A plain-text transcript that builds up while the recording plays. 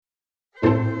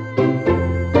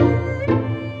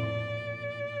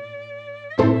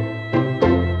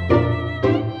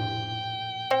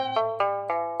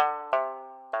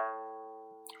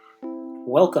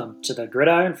Welcome to the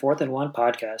Gridiron 4th and 1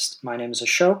 podcast. My name is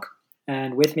Ashok,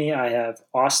 and with me I have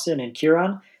Austin and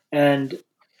Kieran. And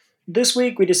this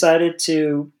week we decided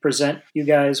to present you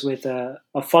guys with a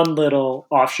fun little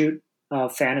offshoot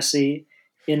of fantasy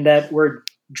in that we're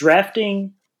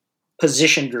drafting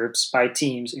position groups by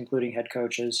teams, including head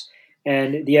coaches.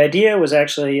 And the idea was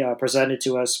actually presented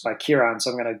to us by Kieran, so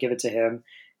I'm going to give it to him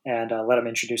and let him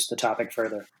introduce the topic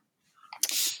further.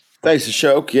 Thanks,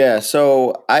 Ashok. Yeah,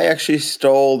 so I actually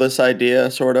stole this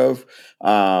idea, sort of.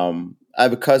 I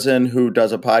have a cousin who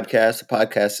does a podcast. The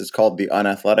podcast is called The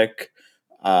Unathletic.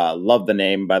 Love the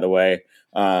name, by the way.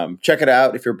 Check it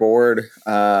out if you're bored. It's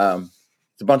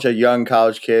a bunch of young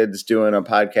college kids doing a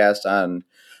podcast on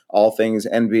all things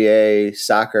NBA,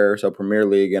 soccer, so Premier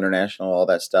League, international, all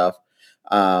that stuff.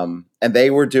 And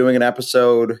they were doing an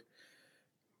episode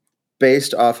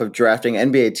based off of drafting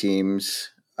NBA teams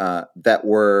that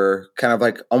were kind of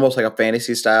like almost like a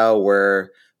fantasy style where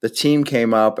the team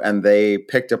came up and they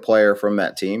picked a player from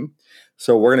that team.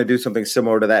 So we're going to do something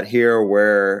similar to that here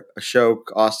where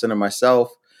Ashok, Austin, and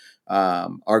myself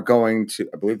are going to,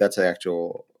 I believe that's the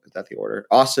actual, is that the order?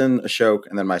 Austin, Ashok,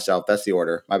 and then myself. That's the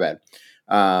order. My bad.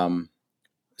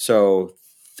 So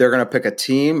they're going to pick a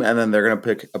team and then they're going to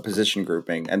pick a position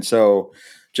grouping. And so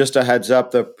just a heads up,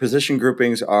 the position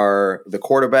groupings are the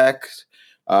quarterbacks,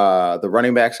 the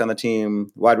running backs on the team,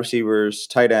 wide receivers,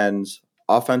 tight ends,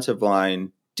 offensive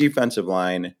line, defensive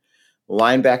line,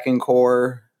 linebacking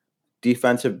core,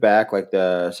 defensive back, like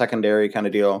the secondary kind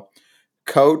of deal,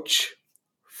 coach,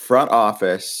 front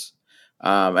office.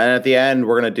 And at the end,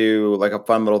 we're going to do like a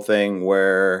fun little thing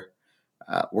where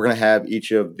we're going to have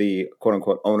each of the quote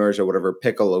unquote owners or whatever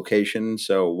pick a location.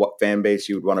 So what fan base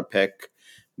you would want to pick.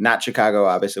 Not Chicago.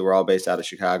 Obviously, we're all based out of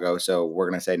Chicago. So we're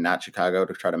going to say not Chicago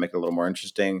to try to make it a little more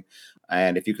interesting.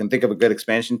 And if you can think of a good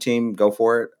expansion team, go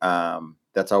for it.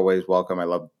 That's always welcome. I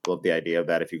love the idea of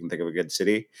that if you can think of a good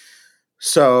city.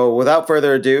 So without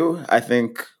further ado, I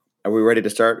think, are we ready to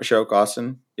start? Ashok,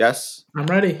 Austin? Yes? I'm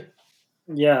ready.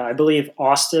 Yeah, I believe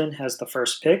Austin has the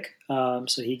first pick.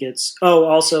 So he gets –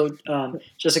 also,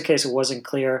 just in case it wasn't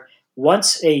clear,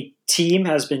 once a team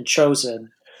has been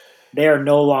chosen – they are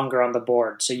no longer on the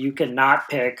board. So you cannot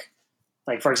pick,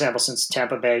 like, for example, since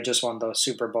Tampa Bay just won the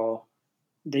Super Bowl,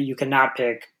 that you cannot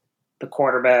pick the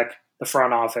quarterback, the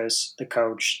front office, the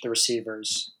coach, the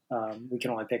receivers. We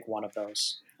can only pick one of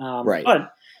those. Right.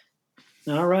 But,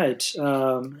 all right.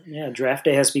 Draft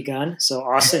day has begun. So,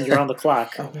 Austin, you're on the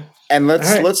clock. And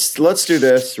let's do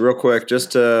this real quick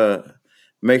just to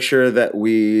make sure that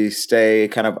we stay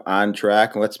kind of on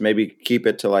track. And let's maybe keep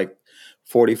it to like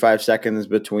 45 seconds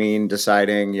between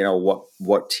deciding,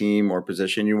 what team or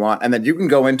position you want. And then you can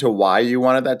go into why you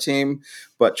wanted that team,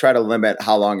 but try to limit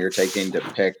how long you're taking to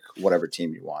pick whatever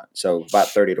team you want. So about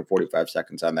 30 to 45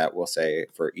 seconds on that, we'll say,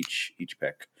 for each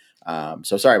pick.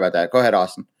 So sorry about that. Go ahead,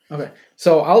 Austin. Okay.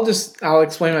 So I'll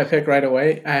explain my pick right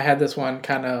away. I had this one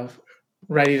kind of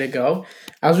ready to go.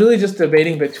 I was really just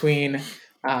debating between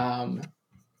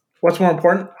what's more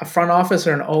important, a front office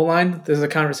or an O-line? This is a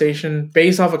conversation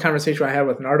based off a conversation I had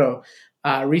with Nardo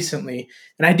recently.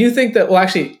 And I do think that,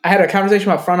 I had a conversation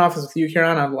about front office with you,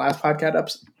 Kieran, on the last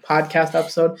podcast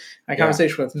episode. A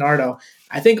conversation with Nardo.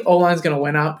 I think O-line's going to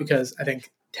win out because I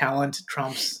think talent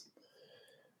trumps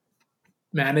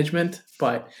management.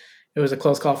 But it was a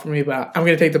close call for me. But I'm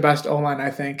going to take the best O-line, I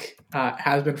think,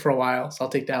 has been for a while. So I'll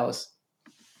take Dallas.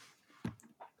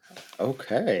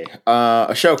 Okay.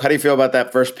 Ashok, how do you feel about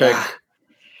that first pick?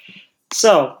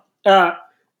 So,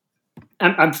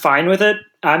 I'm fine with it.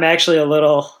 I'm actually a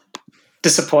little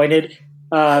disappointed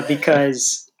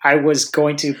because I was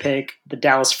going to pick the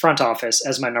Dallas front office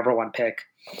as my number one pick.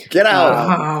 Get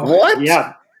out. What?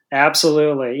 Yeah,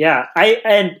 absolutely. Yeah.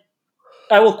 I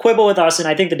will quibble with Austin.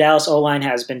 I think the Dallas O-line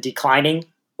has been declining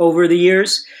over the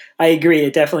years. I agree.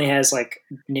 It definitely has like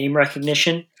name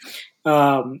recognition.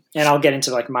 And I'll get into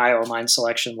like my O-line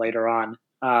selection later on.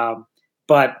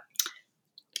 But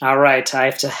all right,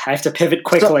 I have to pivot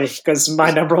quickly because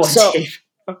my number one team.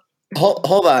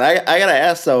 Hold on, I gotta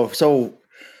ask though. So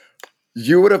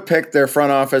you would have picked their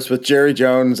front office with Jerry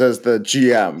Jones as the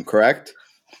GM, correct?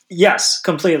 Yes,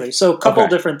 completely. So a couple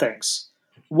different things.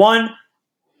 One,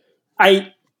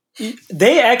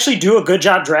 they actually do a good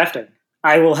job drafting.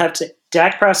 I will have to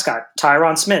Dak Prescott,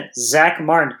 Tyron Smith, Zach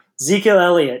Martin, Ezekiel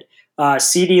Elliott.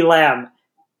 CeeDee Lamb,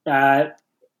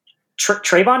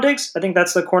 Trayvon Diggs, I think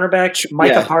that's the cornerback.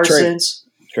 Micah Parsons.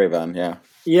 Trayvon, yeah.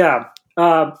 Yeah.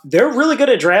 They're really good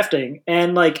at drafting.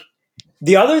 And like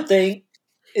the other thing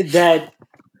that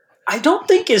I don't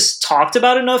think is talked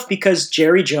about enough because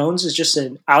Jerry Jones is just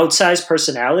an outsized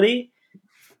personality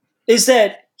is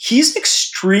that he's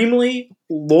extremely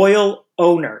loyal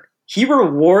owner. He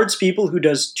rewards people who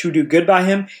do good by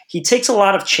him. He takes a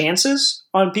lot of chances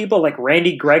on people like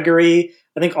Randy Gregory.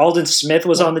 I think Aldon Smith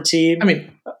was on the team. I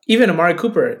mean, even Amari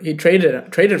Cooper, he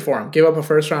traded for him, gave up a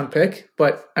first round pick,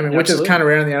 but I mean, which is kind of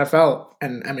rare in the NFL.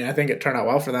 And I mean, I think it turned out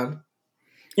well for them.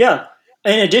 Yeah.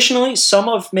 And additionally, some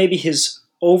of maybe his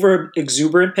over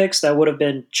exuberant picks that would have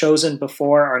been chosen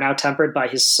before are now tempered by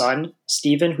his son,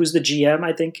 Steven, who's the GM,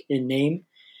 I think, in name.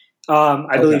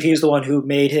 I believe he was the one who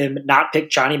made him not pick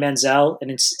Johnny Manziel and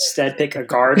instead pick a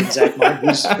guard in Zach Martin,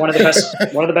 who's one of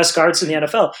the best guards in the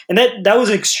NFL. And that was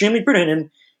extremely prudent. And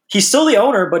he's still the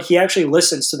owner, but he actually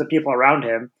listens to the people around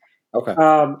him. Okay.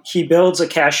 He builds a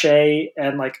cachet,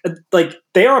 and like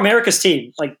they are America's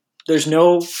team. Like there's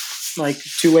no like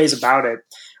two ways about it.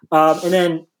 And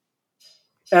then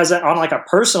on like a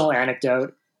personal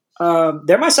anecdote,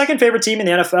 they're my second favorite team in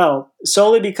the NFL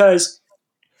solely because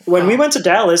when we went to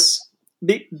Dallas,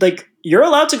 like you're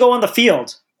allowed to go on the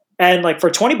field, and like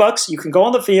for $20, you can go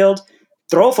on the field,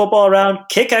 throw a football around,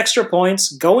 kick extra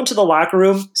points, go into the locker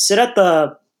room, sit at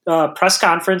the press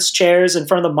conference chairs in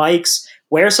front of the mics,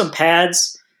 wear some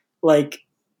pads. Like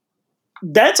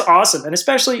that's awesome, and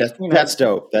especially that's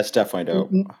dope. That's definitely dope.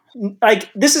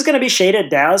 Like this is going to be shaded at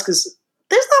Dallas because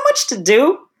there's not much to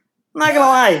do. I'm not gonna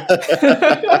lie,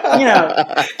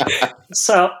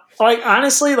 So, like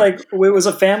honestly, like it was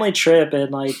a family trip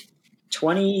in like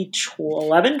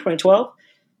 2012.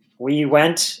 We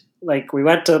went to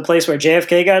the place where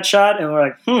JFK got shot, and we're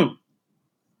like,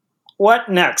 what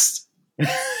next?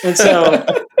 And so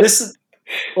this is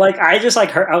like I just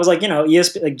like heard. I was like,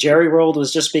 ESPN, like Jerry World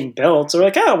was just being built, so we're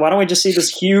like, oh, why don't we just see this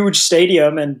huge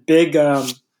stadium and big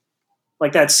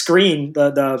like that screen,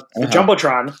 the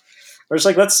jumbotron? We're just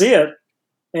like, let's see it.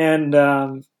 And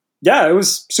it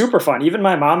was super fun. Even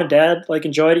my mom and dad like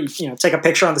enjoyed it. Take a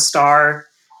picture on the star.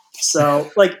 So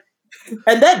like,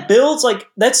 and that builds like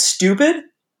that's stupid,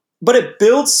 but it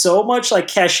builds so much like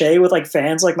cachet with like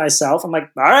fans like myself. I'm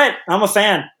like, all right, I'm a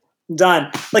fan. I'm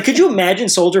done. Like, could you imagine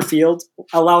Soldier Field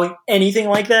allowing anything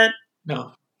like that?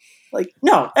 No. Like,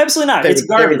 no, absolutely not. It's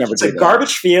garbage. It's a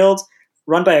garbage field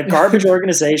run by a garbage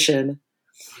organization.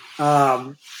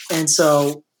 And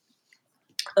so.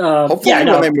 Hopefully,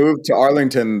 when they move to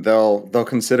Arlington, they'll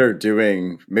consider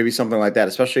doing maybe something like that,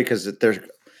 especially because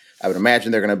I would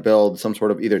imagine they're going to build some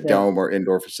sort of either dome or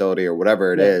indoor facility or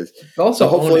whatever it is. So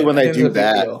hopefully, when they do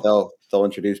that, they'll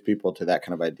introduce people to that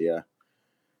kind of idea.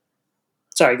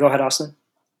 Sorry, go ahead, Austin.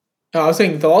 No, I was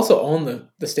saying they'll also own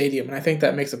the stadium, and I think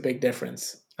that makes a big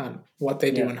difference on what they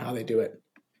do and how they do it.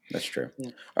 That's true.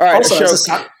 Yeah. All right.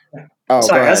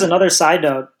 Also, as another side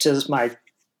note to my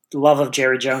love of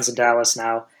Jerry Jones in Dallas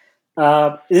now.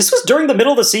 This was during the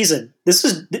middle of the season. This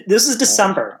is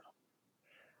December.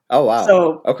 Oh wow.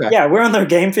 So we're on their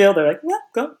game field. They're like, yeah,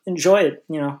 go enjoy it.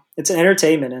 It's an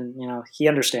entertainment, and he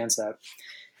understands that.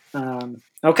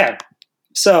 Okay,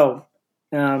 so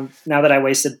now that I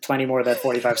wasted plenty more than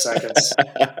 45 seconds,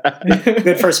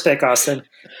 good first pick, Austin.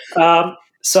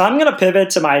 So I'm going to pivot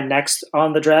to my next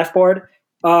on the draft board,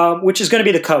 which is going to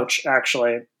be the coach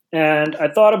actually. And I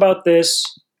thought about this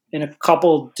in a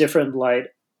couple different light,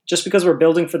 just because we're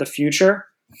building for the future.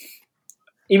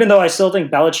 Even though I still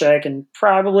think Belichick and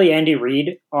probably Andy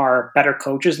Reid are better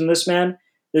coaches than this man,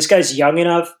 this guy's young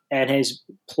enough and has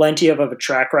plenty of a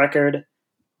track record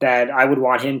that I would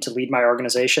want him to lead my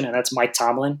organization, and that's Mike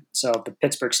Tomlin, so the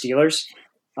Pittsburgh Steelers.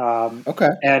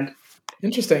 And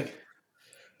interesting.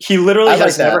 He literally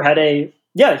has never had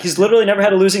he's literally never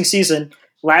had a losing season.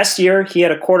 Last year, he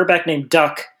had a quarterback named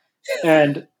Duck,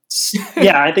 and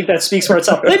I think that speaks for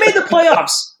itself. They made the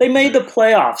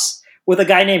playoffs with a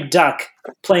guy named Duck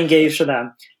playing games for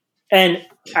them. And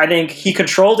I think he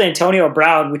controlled Antonio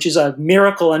Brown, which is a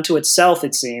miracle unto itself,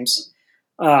 it seems.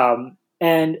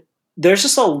 And there's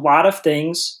just a lot of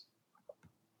things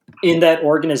in that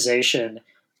organization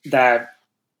that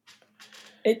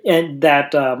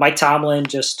Mike Tomlin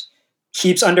just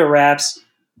keeps under wraps,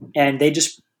 and they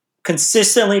just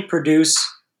consistently produce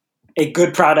a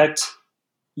good product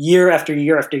year after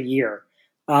year after year.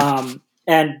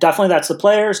 And definitely that's the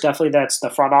players, definitely that's the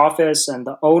front office and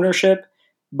the ownership,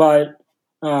 but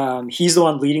he's the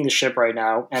one leading the ship right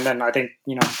now. And then I think,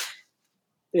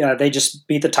 they just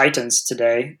beat the Titans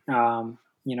today. It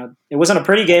wasn't a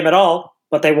pretty game at all,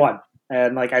 but they won.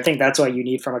 And I think that's what you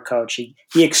need from a coach.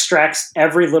 He extracts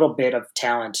every little bit of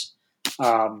talent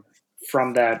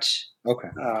from that. Okay.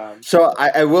 So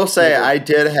I will say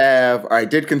either. I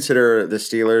did consider the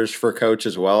Steelers for coach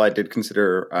as well. I did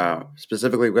consider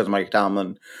specifically because of Mike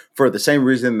Tomlin for the same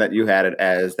reason that you had it,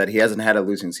 as that he hasn't had a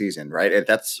losing season, right?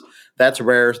 That's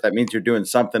rare. So that means you're doing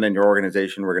something in your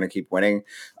organization. We're going to keep winning.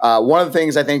 One of the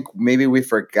things I think maybe we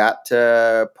forgot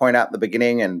to point out in the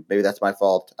beginning, and maybe that's my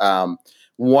fault.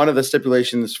 One of the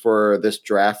stipulations for this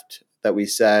draft that we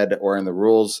said, or in the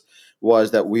rules,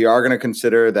 was that we are going to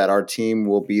consider that our team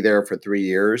will be there for 3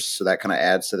 years. So that kind of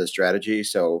adds to the strategy.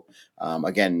 So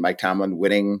again, Mike Tomlin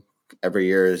winning every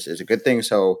year is a good thing.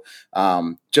 So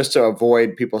just to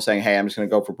avoid people saying, hey, I'm just going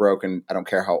to go for broke and I don't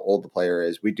care how old the player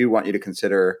is, we do want you to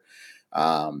consider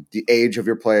the age of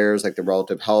your players, like the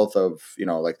relative health of,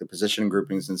 like the position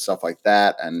groupings and stuff like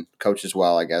that. And coach as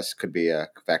well, I guess, could be a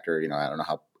factor. I don't know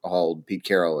how old Pete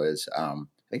Carroll is. I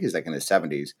think he's like in his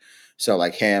 70s. So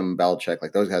like him, Belichick,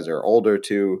 like those guys are older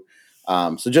too.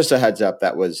 So just a heads up,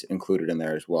 that was included in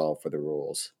there as well for the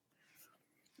rules.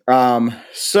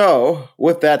 So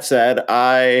with that said,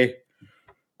 I'm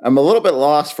a little bit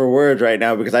lost for words right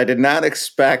now because I did not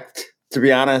expect, to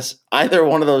be honest, either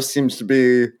one of those seems to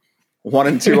be 1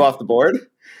 and 2 off the board.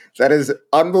 That is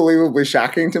unbelievably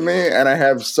shocking to me. And I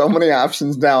have so many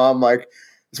options now. I'm like,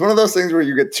 it's one of those things where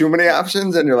you get too many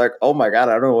options and you're like, oh my God,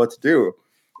 I don't know what to do.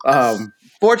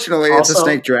 Fortunately, it's a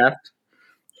snake draft.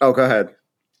 Oh, go ahead.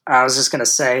 I was just going to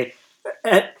say,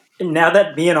 now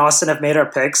that me and Austin have made our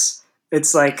picks,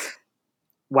 it's like,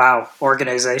 wow,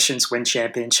 organizations win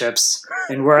championships,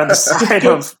 and we're on the side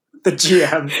of the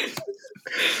GM.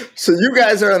 So you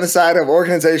guys are on the side of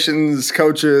organizations,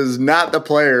 coaches, not the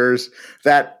players.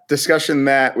 That discussion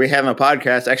that we had on the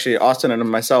podcast, actually, Austin and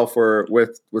myself were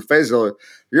with Faisal.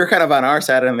 You're kind of on our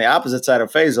side and the opposite side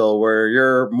of Faisal, where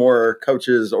you're more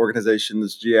coaches,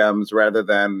 organizations, GMs, rather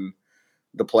than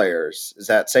the players. Is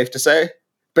that safe to say?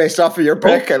 Based off of your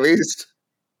pick, at least?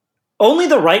 Only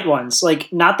the right ones,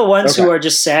 like not the ones who are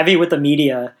just savvy with the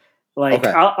media. Like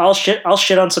I'll shit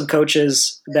on some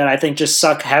coaches that I think just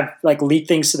suck, have like leak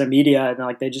things to the media, and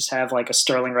like they just have like a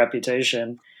sterling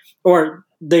reputation, or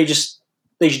they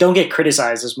don't get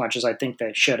criticized as much as I think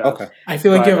they should have. Okay. I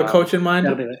feel like you have a coach in mind.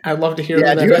 I'd love to hear.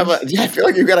 Yeah, I feel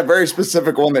like you've got a very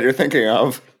specific one that you're thinking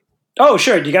of. Oh,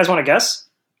 sure. Do you guys want to guess?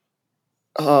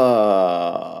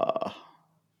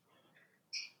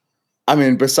 I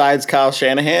mean, besides Kyle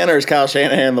Shanahan, or is Kyle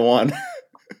Shanahan the one?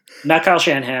 Not Kyle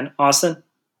Shanahan. Austin?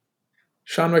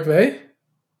 Sean McVay?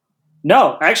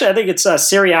 No, actually, I think it's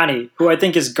Sirianni, who I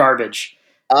think is garbage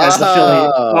as the Philly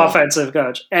offensive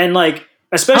coach. And like,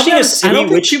 especially a city, I don't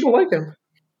think people like him.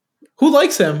 Who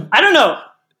likes him? I don't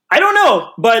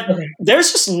know, but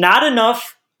there's just not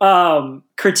enough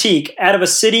critique out of a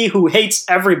city who hates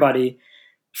everybody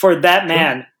for that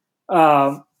man.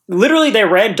 Literally, they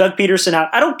ran Doug Peterson out.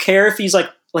 I don't care if he's like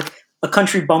a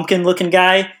country bumpkin looking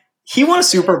guy. He won a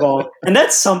Super Bowl, and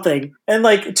that's something. And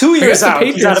like 2 years out,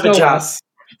 he's out of a job.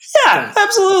 Yeah,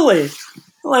 absolutely.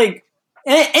 Like,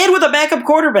 and with a backup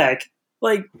quarterback.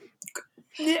 Like,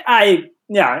 I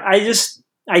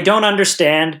don't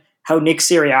understand how Nick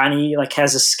Sirianni like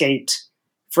has escaped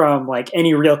from like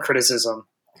any real criticism.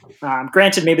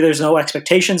 Granted, maybe there's no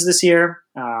expectations this year,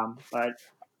 but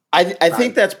I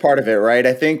think that's part of it, right?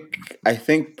 I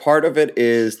think part of it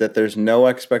is that there's no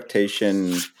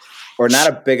expectation, or not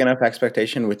a big enough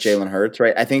expectation with Jalen Hurts,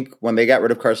 right? I think when they got rid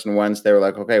of Carson Wentz, they were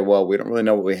like, okay, well, we don't really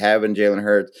know what we have in Jalen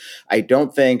Hurts. I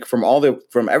don't think from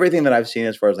everything that I've seen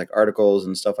as far as like articles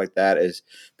and stuff like that, is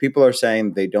people are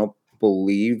saying they don't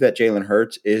believe that Jalen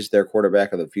Hurts is their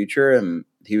quarterback of the future, and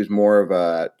he was more of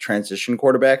a transition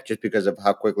quarterback just because of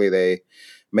how quickly they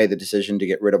made the decision to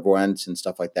get rid of Wentz and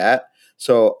stuff like that.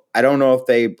 So I don't know if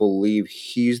they believe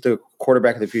he's the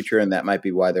quarterback of the future, and that might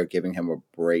be why they're giving him a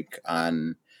break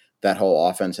on that whole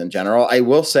offense in general. I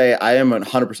will say I am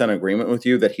 100% in agreement with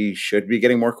you that he should be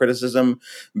getting more criticism,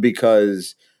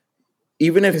 because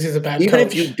even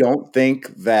if you don't think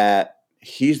that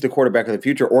he's the quarterback of the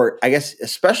future, or I guess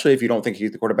especially if you don't think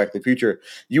he's the quarterback of the future,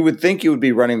 you would think you would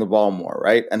be running the ball more,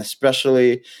 right? And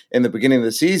especially in the beginning of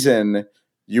the season,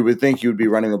 you would think you would be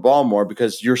running the ball more,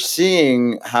 because you're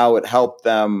seeing how it helped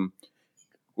them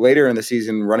later in the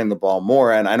season running the ball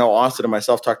more. And I know Austin and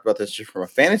myself talked about this just from a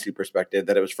fantasy perspective,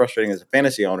 that it was frustrating as a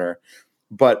fantasy owner.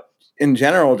 But in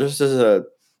general, just as a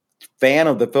fan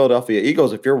of the Philadelphia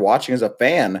Eagles, if you're watching as a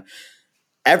fan,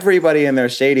 everybody in their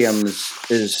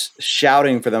stadiums is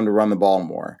shouting for them to run the ball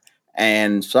more.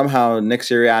 And somehow Nick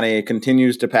Sirianni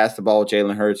continues to pass the ball with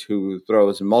Jalen Hurts, who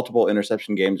throws multiple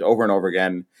interception games over and over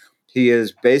again. He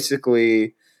is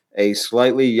basically a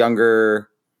slightly younger,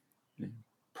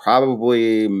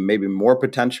 probably maybe more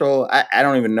potential. I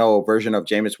don't even know a version of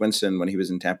Jameis Winston when he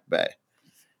was in Tampa Bay,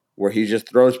 where he just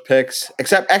throws picks.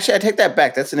 Except, actually, I take that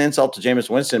back. That's an insult to Jameis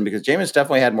Winston because Jameis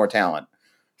definitely had more talent.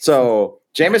 So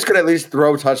Jameis could at least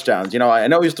throw touchdowns. I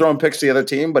know he's throwing picks to the other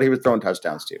team, but he was throwing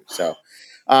touchdowns too. So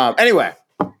anyway,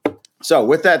 so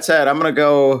with that said, I'm going to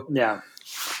go. Yeah.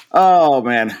 Oh,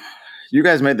 man. You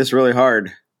guys made this really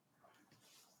hard.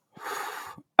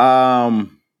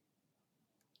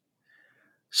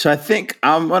 So I think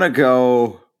I'm going to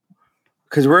go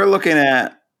because we're looking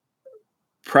at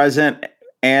present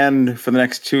and for the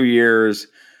next 2 years.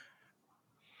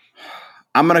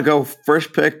 I'm going to go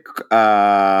first pick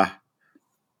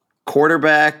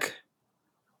quarterback.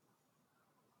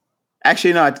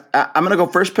 Actually, no, I'm going to go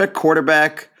first pick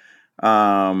quarterback.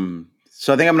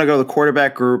 So I think I'm going to go to the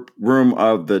quarterback room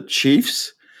of the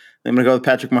Chiefs. I'm going to go with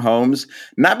Patrick Mahomes.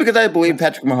 Not because I believe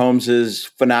Patrick Mahomes is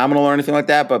phenomenal or anything like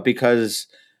that, but because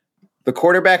the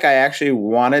quarterback I actually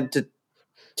wanted to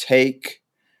take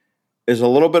is a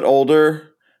little bit older,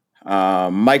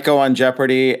 might go on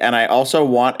Jeopardy, and I also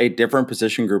want a different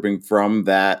position grouping from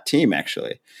that team,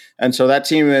 actually. And so that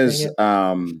team is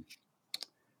the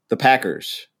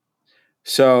Packers.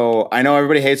 So I know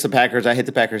everybody hates the Packers. I hate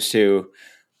the Packers too.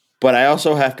 But I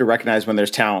also have to recognize when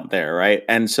there's talent there, right?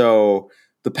 And so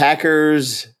the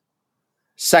Packers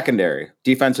secondary,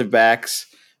 defensive backs,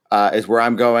 is where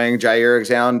I'm going. Jair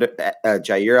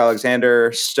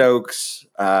Alexander, Stokes,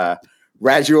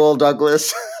 Rajuel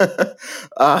Douglas.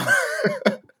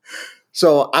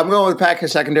 So I'm going with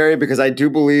Packers secondary because I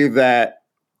do believe that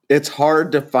it's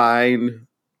hard to find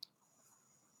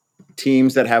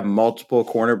teams that have multiple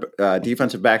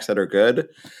defensive backs that are good.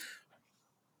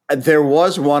 There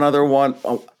was one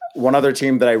other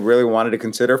team that I really wanted to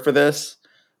consider for this,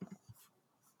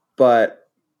 but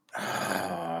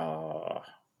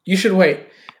you should wait.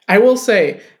 I will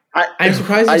say, I'm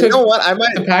surprised you took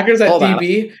the Packers at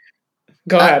DB.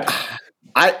 Go ahead.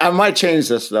 I might change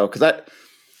this though because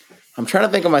I'm trying to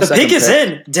think of my second pick. The pick is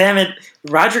in. Damn it,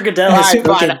 Roger Goodell has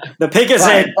spoken. The pick is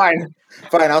in. Fine.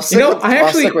 I'll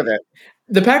stick with it.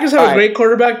 The Packers have a great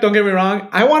quarterback, don't get me wrong.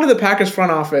 I wanted the Packers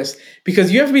front office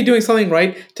because you have to be doing something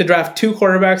right to draft 2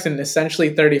 quarterbacks in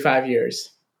essentially 35 years.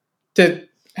 To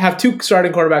have 2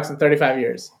 starting quarterbacks in 35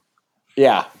 years.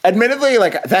 Yeah. Admittedly,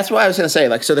 that's what I was going to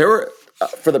say. So there were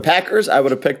for the Packers, I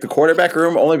would have picked the quarterback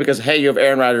room only because, hey, you have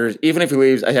Aaron Rodgers. Even if he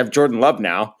leaves, I have Jordan Love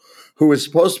now, who is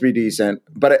supposed to be decent,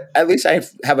 but at least I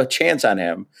have a chance on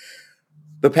him.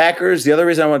 The Packers, the other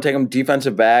reason I want to take them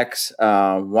defensive backs,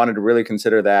 wanted to really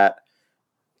consider that.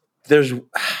 There's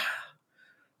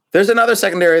another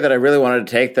secondary that I really wanted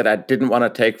to take that I didn't want to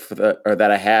take or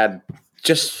that I had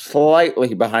just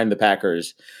slightly behind the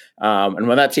Packers. And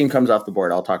when that team comes off the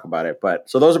board, I'll talk about it. But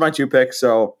so those are my 2 picks.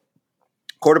 So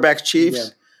quarterbacks,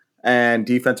 Chiefs, and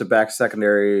defensive backs,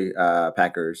 secondary,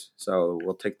 Packers. So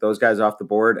we'll take those guys off the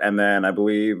board. And then I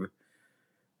believe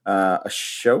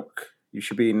Ashok, you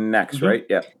should be next, right?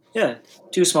 Yeah. Yeah.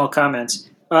 2 small comments.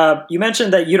 You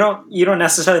mentioned that you don't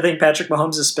necessarily think Patrick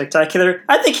Mahomes is spectacular.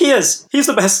 I think he is. He's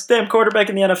the best damn quarterback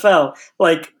in the NFL.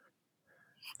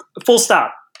 Full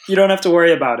stop. You don't have to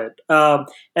worry about it.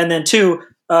 And then 2,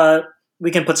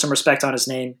 we can put some respect on his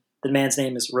name. The man's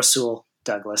name is Rasul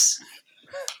Douglas.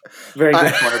 Very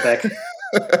good quarterback.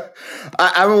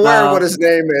 I'm aware of what his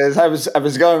name is. I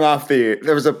was going off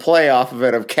there was a play off of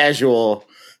it of Casual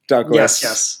Douglas.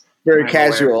 Yes. Very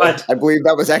casual. But I believe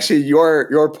that was actually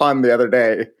your pun the other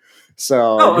day.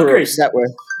 So we were upset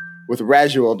with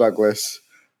Rajuel Douglas.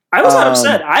 I was not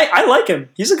upset. I like him.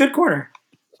 He's a good corner.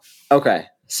 Okay.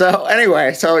 So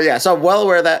anyway, so I'm well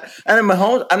aware of that. And then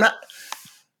Mahomes, I'm not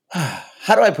 –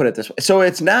 how do I put it this way? So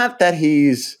it's not that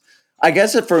he's – I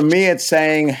guess for me it's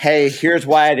saying, hey, here's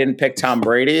why I didn't pick Tom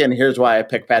Brady and here's why I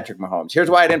picked Patrick Mahomes. Here's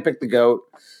why I didn't pick the GOAT.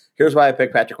 Here's why I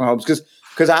picked Patrick Mahomes.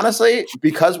 Because honestly,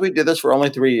 because we did this for only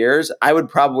 3 years, I would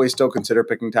probably still consider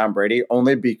picking Tom Brady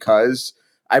only because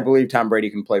I believe Tom Brady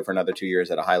can play for another 2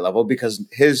 years at a high level because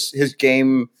his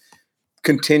game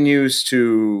continues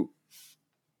to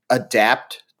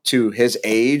adapt to his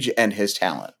age and his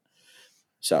talent.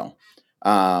 So,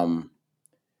 all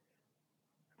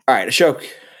right, Ashok,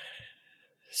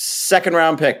 2nd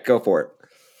round pick, go for it.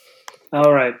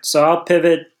 All right, so I'll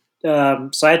pivot. So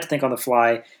I had to think on the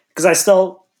fly because I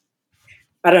still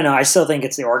think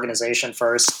it's the organization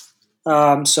first.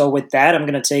 So with that, I'm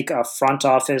going to take a front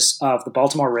office of the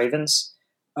Baltimore Ravens,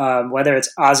 whether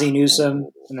it's Ozzie Newsome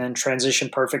and then transition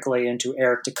perfectly into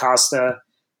Eric DeCosta.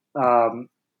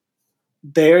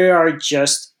 They are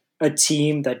just a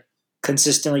team that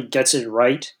consistently gets it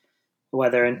right,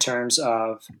 whether in terms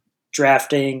of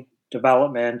drafting,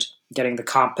 development, getting the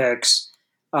comp picks.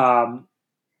 Um,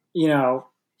 you know,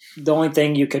 the only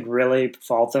thing you could really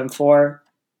fault them for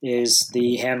is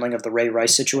the handling of the Ray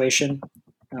Rice situation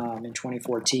in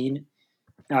 2014.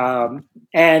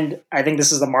 And I think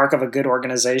this is the mark of a good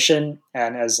organization.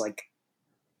 And as like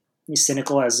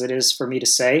cynical as it is for me to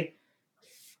say,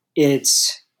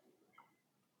 it's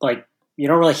like you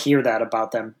don't really hear that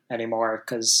about them anymore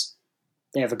because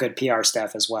they have a good PR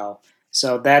staff as well.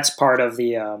 So that's part of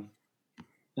the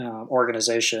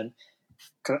organization.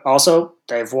 Also,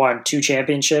 they've won 2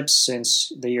 championships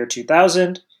since the year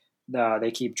 2000.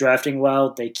 They keep drafting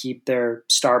well. They keep their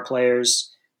star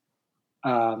players.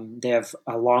 They have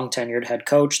a long tenured head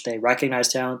coach. They recognize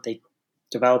talent. They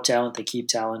develop talent. They keep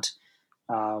talent.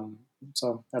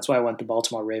 So that's why I went to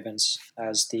Baltimore Ravens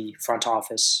as the front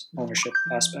office ownership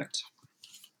aspect.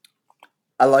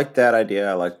 I like that idea.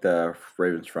 I like the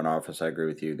Ravens front office. I agree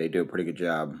with you. They do a pretty good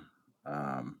job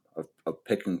of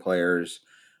picking players.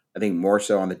 I think more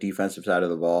so on the defensive side of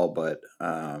the ball, but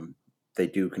they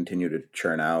do continue to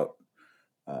churn out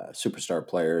superstar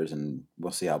players, and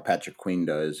we'll see how Patrick Queen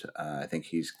does. I think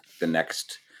he's the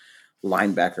next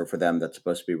linebacker for them that's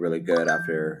supposed to be really good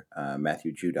after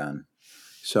Matthew Judon.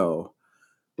 So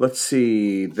let's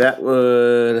see.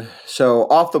 So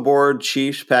off the board: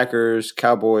 Chiefs, Packers,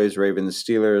 Cowboys, Ravens,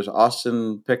 Steelers.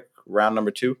 Austin, pick round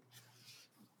number 2.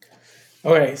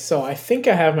 Okay, so I think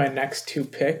I have my next 2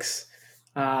 picks.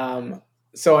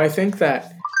 So I think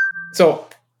that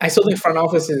I still think front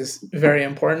office is very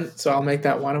important. So I'll make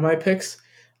that one of my picks.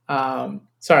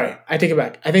 Sorry, I take it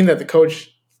back. I think that the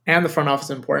coach and the front office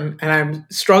is important, and I'm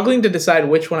struggling to decide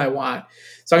which one I want.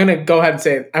 So I'm going to go ahead and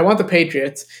say I want the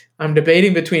Patriots. I'm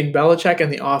debating between Belichick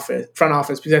and the front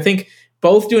office because I think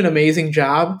both do an amazing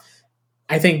job.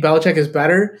 I think Belichick is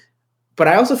better, but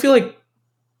I also feel like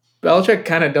Belichick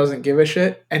kind of doesn't give a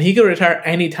shit, and he could retire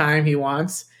anytime he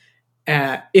wants,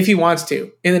 if he wants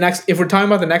to. If we're talking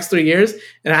about the next 3 years,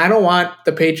 and I don't want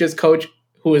the Patriots coach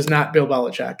who is not Bill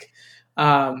Belichick.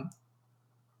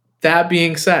 That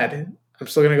being said, I'm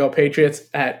still going to go Patriots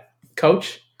at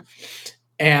coach,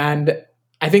 and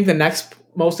I think the next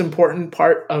most important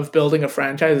part of building a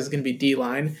franchise is going to be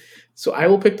D-line. So I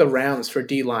will pick the Rams for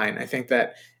D-line. I think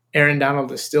that Aaron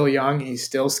Donald is still young. He's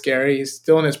still scary. He's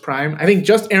still in his prime. I think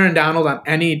just Aaron Donald on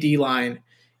any D-line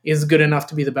is good enough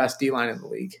to be the best D-line in the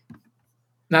league.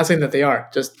 Not saying that they are,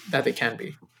 just that they can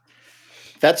be.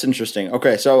 That's interesting.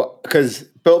 Okay, so because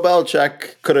Bill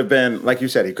Belichick could have been, like you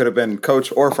said, he could have been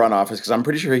coach or front office because I'm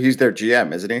pretty sure he's their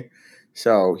GM, isn't he?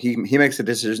 So he makes the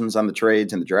decisions on the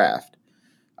trades and the draft.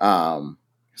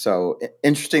 So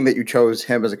interesting that you chose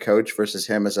him as a coach versus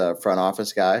him as a front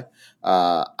office guy.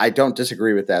 I don't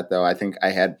disagree with that, though. I think I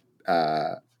had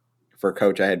for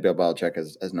coach, I had Bill Belichick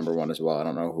as number 1 as well. I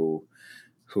don't know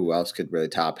who else could really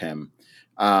top him.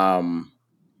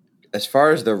 As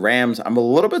far as the Rams, I'm a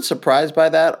little bit surprised by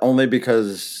that, only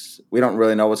because we don't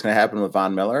really know what's going to happen with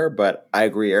Von Miller. But I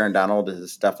agree, Aaron Donald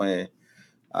is definitely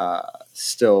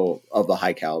still of the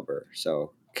high caliber.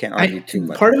 So can't argue too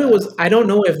much. Part of it was I don't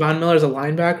know if Von Miller is a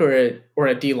linebacker or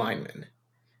a D lineman,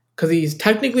 because he's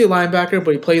technically a linebacker,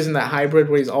 but he plays in that hybrid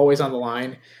where he's always on the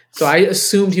line. So I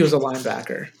assumed he was a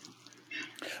linebacker.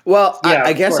 Well, yeah,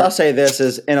 I guess I'll say this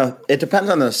is, it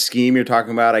depends on the scheme you're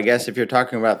talking about. I guess if you're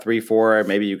talking about 3-4,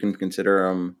 maybe you can consider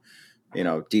him,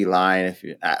 D-line.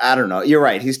 I don't know. You're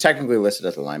right. He's technically listed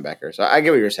as a linebacker. So I get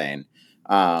what you're saying.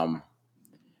 But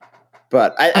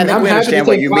I think we understand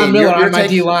what you mean. You're my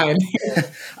D-line.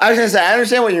 I was going to say, I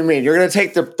understand what you mean. You're going to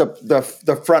take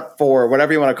the front 4,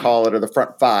 whatever you want to call it, or the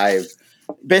front 5,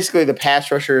 basically the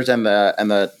pass rushers and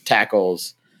the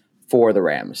tackles for the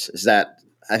Rams. Is that,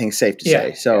 I think, safe to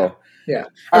say? So yeah.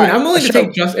 I'm willing to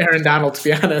take just Aaron Donald, to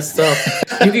be honest. So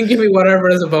you can give me whatever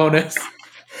as a bonus.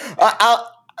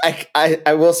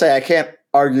 I will say I can't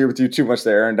argue with you too much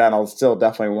there. Aaron Donald is still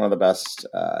definitely one of the best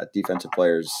defensive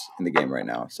players in the game right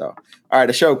now. So, all right,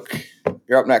 Ashok,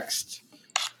 you're up next.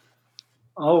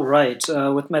 All right.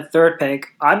 With my third pick,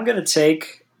 I'm going to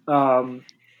take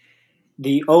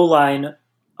the O-line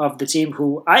of the team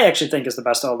who I actually think is the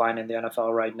best O-line in the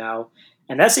NFL right now,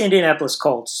 and that's the Indianapolis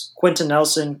Colts. Quentin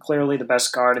Nelson, clearly the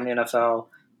best guard in the NFL.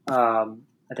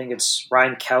 I think it's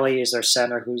Ryan Kelly is their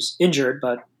center, who's injured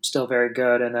but still very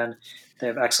good, and then they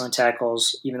have excellent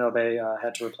tackles, even though they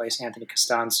had to replace Anthony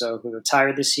Costanzo, who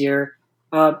retired this year.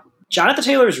 Jonathan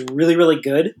Taylor is really, really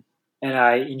good, and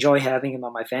I enjoy having him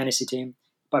on my fantasy team.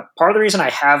 But part of the reason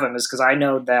I have him is because I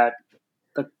know that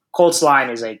the Colts line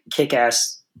is a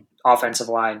kick-ass offensive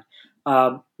line.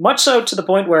 Much so to the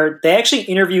point where they actually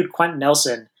interviewed Quentin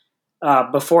Nelson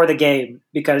before the game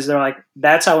because they're like,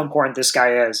 that's how important this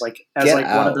guy is. Like, as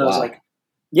one of those, wow.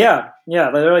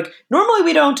 They're like, normally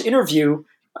we don't interview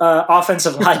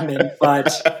offensive lineman, but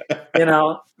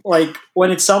like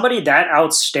when it's somebody that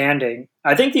outstanding,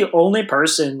 I think the only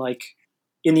person like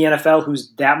in the NFL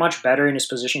who's that much better in his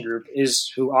position group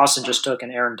is who Austin just took,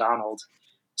 and Aaron Donald.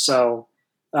 So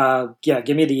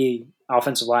give me the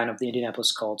offensive line of the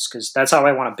Indianapolis Colts because that's how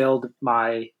I want to build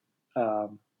my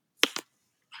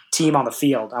team on the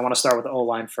field. I want to start with the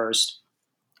O-line first.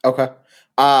 Okay.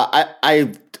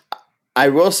 I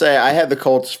will say I had the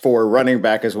Colts for running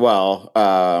back as well.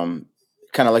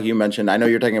 Kind of like you mentioned, I know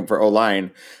you're taking him for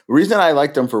O-line. The reason I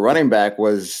liked them for running back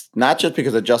was not just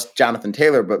because of just Jonathan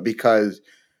Taylor, but because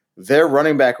their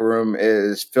running back room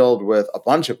is filled with a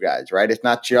bunch of guys, right? It's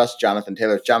not just Jonathan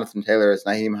Taylor. It's Jonathan Taylor, it's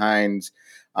Nyheim Hines,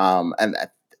 and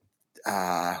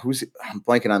I'm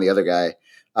blanking on the other guy.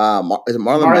 Is it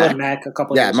Marlon Mack? A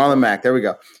couple. Yeah, Marlon Mack. There we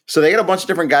go. So they get a bunch of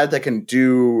different guys that can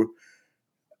do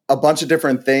a bunch of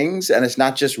different things, and it's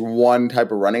not just one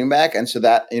type of running back. And so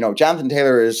that Jonathan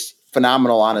Taylor is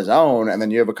phenomenal on his own, and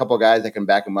then you have a couple of guys that can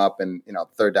back him up in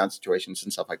third down situations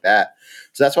and stuff like that.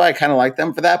 So that's why I kind of like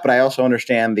them for that. But I also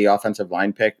understand the offensive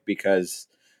line pick because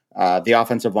the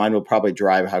offensive line will probably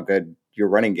drive how good your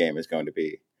running game is going to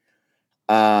be.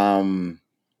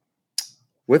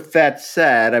 With that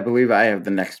said, I believe I have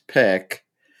the next pick.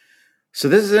 So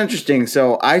this is interesting.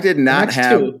 So I did not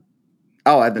have. Two.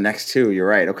 Oh, I had the next two. You're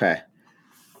right. Okay.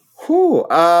 Whew.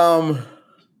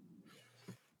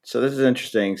 So this is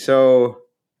interesting. So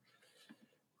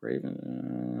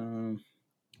Raven.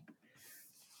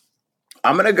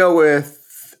 I'm going to go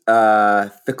with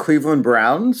the Cleveland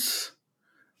Browns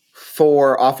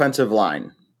for offensive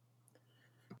line.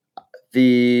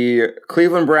 The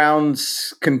Cleveland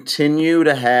Browns continue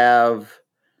to have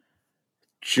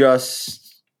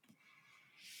just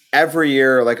every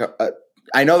year like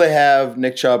I know they have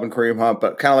Nick Chubb and Kareem Hunt,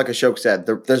 but kind of like Ashok said,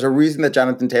 there's a reason that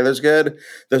Jonathan Taylor's good.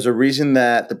 There's a reason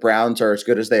that the Browns are as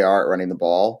good as they are at running the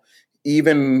ball. They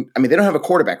don't have a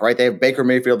quarterback, right? They have Baker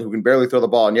Mayfield who can barely throw the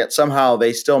ball, and yet somehow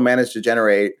they still manage to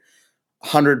generate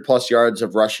 100-plus yards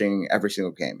of rushing every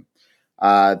single game.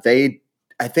 I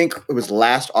think it was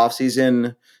last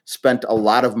offseason, spent a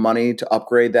lot of money to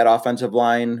upgrade that offensive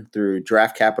line through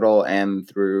draft capital and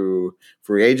through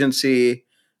free agency.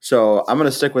 So I'm going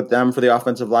to stick with them for the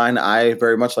offensive line. I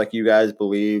very much like you guys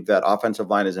believe that offensive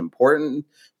line is important,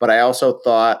 but I also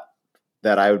thought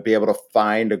that I would be able to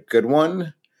find a good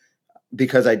one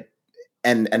because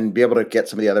and be able to get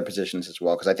some of the other positions as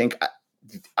well. Because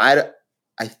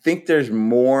I think there's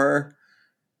more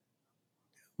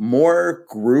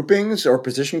groupings or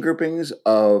position groupings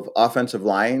of offensive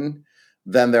line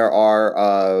than there are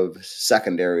of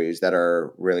secondaries that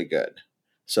are really good.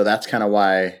 So that's kind of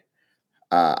why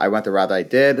I went the route that I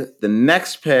did. The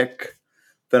next pick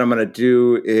that I'm going to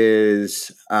do is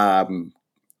I'm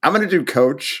going to do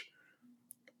coach.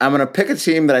 I'm going to pick a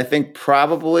team that I think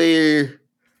probably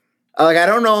I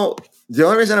don't know. The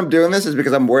only reason I'm doing this is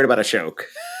because I'm worried about Ashok.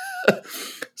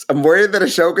 I'm worried that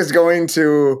Ashok is going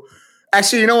to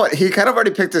actually, you know what? He kind of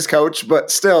already picked his coach, but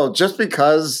still, just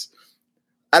because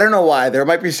I don't know why. There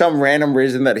might be some random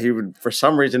reason that he would, for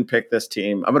some reason, pick this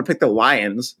team. I'm going to pick the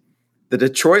Lions. The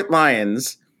Detroit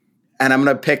Lions, and I'm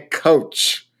going to pick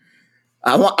coach.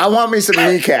 I want me some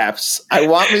kneecaps.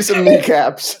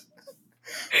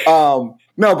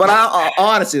 No, but I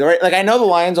honestly, right? Like I know the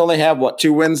Lions only have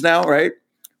 2 wins now, right?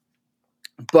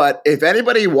 But if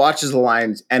anybody watches the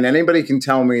Lions and anybody can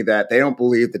tell me that they don't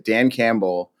believe that Dan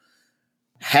Campbell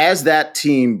has that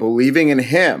team believing in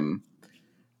him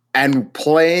and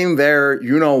playing their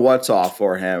what's off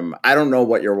for him, I don't know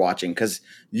what you're watching because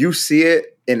you see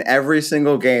it in every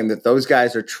single game that those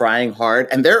guys are trying hard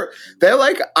and they're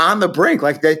like on the brink.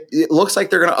 Like it looks like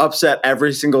they're going to upset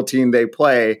every single team they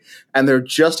play and they're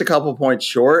just a couple points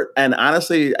short. And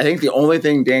honestly, I think the only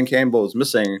thing Dan Campbell is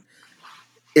missing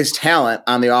is talent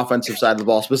on the offensive side of the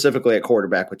ball, specifically at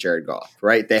quarterback with Jared Goff,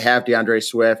 right? They have DeAndre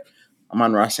Swift.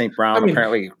 Amon-Ra St. Brown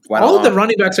apparently went all off. The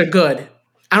running backs are good.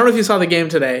 I don't know if you saw the game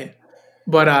today,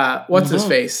 but what's his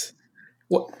face?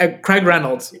 Craig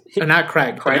Reynolds. Not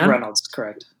Craig. Craig Reynolds,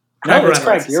 correct. Craig Reynolds.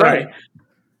 Craig, you're right.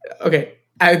 Okay.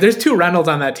 There's 2 Reynolds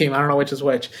on that team. I don't know which is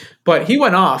which. But he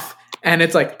went off, and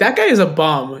it's like, that guy is a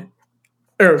bum.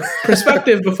 Or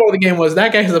perspective before the game was,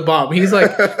 that guy is a bum. He's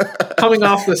like coming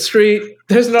off the street.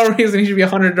 There's no reason he should be a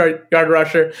 100-yard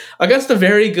rusher against a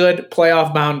very good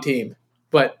playoff-bound team.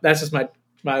 But that's just my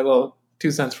little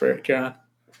 2 cents for Kieran.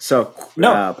 So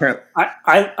apparently,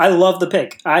 I love the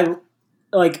pick. I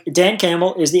like Dan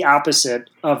Campbell is the opposite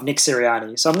of Nick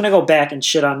Sirianni. So I'm going to go back and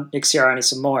shit on Nick Sirianni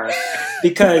some more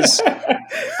because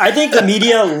I think the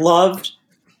media loved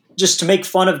just to make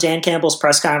fun of Dan Campbell's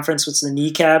press conference with the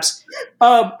kneecaps.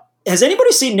 has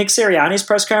anybody seen Nick Sirianni's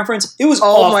press conference? It was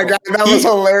Oh awful. my god, that was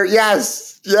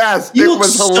hilarious. Yes, He it looks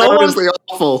was so hilariously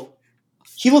awful.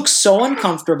 He looked so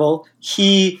uncomfortable.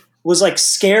 He was like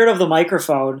scared of the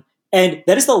microphone. And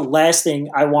that is the last thing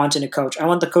I want in a coach. I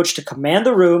want the coach to command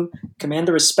the room, command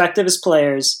the respect of his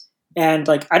players. And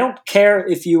like, I don't care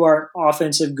if you are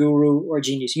offensive guru or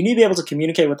genius. You need to be able to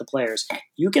communicate with the players.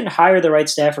 You can hire the right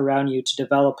staff around you to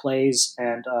develop plays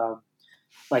and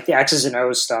like the X's and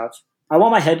O's stuff. I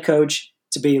want my head coach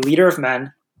to be a leader of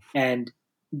men, and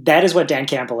that is what Dan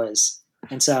Campbell is.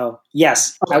 And so,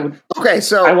 yes, I would. Okay,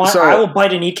 I will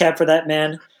bite a kneecap for that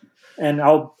man, and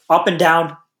I'll up and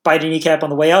down, bite a kneecap on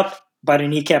the way up, bite a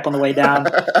kneecap on the way down.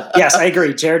 Yes, I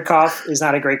agree. Jared Goff is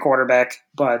not a great quarterback,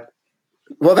 but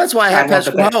well, that's why I have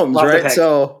Patrick Mahomes, right?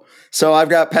 So I've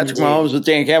got Patrick Mahomes with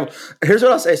Dan Campbell. Here's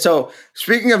what I'll say. So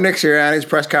speaking of Nick Sirianni's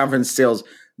press conference steals,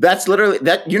 that's literally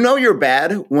that. You know you're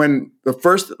bad when the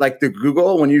first, like the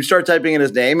Google, when you start typing in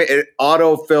his name, it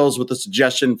auto fills with a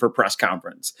suggestion for press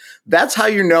conference. That's how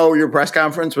you know your press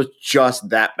conference was just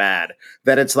that bad,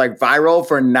 that it's like viral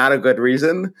for not a good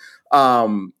reason.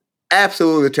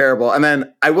 Absolutely terrible. And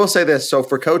then I will say this. So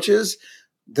for coaches,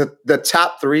 the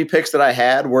top 3 picks that I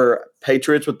had were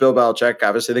Patriots with Bill Belichick,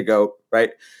 obviously the GOAT, right?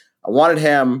 I wanted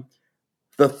him.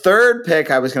 The third pick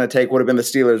I was going to take would have been the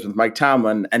Steelers with Mike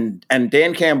Tomlin, and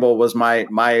Dan Campbell was my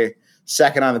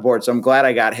second on the board. So I'm glad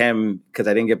I got him because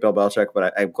I didn't get Bill Belichick,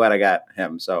 but I'm glad I got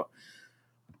him. So,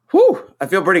 I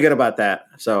feel pretty good about that.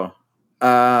 So,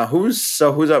 who's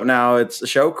up now? It's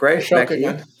Ashok, right? Ashok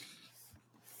again.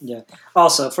 Yeah.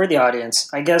 Also, for the audience,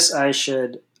 I guess I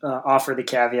should offer the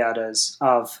caveat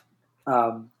of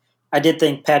I did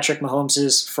think Patrick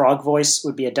Mahomes' frog voice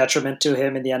would be a detriment to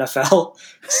him in the NFL.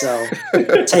 So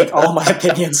take all my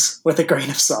opinions with a grain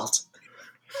of salt.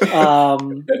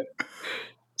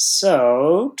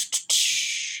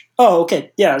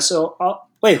 Okay. Yeah. So,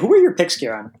 wait, who were your picks,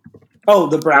 Kieran? Oh,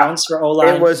 the Browns for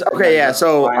O-line. It was, okay, yeah.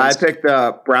 So Lions. I picked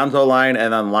Browns O-line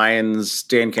and then Lions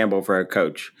Dan Campbell for a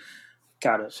coach.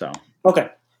 Got it. So okay.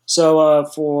 So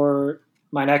for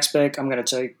my next pick, I'm going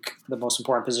to take the most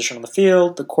important position on the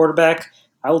field, the quarterback.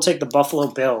 I will take the Buffalo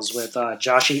Bills with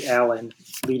Josh Allen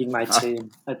leading my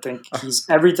team. I think he's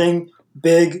everything: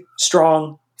 big,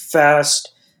 strong,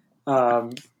 fast.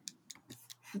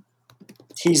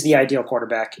 He's the ideal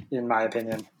quarterback, in my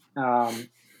opinion.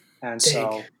 And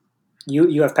so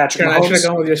you have Patrick Mahomes. I should have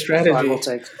gone with your strategy. I will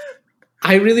take.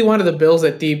 I really wanted the Bills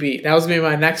at DB. That was going to be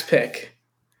my next pick.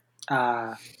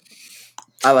 I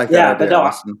like that idea,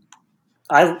 Austin.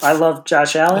 I love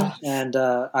Josh Allen, and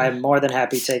I'm more than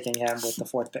happy taking him with the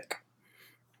 4th pick.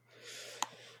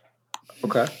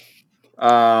 Okay.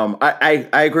 I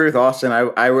agree with Austin.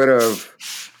 I would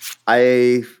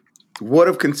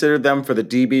have considered them for the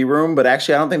DB room, but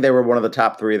actually I don't think they were one of the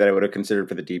top 3 that I would have considered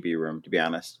for the DB room, to be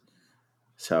honest.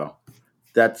 So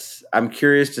I'm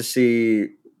curious to see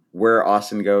where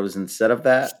Austin goes instead of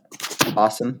that.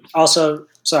 Austin? Also,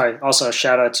 a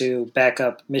shout out to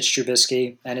backup Mitch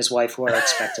Trubisky and his wife who are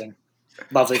expecting.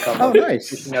 Lovely couple. Oh,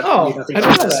 nice. I don't know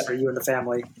that for you and the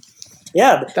family.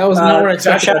 Yeah. That was not where I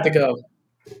expected that to go.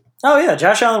 Oh, yeah.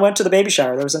 Josh Allen went to the baby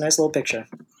shower. There was a nice little picture.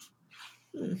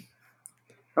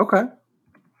 Okay.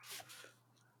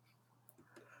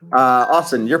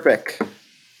 Austin, your pick.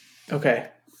 Okay.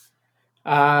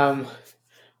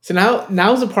 So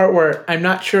now's the part where I'm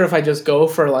not sure if I just go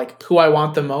for like who I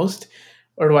want the most,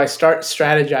 or do I start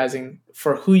strategizing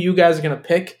for who you guys are going to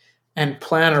pick and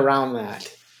plan around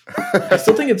that? I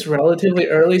still think it's relatively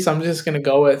early, so I'm just going to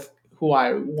go with who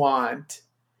I want.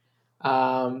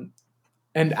 And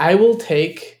I will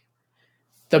take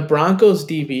the Broncos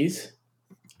DBs.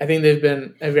 I think they've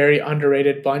been a very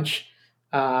underrated bunch.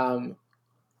 They're,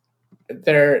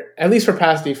 at least for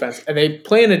pass defense, and they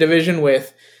play in a division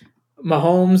with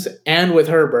Mahomes and with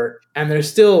Herbert, and they're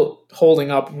still holding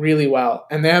up really well.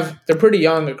 And they're pretty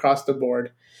young across the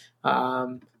board.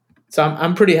 So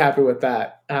I'm pretty happy with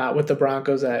that, with the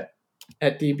Broncos at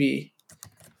DB.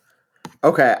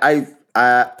 Okay,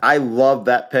 I love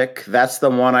that pick. That's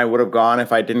the one I would have gone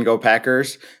if I didn't go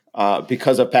Packers,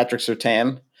 because of Patrick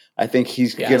Surtain. I think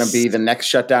he's going to be the next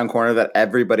shutdown corner that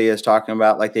everybody is talking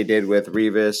about, like they did with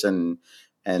Revis and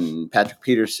Patrick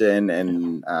Peterson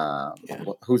and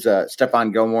who's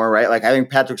Stephon Gilmore, right? Like I think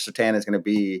Patrick Surtain is going to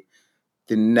be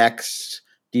the next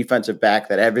defensive back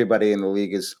that everybody in the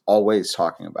league is always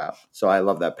talking about. So I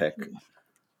love that pick.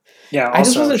 Yeah, I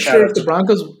just wasn't sure if the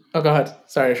Broncos. Oh, go ahead.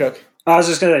 Sorry, Ashok. I was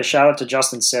just going to shout out to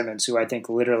Justin Simmons, who I think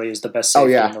literally is the best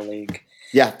safety in the league.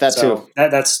 Yeah, too.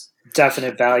 That's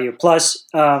definite value. Plus,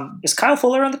 is Kyle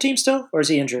Fuller on the team still, or is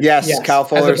he injured? Yes, Kyle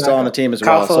as a Fuller's still on the backup. team as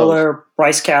Kyle well. Fuller,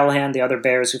 Bryce Callahan, the other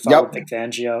Bears who followed Yep. Vic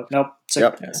Fangio. Nope,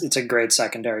 it's a great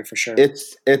secondary for sure.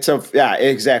 It's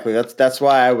exactly. That's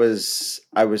why I was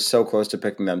so close to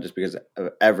picking them, just because of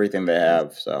everything they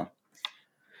have. So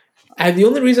The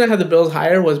only reason I had the Bills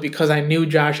higher was because I knew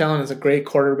Josh Allen is a great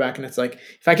quarterback, and it's like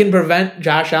if I can prevent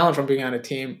Josh Allen from being on a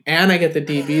team and I get the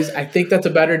DBs, I think that's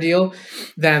a better deal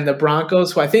than the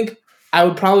Broncos, who I think I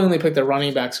would probably only pick the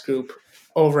running backs group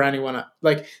over anyone.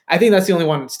 Like I think that's the only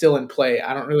one still in play.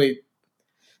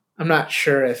 I'm not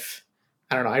sure if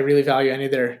I don't know. I really value any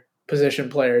of their position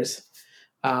players.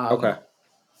 okay.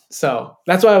 So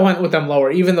that's why I went with them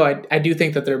lower, even though I do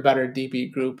think that they're a better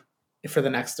DB group for the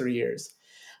next 3 years.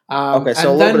 Okay, so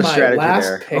a and little then bit of my strategy last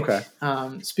there. pick,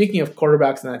 Okay. Speaking of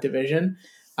quarterbacks in that division,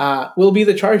 will be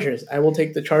the Chargers. I will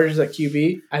take the Chargers at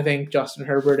QB. I think Justin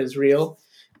Herbert is real,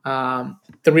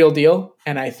 the real deal,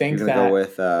 and I think You're gonna that go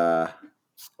with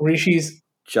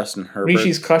Justin Herbert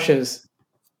Rishi's crushes.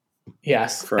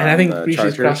 Yes, from and I think the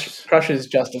Rishi's Chargers. crush is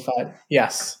justified.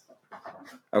 Yes.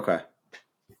 Okay.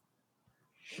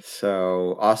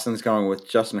 So Austin's going with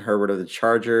Justin Herbert of the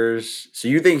Chargers. So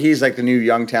you think he's like the new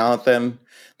young talent then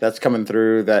that's coming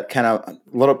through, that kind of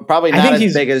little, probably I not think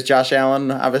as big as Josh Allen,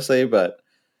 obviously, but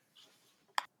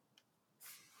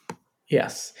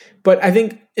Yes, but I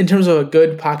think in terms of a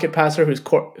good pocket passer who's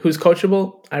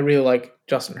coachable, I really like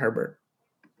Justin Herbert.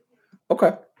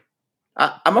 okay.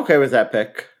 I'm okay with that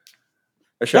pick.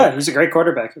 Yeah, he's a great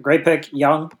quarterback. A great pick.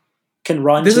 Young, can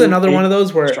run. This is another big, one of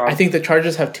those where strong. I think the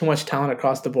Chargers have too much talent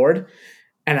across the board,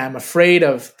 and I'm afraid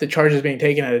of the Chargers being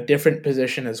taken at a different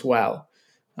position as well.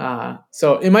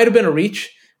 So it might have been a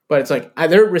reach, but it's like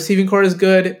their receiving core is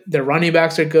good, their running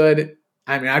backs are good.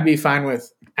 I mean, I'd be fine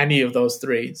with any of those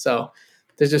three. So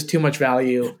there's just too much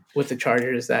value with the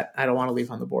Chargers that I don't want to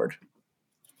leave on the board.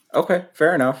 Okay,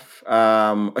 fair enough.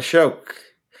 Ashok,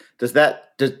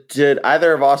 did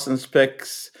either of Austin's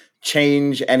picks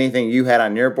change anything you had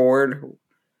on your board?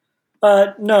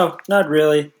 No, not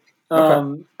really.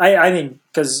 Okay. I mean,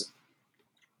 because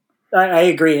I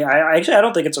agree. I actually I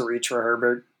don't think it's a reach for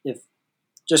Herbert. If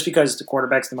just because the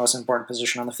quarterback's the most important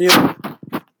position on the field,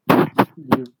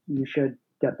 you should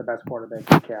get the best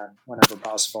quarterback you can whenever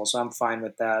possible. So I'm fine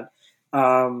with that.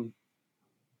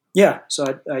 Yeah,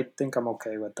 so I think I'm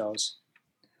okay with those.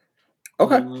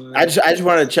 Okay. I just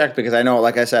wanted to check because I know,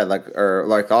 like I said,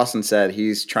 like Austin said,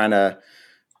 he's trying to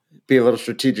be a little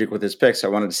strategic with his picks. So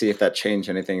I wanted to see if that changed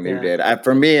anything that you did.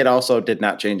 For me, it also did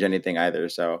not change anything either.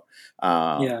 So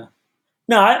yeah.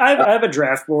 No, I have a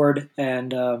draft board,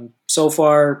 and so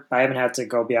far I haven't had to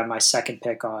go beyond my second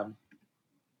pick on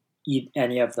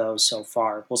any of those so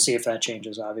far. We'll see if that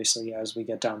changes, obviously, as we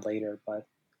get down later. But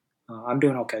I'm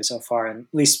doing okay so far, and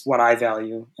at least what I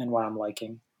value and what I'm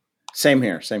liking. Same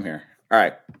here. All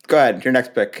right, go ahead. Your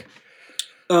next pick.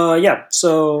 Yeah.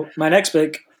 So my next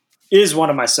pick is one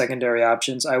of my secondary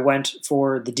options. I went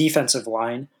for the defensive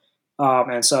line,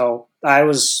 and so I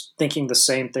was thinking the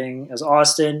same thing as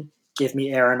Austin. Give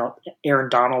me Aaron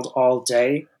Donald all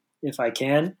day if I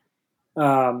can.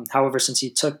 However, since he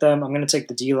took them, I'm going to take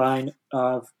the D line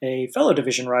of a fellow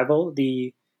division rival,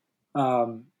 the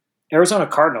Arizona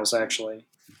Cardinals, actually.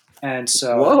 And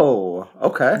so, whoa,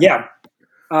 okay, yeah,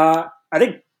 I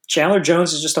think Chandler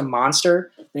Jones is just a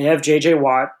monster. They have J.J.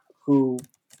 Watt, who,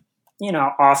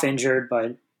 off injured,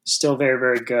 but still very,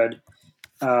 very good.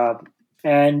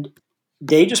 And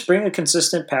they just bring a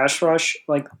consistent pass rush.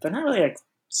 Like, they're not really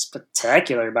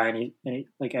spectacular by any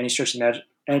stretch of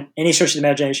the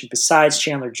imagination besides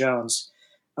Chandler Jones.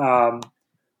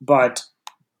 But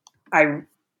I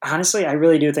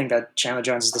really do think that Chandler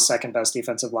Jones is the second best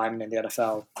defensive lineman in the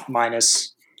NFL,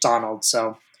 minus Donald.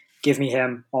 So give me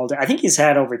him all day. I think he's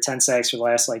had over 10 sacks for the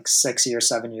last 6 or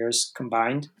 7 years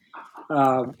combined.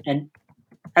 And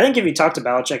I think if you talk to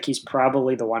Belichick, he's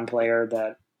probably the one player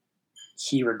that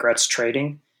he regrets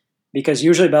trading, because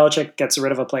usually Belichick gets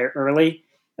rid of a player early,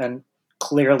 and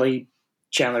clearly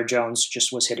Chandler Jones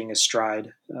just was hitting his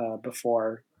stride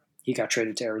before he got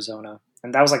traded to Arizona.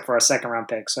 And that was for a second round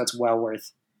pick, so that's well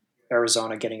worth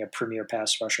Arizona getting a premier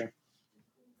pass rusher.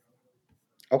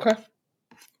 Okay.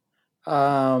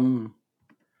 I'm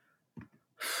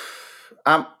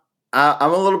a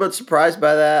little bit surprised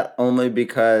by that, only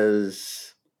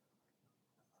because,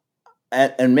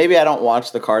 and maybe I don't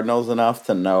watch the Cardinals enough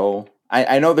to know.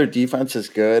 I know their defense is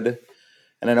good,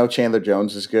 and I know Chandler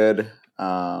Jones is good.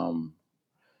 I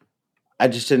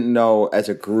just didn't know as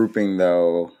a grouping,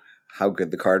 though, how good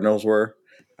the Cardinals were.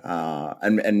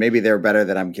 And maybe they're better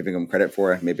than I'm giving them credit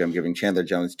for. Maybe I'm giving Chandler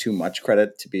Jones too much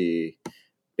credit to be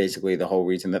basically the whole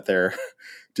reason that their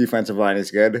defensive line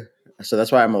is good. So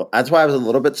that's why I was a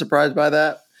little bit surprised by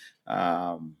that.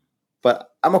 But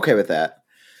I'm okay with that.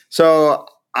 So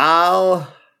I'm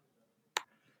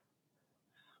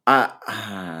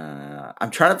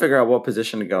trying to figure out what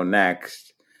position to go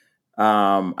next.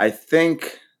 I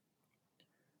think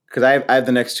because I have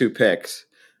the next two picks,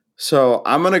 so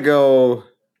I'm gonna go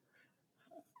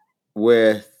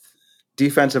with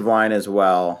defensive line as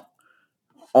well,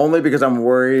 only because I'm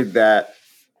worried that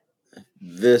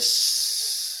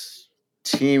this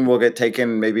team will get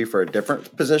taken maybe for a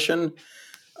different position.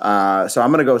 So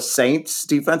I'm gonna go Saints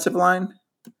defensive line.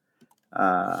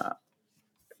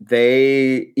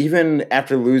 They, even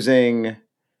after losing,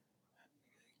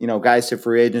 guys to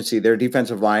free agency, their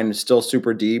defensive line is still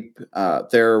super deep.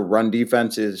 Their run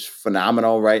defense is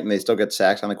phenomenal, right? And they still get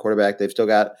sacks on the quarterback. They've still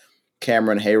got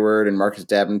Cameron Hayward and Marcus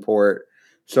Davenport.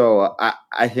 So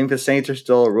I think the Saints are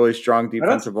still a really strong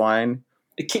defensive line.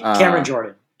 Cameron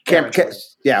Jordan.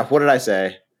 Yeah, what did I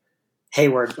say?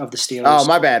 Hayward of the Steelers. Oh,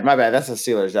 my bad. That's the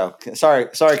Steelers. Oh,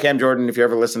 sorry, Cam Jordan. If you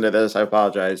ever listen to this, I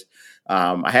apologize.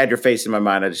 I had your face in my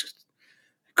mind. I just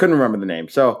couldn't remember the name.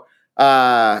 So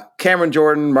Cameron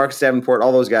Jordan, Marcus Davenport,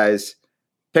 all those guys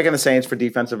picking the Saints for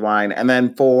defensive line, and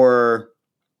then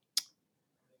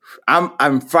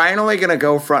I'm finally gonna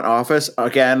go front office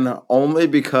again, only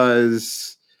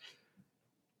because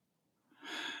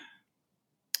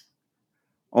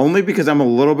I'm a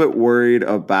little bit worried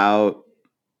about.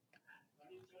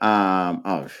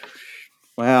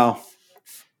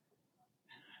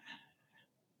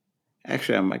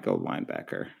 Actually, I might go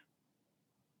linebacker.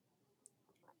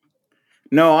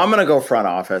 No, I'm going to go front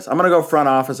office. I'm going to go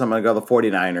the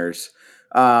 49ers.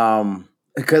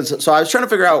 So I was trying to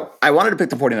figure out, I wanted to pick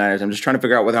the 49ers. I'm just trying to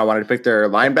figure out whether I wanted to pick their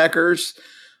linebackers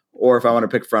or if I want to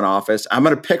pick front office. I'm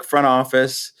going to pick front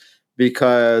office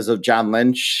because of John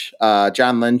Lynch.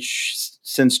 John Lynch,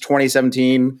 since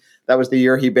 2017, that was the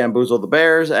year he bamboozled the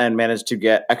Bears and managed to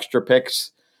get extra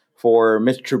picks for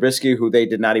Mitch Trubisky, who they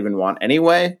did not even want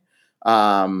anyway.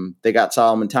 They got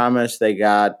Solomon Thomas. They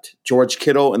got George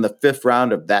Kittle in the 5th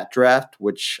round of that draft,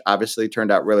 which obviously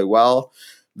turned out really well.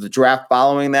 The draft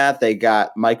following that, they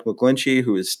got Mike McGlinchey,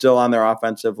 who is still on their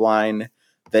offensive line.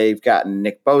 They've gotten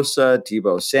Nick Bosa,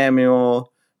 Deebo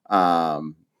Samuel.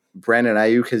 Brandon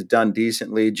Ayuk has done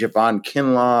decently. Javon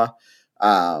Kinlaw.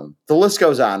 The list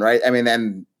goes on, right? I mean,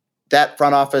 and that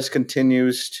front office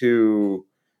continues to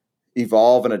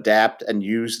evolve and adapt and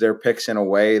use their picks in a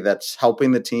way that's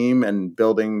helping the team and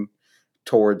building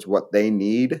towards what they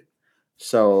need.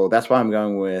 So that's why I'm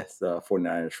going with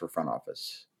 49ers for front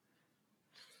office.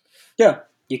 Yeah,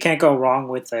 you can't go wrong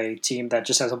with a team that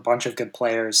just has a bunch of good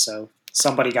players, so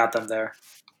somebody got them there.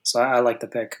 So I like the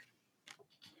pick.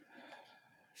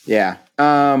 Yeah.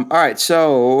 All right,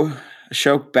 so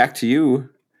Ashok, back to you.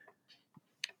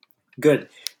 Good.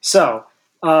 So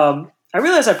I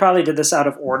realize I probably did this out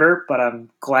of order, but I'm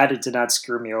glad it did not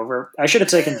screw me over. I should have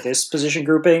taken this position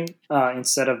grouping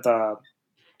instead of the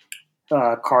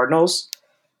Cardinals.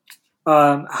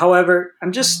 However,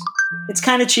 it's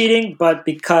kind of cheating, but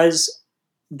because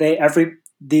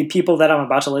the people that I'm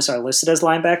about to list are listed as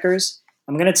linebackers,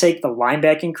 I'm going to take the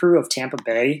linebacking crew of Tampa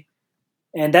Bay,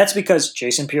 and that's because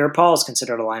Jason Pierre-Paul is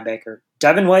considered a linebacker.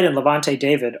 Devin White and Levante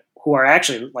David, who are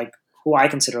actually who I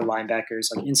consider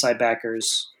linebackers, like inside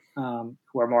backers,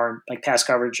 who are more like pass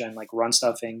coverage and like run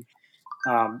stuffing,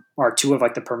 are two of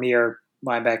like the premier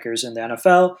linebackers in the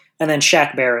NFL, and then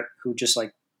Shaq Barrett, who just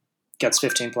like gets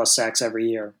 15 plus sacks every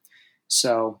year.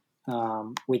 So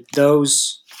with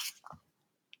those,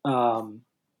 what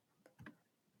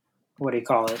do you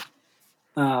call it?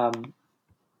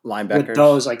 Linebackers.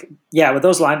 With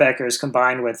those linebackers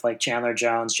combined with like Chandler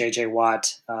Jones, J.J.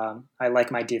 Watt, I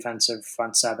like my defensive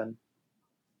front seven.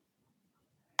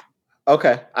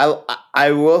 Okay,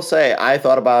 I will say I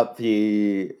thought about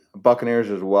the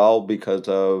Buccaneers as well because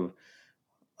of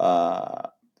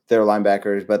their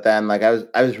linebackers, but then like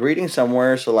I was reading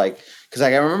somewhere, so like because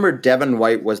like I remember Devin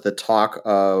White was the talk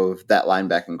of that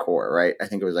linebacking core, right? I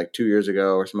think it was like 2 years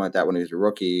ago or something like that when he was a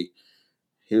rookie.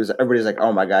 Everybody's like,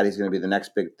 oh my god, he's going to be the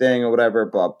next big thing or whatever,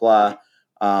 blah blah.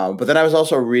 But then I was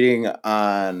also reading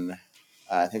on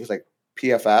I think it was like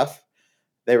PFF.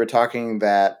 They were talking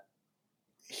that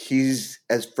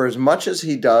for as much as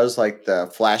he does like the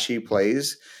flashy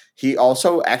plays, he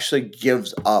also actually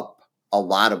gives up a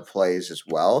lot of plays as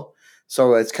well.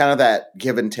 So it's kind of that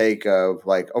give and take of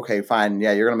like, okay, fine,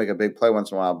 yeah, you're going to make a big play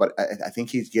once in a while, but I think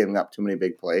he's giving up too many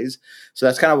big plays. So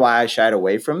that's kind of why I shied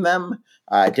away from them.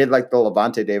 I did like the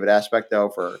Levante David aspect though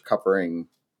for covering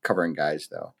guys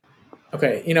though.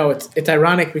 Okay, it's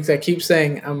ironic because I keep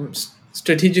saying I'm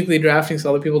strategically drafting so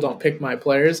other people don't pick my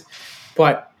players.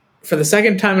 But for the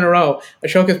second time in a row,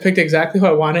 Ashok has picked exactly who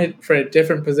I wanted for a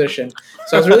different position.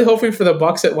 So I was really hoping for the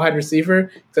Bucks at wide receiver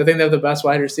because I think they have the best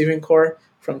wide receiving core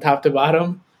from top to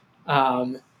bottom.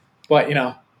 But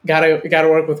gotta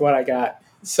work with what I got.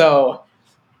 So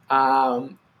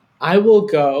I will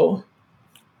go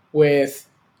with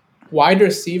wide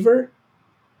receiver.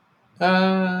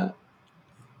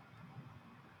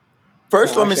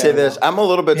 First, let me say this. I'm a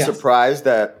little bit surprised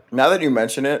that, now that you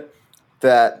mention it,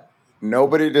 that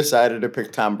nobody decided to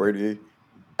pick Tom Brady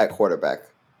at quarterback.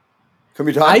 Can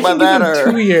we talk about that? I can give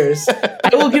him 2 years.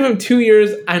 I will give him 2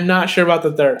 years. I'm not sure about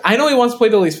the third. I know he wants to play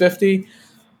till he's 50.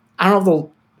 I don't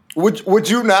know if Would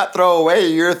you not throw away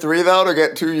year 3, though, to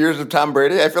get 2 years of Tom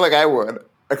Brady? I feel like I would.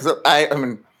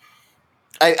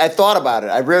 I thought about it.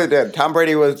 I really did. Tom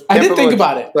Brady was... I did think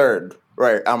about it. Third,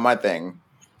 right, on my thing.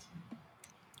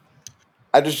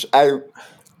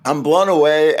 I'm blown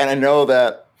away, and I know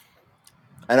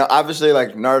obviously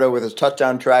like Nardo with his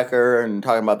touchdown tracker and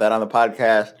talking about that on the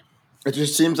podcast, it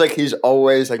just seems like he's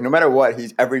always like, no matter what,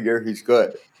 every year he's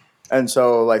good. And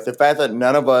so like the fact that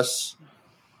none of us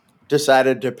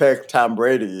decided to pick Tom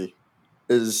Brady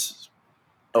is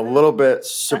a little bit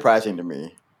surprising to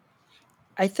me.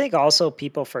 I think also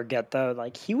people forget though,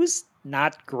 like he was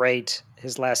not great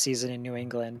his last season in New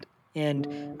England.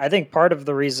 And I think part of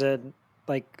the reason,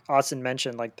 like Austin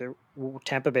mentioned, like the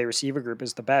Tampa Bay receiver group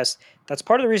is the best. That's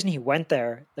part of the reason he went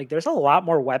there. Like there's a lot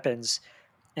more weapons,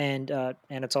 and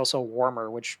it's also warmer,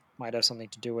 which might have something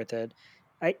to do with it.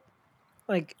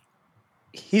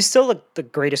 He's still the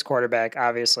greatest quarterback,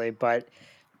 obviously, but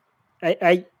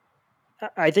I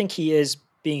think he is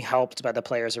being helped by the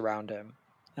players around him,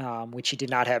 which he did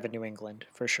not have in New England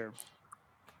for sure.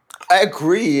 I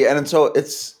agree, and so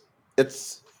it's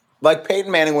like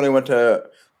Peyton Manning when he went to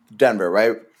Denver,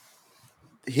 right?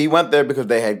 He went there because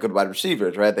they had good wide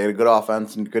receivers, right? They had a good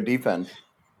offense and good defense.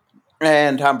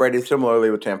 And Tom Brady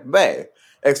similarly with Tampa Bay,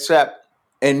 except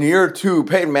in year 2,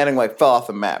 Peyton Manning like fell off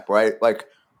the map, right? Like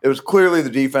it was clearly the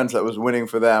defense that was winning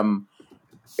for them.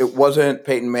 It wasn't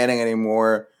Peyton Manning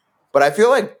anymore. But I feel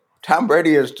like Tom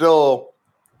Brady is still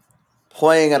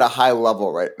playing at a high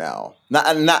level right now.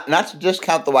 Not to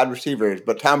discount the wide receivers,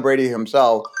 but Tom Brady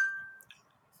himself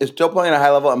is still playing at a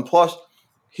high level, and plus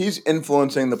he's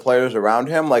influencing the players around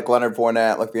him, like Leonard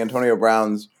Fournette, like the Antonio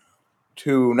Browns,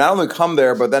 to not only come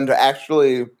there, but then to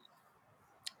actually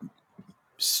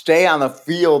stay on the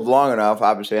field long enough.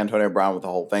 Obviously, Antonio Brown with the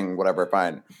whole thing, whatever,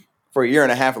 fine. For a year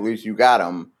and a half at least, you got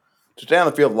him to stay on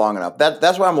the field long enough.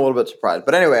 That's why I'm a little bit surprised.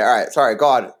 But anyway, all right, sorry,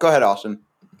 go ahead, Austin.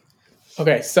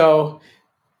 Okay, so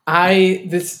I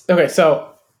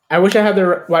wish I had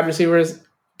the wide receivers,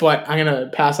 but I'm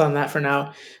gonna pass on that for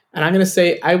now, and I'm gonna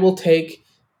say I will take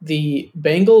the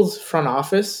Bengals front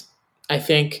office. I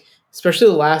think, especially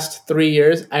the last 3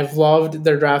 years, I've loved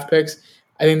their draft picks.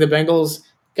 I think the Bengals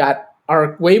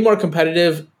are way more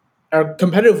competitive,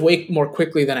 way more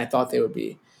quickly than I thought they would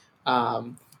be. I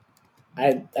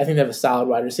think they have a solid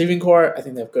wide receiving core. I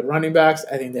think they have good running backs.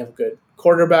 I think they have a good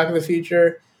quarterback of the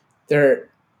future. They're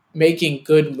making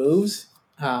good moves.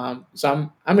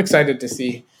 So I'm excited to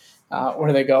see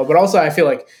where they go. But also I feel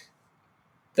like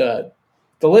the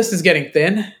list is getting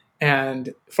thin,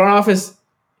 and front office,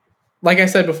 like I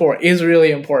said before, is really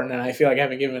important, and I feel like I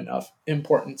haven't given enough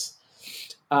importance.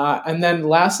 And then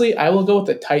lastly, I will go with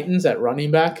the Titans at running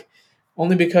back,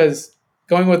 only because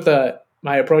going with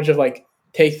my approach of like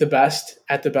take the best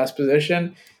at the best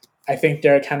position, I think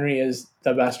Derrick Henry is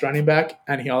the best running back,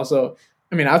 and he also,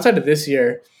 outside of this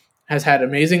year, has had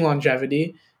amazing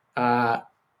longevity,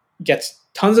 gets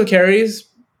tons of carries,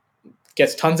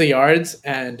 gets tons of yards,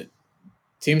 and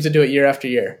seems to do it year after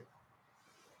year.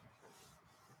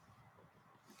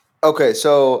 Okay,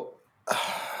 so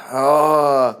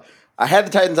I had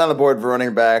the Titans on the board for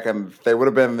running back, and they would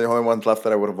have been the only ones left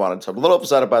that I would have wanted. So I'm a little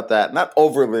upset about that. Not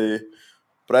overly,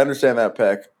 but I understand that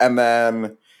pick. And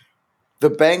then the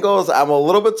Bengals, I'm a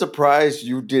little bit surprised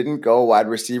you didn't go wide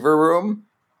receiver room.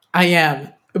 I am,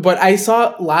 but I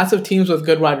saw lots of teams with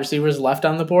good wide receivers left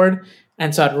on the board,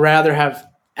 and so I'd rather have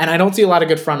 – and I don't see a lot of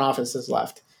good front offices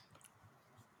left.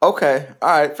 Okay,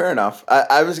 all right, fair enough.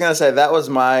 I was going to say that was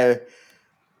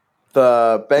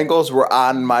the Bengals were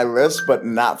on my list, but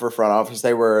not for front office.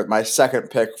 They were my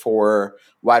second pick for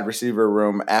wide receiver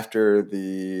room after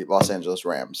the Los Angeles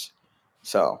Rams.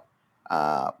 So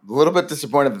a little bit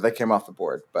disappointed that they came off the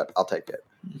board, but I'll take it.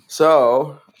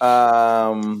 So,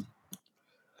 that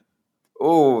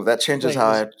changes how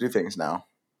I have to do things now.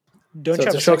 So it's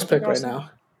a Shokes pick right now.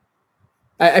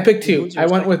 I picked two. I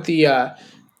went with the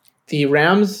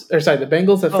Rams, the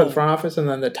Bengals for the front office, and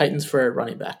then the Titans for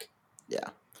running back. Yeah.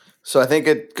 So I think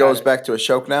it goes back to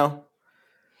Ashok now.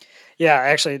 Yeah,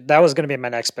 actually, that was going to be my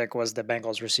next pick. Was the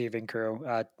Bengals receiving crew?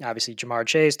 Obviously, Jamar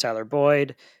Chase, Tyler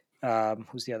Boyd.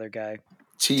 Who's the other guy?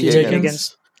 T. T. Higgins.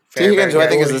 T. Very, Higgins, very who I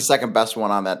think is good. the second best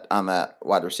one on that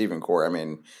wide receiving core. I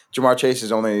mean, Jamar Chase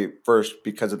is only first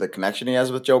because of the connection he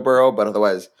has with Joe Burrow, but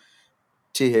otherwise,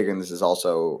 T. Higgins is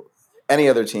also any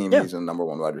other team. Yeah. He's a number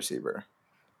one wide receiver.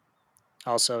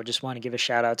 Also, just want to give a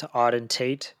shout out to Auden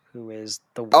Tate, who is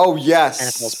the yes,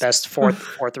 NFL's best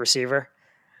fourth receiver.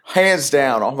 hands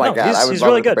down. Oh my No, god, I would he's love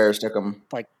really if the good. Bears took him.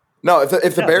 Like, no, if the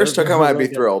yeah, Bears took they're him, I'd really be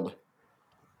good. thrilled.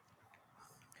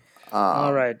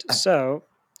 All right, so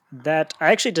that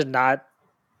I actually did not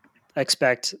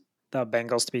expect the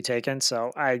Bengals to be taken,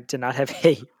 so I did not have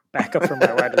a backup for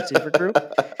my wide receiver group.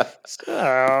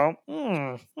 So,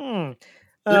 You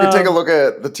can take a look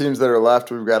at the teams that are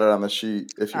left. We've got it on the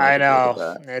sheet if you want I to take a look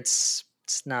know at that. it's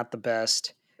not the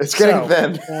best. It's getting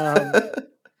thin.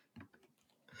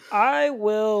 I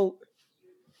will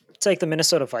take the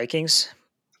Minnesota Vikings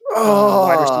Oh.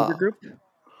 wide receiver group.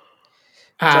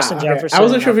 Justin Okay. Jefferson. I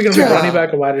wasn't sure if we were going to Yeah. pick running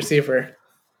back or wide receiver.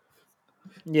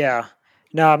 Yeah.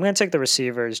 No, I'm going to take the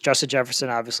receivers. Justin Jefferson,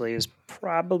 obviously, is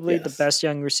probably the best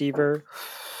young receiver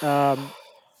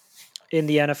in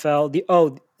the NFL.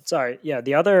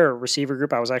 The other receiver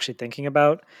group I was actually thinking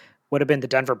about would have been the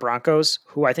Denver Broncos,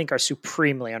 who I think are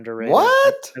supremely underrated.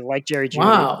 What? I like Jerry Jeudy.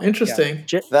 Wow, interesting.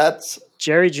 Yeah. That's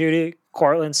Jerry Jeudy,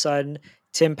 Cortland Sutton,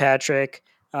 Tim Patrick,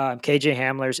 KJ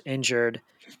Hamler's injured.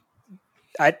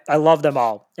 I love them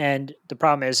all, and the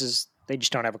problem is they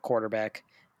just don't have a quarterback.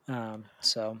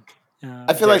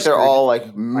 I feel like they're all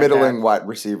like middling wide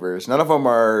receivers. None of them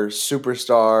are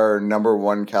superstar number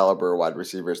one caliber wide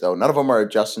receivers, though. None of them are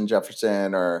Justin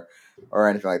Jefferson or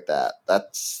anything like that.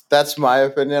 That's my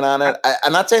opinion on it.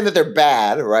 I'm not saying that they're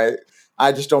bad, right?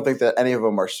 I just don't think that any of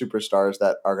them are superstars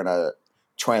that are gonna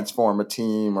transform a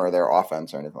team or their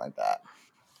offense or anything like that.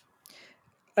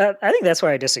 I think that's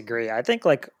why I disagree. I think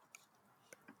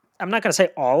I'm not going to say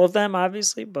all of them,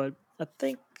 obviously, but I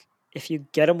think if you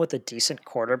get them with a decent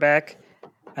quarterback,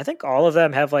 I think all of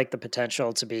them have like the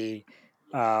potential to be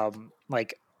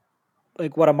like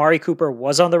what Amari Cooper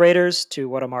was on the Raiders to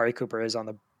what Amari Cooper is on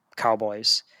the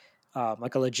Cowboys.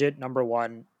 Like a legit number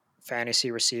one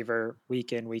fantasy receiver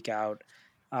week in, week out.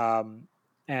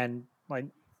 And like,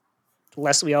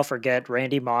 lest we all forget,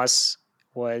 Randy Moss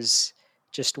was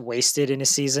just wasted in a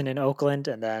season in Oakland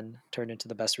and then turned into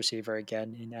the best receiver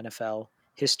again in NFL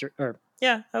history. Or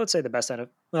yeah, I would say the best NFL.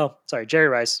 Well, sorry, Jerry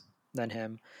Rice, then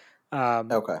him.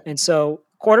 Okay. And so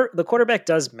the quarterback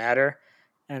does matter.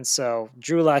 And so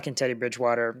Drew Lock and Teddy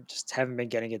Bridgewater just haven't been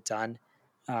getting it done.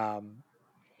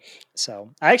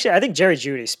 So I think Jerry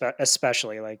Jeudy,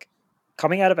 especially like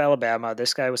coming out of Alabama,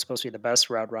 this guy was supposed to be the best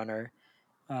route runner.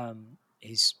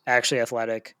 He's actually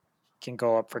athletic, can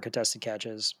go up for contested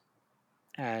catches,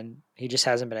 and he just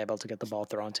hasn't been able to get the ball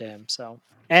thrown to him. So,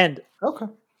 and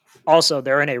also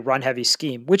they're in a run-heavy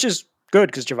scheme, which is good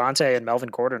because Javonte and Melvin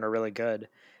Gordon are really good,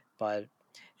 but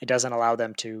it doesn't allow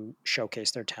them to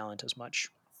showcase their talent as much.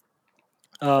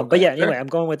 But yeah, anyway, I'm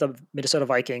going with the Minnesota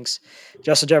Vikings.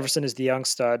 Justin Jefferson is the young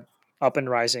stud, up and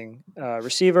rising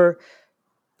receiver.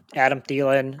 Adam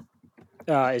Thielen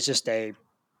is just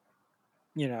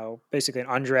basically an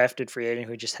undrafted free agent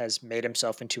who just has made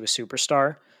himself into a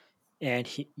superstar. And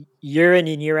year in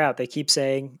and year out, they keep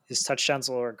saying his touchdowns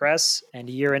will regress, and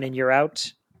year in and year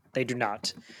out, they do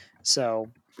not. So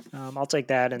I'll take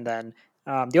that. And then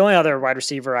the only other wide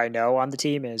receiver I know on the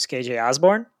team is KJ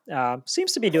Osborne.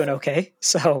 Seems to be doing okay.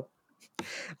 So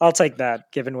I'll take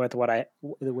that, given with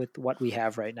what we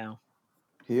have right now.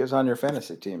 He is on your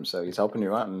fantasy team, so he's helping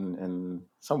you out in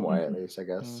some way, at least, I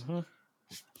guess.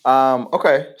 Mm-hmm.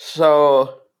 Okay,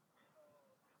 so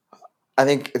I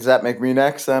think, does that make me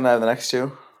next then? I have the next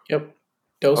two? Yep.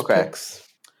 Those picks.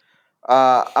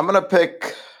 I'm going to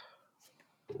pick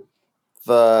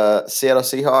the Seattle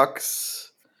Seahawks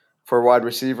for wide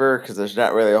receiver because there's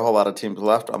not really a whole lot of teams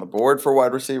left on the board for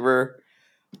wide receiver.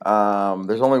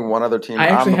 There's only one other team I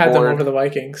actually on the had board. them over the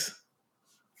Vikings.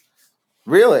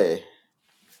 Really?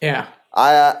 Yeah.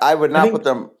 I would not put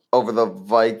them over the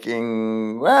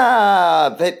Vikings.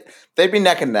 Well, they'd be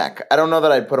neck and neck. I don't know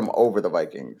that I'd put them over the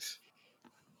Vikings.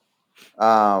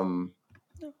 I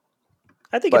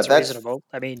think it's reasonable.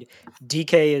 I mean,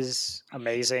 DK is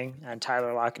amazing, and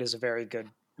Tyler Lockett is a very good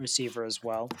receiver as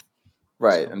well.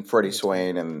 Right, so, and Freddie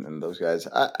Swain and those guys.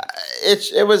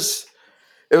 It was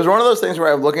one of those things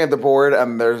where I'm looking at the board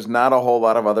and there's not a whole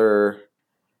lot of other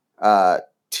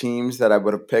teams that I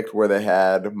would have picked where they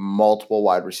had multiple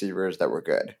wide receivers that were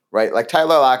good, right? Like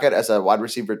Tyler Lockett as a wide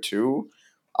receiver 2,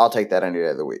 I'll take that any day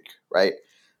of the week, right?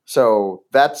 So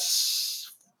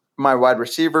that's my wide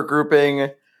receiver grouping.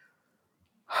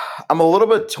 I'm a little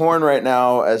bit torn right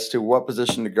now as to what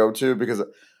position to go to because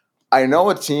I know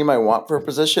a team I want for a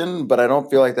position, but I don't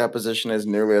feel like that position is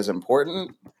nearly as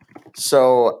important.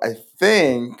 So I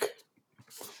think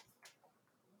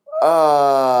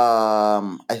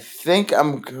I'm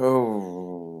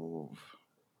go.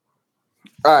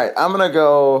 All right, I'm gonna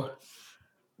go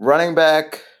running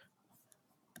back,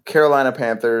 Carolina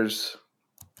Panthers.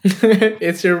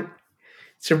 It's your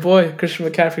boy Christian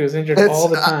McCaffrey was injured all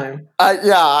the time.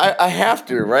 I have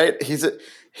to, right?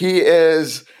 He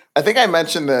is. I think I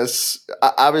mentioned this.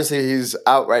 Obviously, he's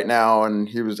out right now, and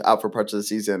he was out for parts of the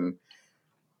season.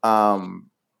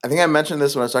 I think I mentioned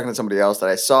this when I was talking to somebody else that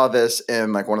I saw this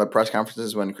in like one of the press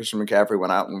conferences when Christian McCaffrey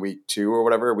went out in week 2 or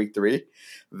whatever, week 3,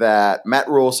 that Matt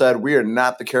Rule said, "We are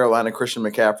not the Carolina Christian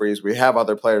McCaffreys. We have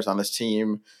other players on this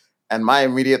team." And my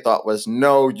immediate thought was,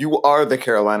 no, you are the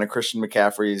Carolina Christian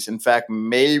McCaffreys. In fact,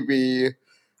 maybe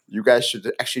you guys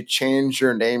should actually change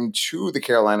your name to the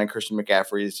Carolina Christian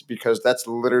McCaffreys because that's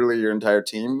literally your entire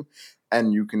team.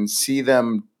 And you can see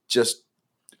them just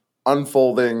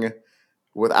unfolding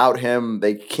without him.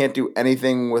 They can't do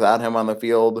anything without him on the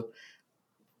field.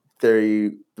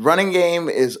 The running game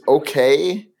is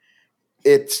okay.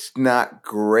 It's not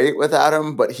great without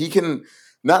him, but he can –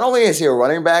 not only is he a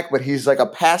running back, but he's like a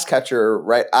pass catcher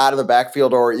right out of the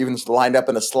backfield or even lined up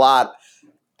in a slot.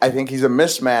 I think he's a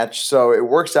mismatch, so it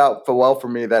works out well for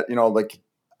me that, like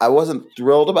I wasn't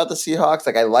thrilled about the Seahawks.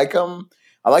 Like I like them.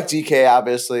 I like DK,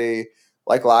 obviously,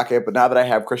 like Lockett, but now that I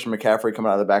have Christian McCaffrey coming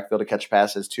out of the backfield to catch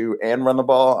passes too and run the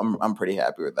ball, I'm pretty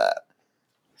happy with that.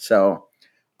 So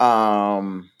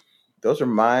those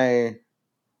are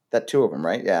that 2 of them,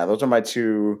 right? Yeah, those are my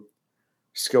 2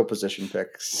 skill position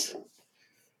picks.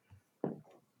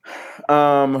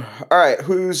 All right,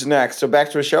 who's next? So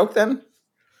back to Ashok then?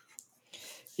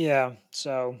 Yeah,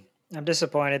 so I'm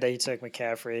disappointed that you took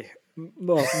McCaffrey.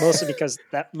 Well, mostly because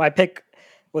that my pick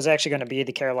was actually going to be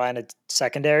the Carolina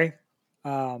secondary.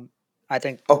 I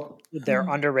think they're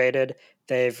underrated.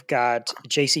 They've got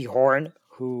J.C. Horn,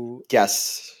 who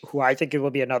I think it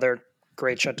will be another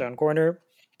great shutdown corner.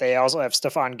 They also have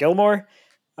Stephon Gilmore,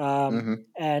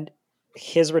 and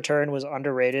his return was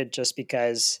underrated just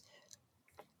because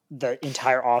the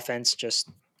entire offense just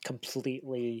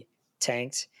completely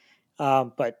tanked.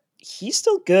 But he's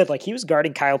still good. Like he was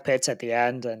guarding Kyle Pitts at the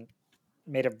end and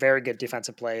made a very good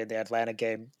defensive play in the Atlanta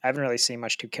game. I haven't really seen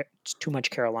too much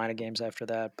Carolina games after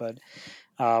that, but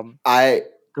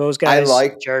those guys, I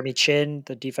like Jeremy Chin,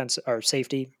 the defense or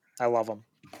safety. I love them.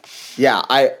 Yeah,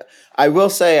 I will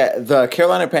say the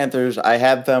Carolina Panthers, I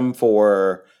had them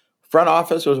for front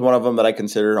office was one of them that I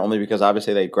considered only because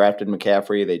obviously they drafted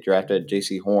McCaffrey, they drafted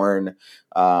J.C. Horn,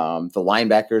 the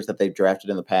linebackers that they've drafted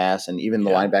in the past, and even the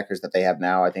linebackers that they have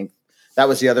now. I think that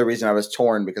was the other reason I was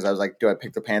torn because I was like, do I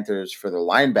pick the Panthers for the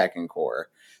linebacking core?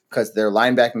 Because their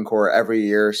linebacking core every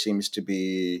year seems to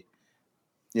be,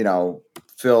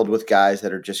 filled with guys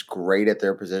that are just great at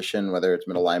their position, whether it's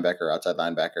middle linebacker or outside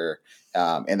linebacker,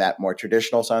 in that more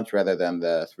traditional sense rather than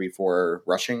the 3-4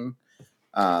 rushing.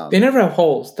 They never have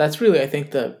holes. That's really, I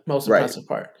think, the most impressive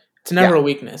part. It's never a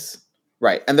weakness.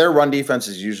 Right. And their run defense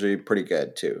is usually pretty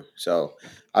good too. So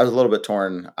I was a little bit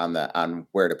torn on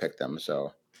where to pick them.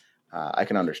 So I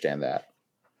can understand that.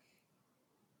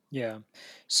 Yeah.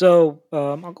 So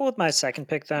I'll go with my second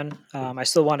pick then. I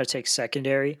still want to take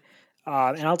secondary.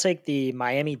 And I'll take the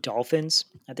Miami Dolphins.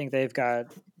 I think they've got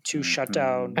 2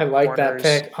 shutdown. I like that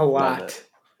pick a lot.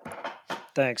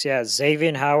 Thanks. Yeah,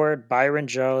 Xavier Howard, Byron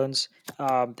Jones.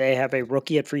 They have a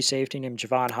rookie at free safety named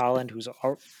Javon Holland, who's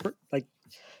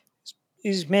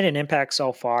he's made an impact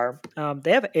so far.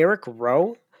 They have Eric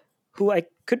Rowe, who I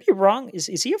could be wrong.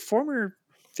 Is he a former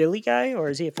Philly guy or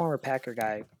is he a former Packer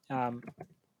guy?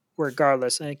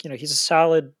 Regardless, he's a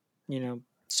solid,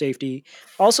 safety.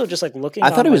 Also, just like looking. I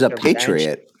thought he was a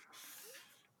Patriot. Bench,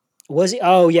 was he?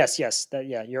 Oh, yes.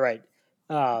 You're right.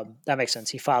 That makes sense.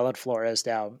 He followed Flores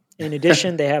down. In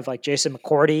addition, they have like Jason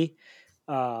McCourty,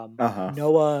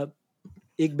 Noah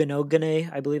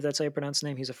Igbenogany, I believe that's how you pronounce his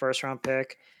name. He's a first-round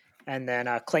pick. And then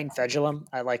Clayton Fedulum,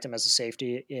 I liked him as a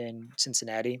safety in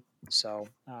Cincinnati. So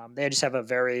they just have a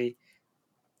very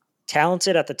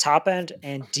talented at the top end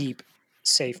and deep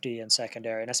safety and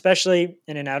secondary. And especially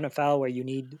in an NFL where you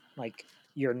need like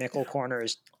your nickel corner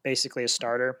is basically a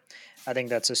starter. I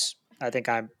think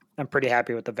I'm pretty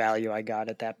happy with the value I got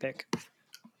at that pick.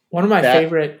 One of my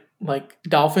favorite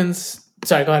Dolphins.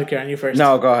 Sorry, go ahead, Kieran. You first.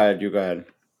 No, go ahead. You go ahead.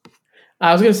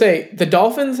 I was going to say the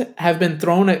Dolphins have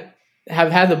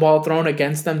had the ball thrown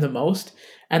against them the most,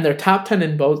 and they're top 10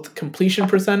 in both completion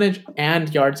percentage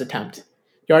and yards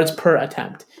yards per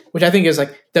attempt, which I think is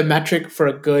like the metric for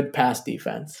a good pass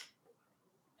defense.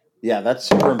 Yeah, that's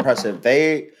super impressive.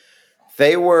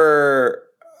 They were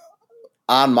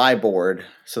on my board.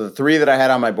 So the three that I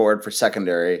had on my board for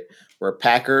secondary were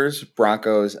Packers,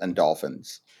 Broncos, and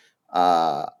Dolphins.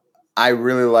 I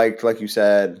really liked, like you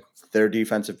said, their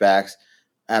defensive backs,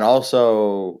 and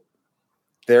also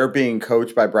they're being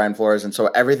coached by Brian Flores, and so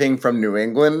everything from New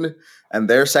England and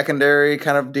their secondary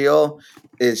kind of deal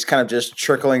is kind of just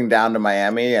trickling down to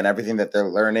Miami, and everything that they're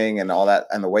learning and all that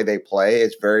and the way they play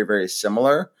is very, very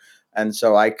similar. And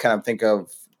so I kind of think of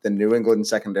the New England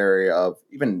secondary of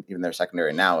even their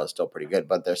secondary now is still pretty good,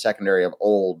 but their secondary of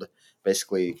old,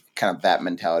 basically kind of that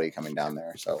mentality coming down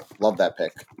there. So love that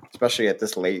pick, especially at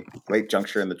this late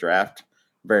juncture in the draft.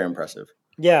 Very impressive.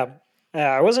 Yeah.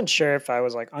 I wasn't sure if I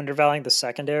was like undervaluing the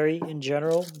secondary in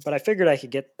general, but I figured I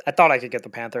thought I could get the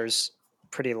Panthers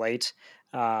pretty late.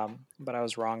 But I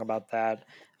was wrong about that.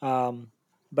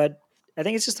 But I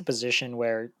think it's just a position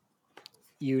where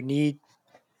you need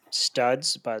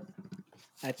studs, but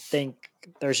I think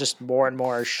there's just more and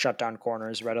more shutdown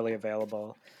corners readily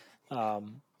available.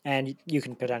 And you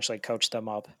can potentially coach them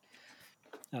up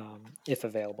if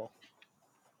available.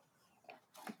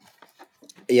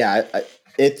 Yeah,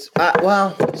 it's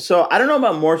so I don't know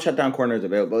about more shutdown corners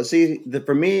available. See,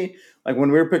 for me, like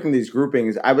when we were picking these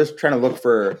groupings, I was trying to look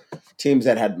for teams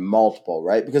that had multiple,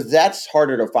 right? Because that's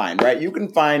harder to find, right? You can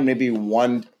find maybe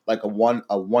one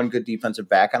good defensive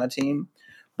back on a team,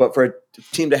 but for a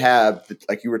team to have,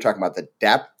 like you were talking about, the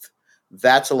depth,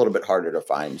 that's a little bit harder to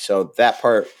find. So that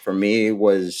part for me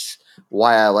was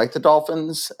why I like the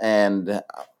Dolphins and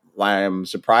why I'm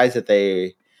surprised that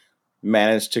they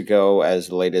managed to go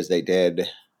as late as they did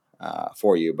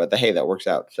for you. But hey, that works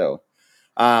out. So,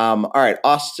 all right,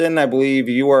 Austin, I believe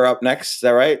you are up next. Is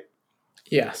that right?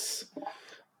 Yes.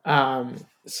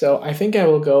 So I think I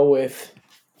will go with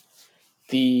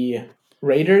the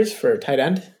Raiders for tight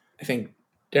end. I think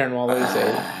Darren Waller is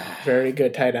a very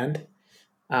good tight end.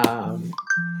 I'm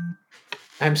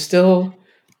still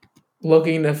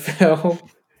looking to fill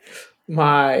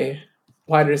my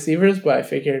wide receivers, but I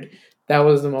figured that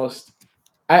was the most.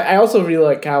 I also really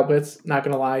like Kyle Pitts. Not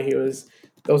gonna lie,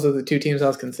 those are the two teams I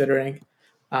was considering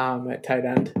at tight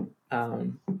end.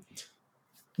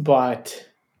 But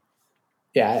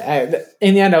yeah,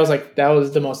 in the end, I was like, that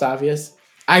was the most obvious.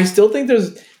 I still think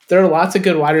there are lots of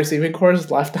good wide receiving cores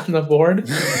left on the board,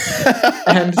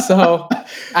 and so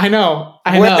I know.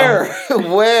 Where?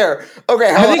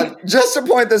 Okay, hold on. Just to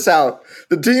point this out,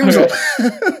 the teams left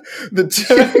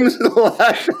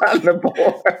on the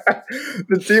board.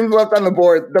 The teams left on the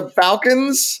board: the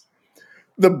Falcons,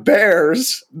 the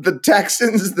Bears, the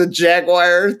Texans, the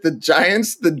Jaguars, the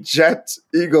Giants, the Jets,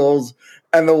 Eagles,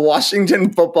 and the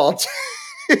Washington Football Team.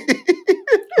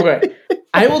 Okay,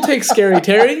 I will take Scary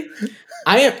Terry.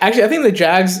 I think the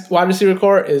Jags wide receiver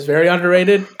core is very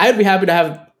underrated. I'd be happy to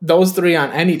have those three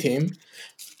on any team.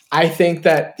 I think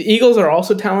that the Eagles are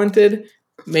also talented.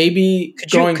 Maybe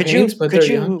but they're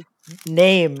young.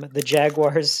 Name the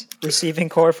Jaguars receiving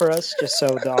core for us, just so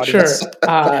the audience. Sure.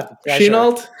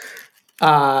 Shenault,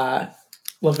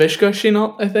 Laviska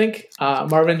Shenault, I think,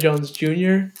 Marvin Jones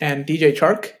Jr. and DJ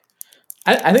Chark.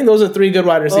 I think those are three good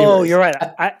wide receivers. Oh, you're right.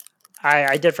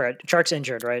 I did forget. Chark's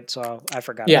injured, right? So I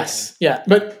forgot. Yes, yeah.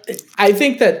 But I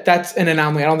think that's an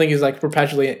anomaly. I don't think he's like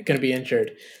perpetually going to be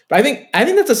injured. But I think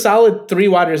that's a solid three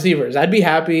wide receivers. I'd be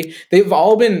happy. They've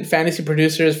all been fantasy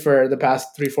producers for the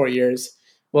past 3-4 years.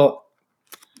 Well,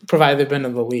 provided they've been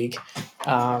in the league. So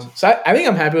I think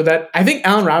I'm happy with that. I think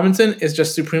Allen Robinson is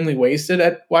just supremely wasted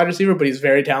at wide receiver, but he's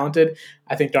very talented.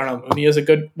 I think Darnell Mooney is a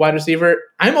good wide receiver.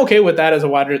 I'm okay with that as a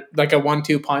a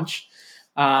 1-2 punch.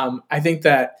 I think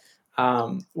that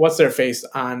what's their face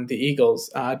on the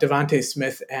Eagles? Devontae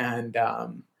Smith and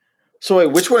so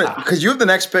wait, which one? Because you have the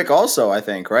next pick also, I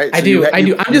think, right? So I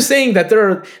do. I'm just saying that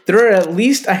there are at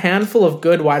least a handful of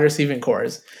good wide receiving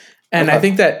cores, and okay. I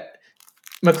think that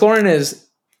McLaurin is,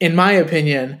 in my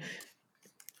opinion,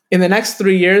 in the next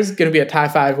 3 years, going to be a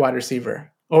top 5 wide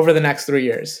receiver over the next 3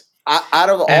 years. Out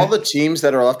of all the teams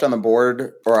that are left on the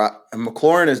board,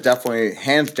 McLaurin is definitely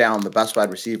hands down the best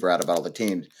wide receiver out of all the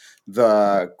teams.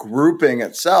 The grouping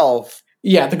itself,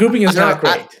 the grouping is not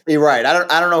great. You're right.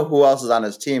 I don't know who else is on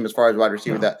his team as far as wide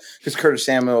receiver because Curtis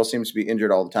Samuel seems to be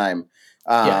injured all the time.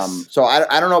 Yes. So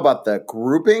I don't know about the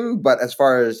grouping, but as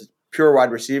far as pure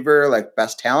wide receiver, like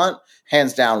best talent,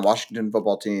 hands down, Washington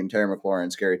Football Team, Terry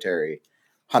McLaurin, Scary Terry,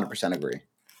 100% agree.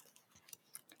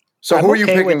 So who are you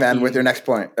picking then with your next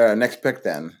pick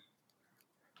then?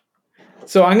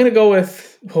 So I'm going to go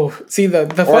with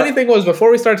the funny thing was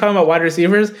before we started talking about wide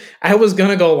receivers, I was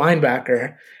going to go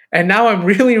linebacker. And now I'm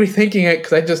really rethinking it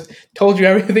because I just told you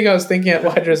everything I was thinking at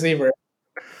wide receiver.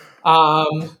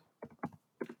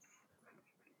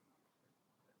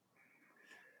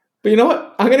 But you know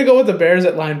what? I'm going to go with the Bears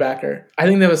at linebacker. I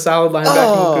think they have a solid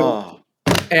linebacking group.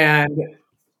 And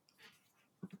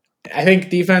I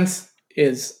think defense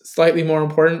is slightly more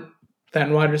important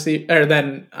than wide receiver or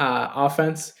than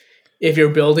offense if you're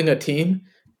building a team.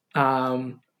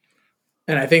 And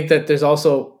I think that there's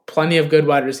also plenty of good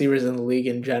wide receivers in the league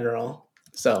in general.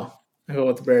 So I go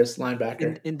with the Bears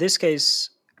linebacker. In this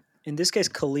case,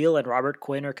 Khalil and Robert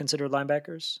Quinn are considered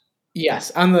linebackers.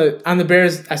 Yes, on the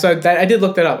Bears. I did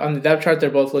look that up on the depth chart. They're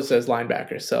both listed as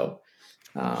linebackers. So,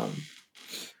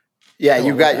 yeah,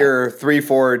 you got your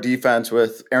 3-4 defense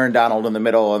with Aaron Donald in the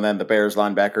middle, and then the Bears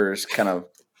linebackers kind of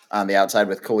on the outside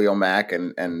with Khalil Mack,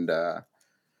 and you've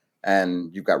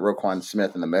got Roquan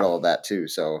Smith in the middle of that too.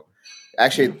 So,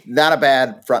 actually, not a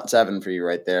bad front seven for you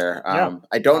right there.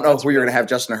 I don't know who you're going to have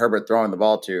Justin Herbert throwing the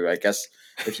ball to. I guess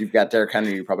if you've got Derrick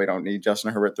Henry, you probably don't need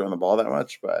Justin Herbert throwing the ball that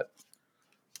much, but.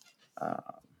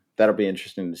 That'll be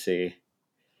interesting to see.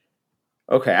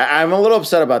 Okay, I'm a little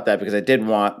upset about that because I did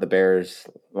want the Bears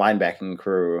linebacking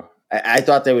crew. I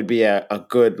thought they would be a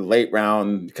good late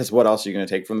round because what else are you going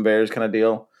to take from the Bears kind of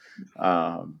deal?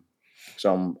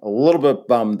 So I'm a little bit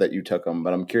bummed that you took them,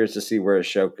 but I'm curious to see where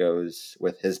Ashok goes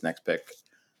with his next pick.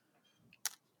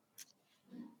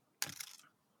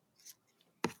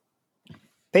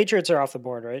 Patriots are off the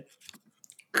board, right?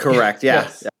 Correct, yeah.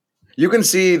 Yes. You can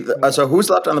see, so who's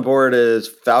left on the board is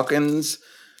Falcons,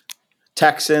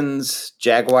 Texans,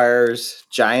 Jaguars,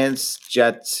 Giants,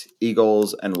 Jets,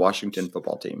 Eagles, and Washington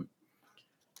football team.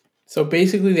 So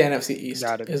basically the NFC East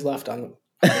is left on the board.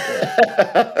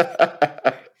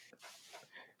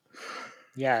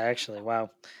 Yeah, actually, wow.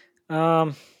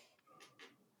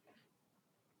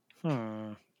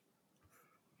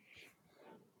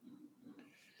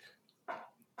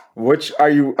 Which are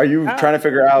you trying to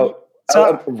figure out?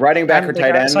 So running back or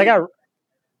tight end? So I got,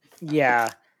 yeah.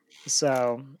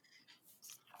 So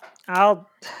I'll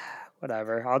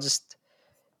just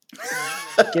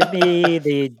give me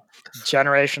the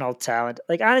generational talent.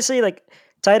 Like honestly, like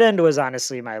tight end was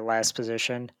honestly my last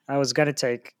position. I was gonna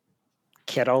take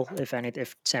Kittle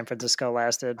if San Francisco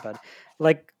lasted, but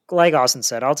like Austin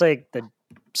said, I'll take the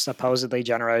supposedly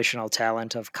generational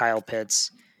talent of Kyle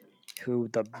Pitts, who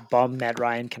the bum Matt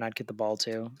Ryan cannot get the ball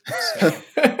to. So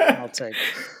I'll take.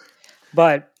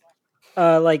 But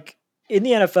like in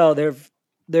the NFL,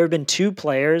 there have been two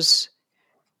players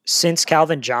since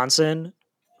Calvin Johnson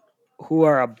who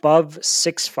are above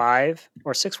 6'5"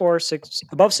 or 6'4",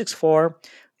 above 6'4"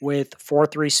 with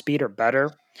 4.3 speed or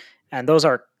better, and those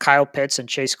are Kyle Pitts and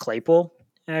Chase Claypool.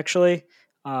 Actually,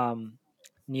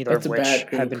 neither of which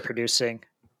have been producing.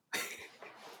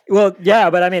 Well, yeah,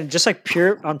 but I mean, just like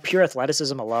pure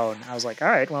athleticism alone, I was like, all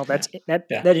right, well,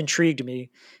 that intrigued me.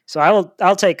 So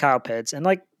I'll take Kyle Pitts, and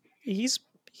like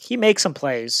he makes some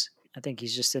plays. I think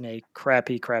he's just in a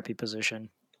crappy position.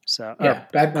 So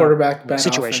bad quarterback, bad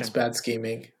situation, offense, bad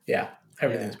scheming. Yeah,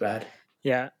 everything's bad.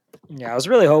 Yeah. I was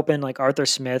really hoping like Arthur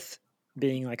Smith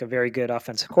being like a very good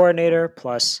offensive coordinator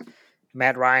plus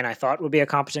Matt Ryan, I thought would be a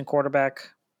competent quarterback,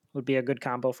 would be a good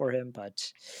combo for him,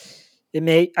 but.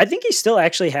 I think he's still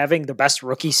actually having the best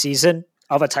rookie season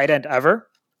of a tight end ever.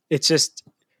 It's just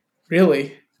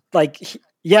really like,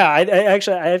 I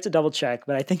have to double check,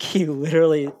 but I think he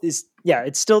literally is. Yeah,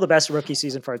 it's still the best rookie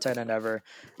season for a tight end ever.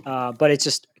 But it's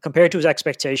just compared to his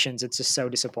expectations, it's just so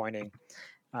disappointing.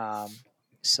 He'll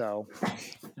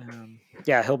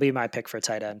be my pick for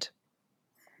tight end.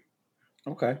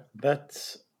 Okay,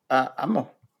 that's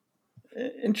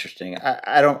interesting.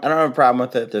 I don't have a problem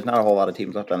with it. There's not a whole lot of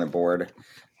teams left on the board.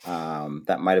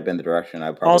 That might have been the direction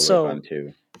I probably would have gone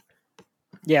to.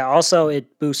 Yeah. Also,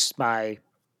 it boosts my,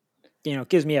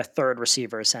 gives me a third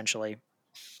receiver essentially,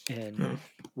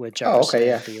 with Jefferson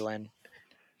and Thielen.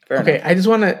 Okay, I just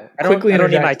want to quickly. I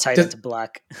don't need my tight end to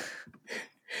block.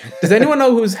 Does anyone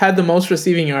know who's had the most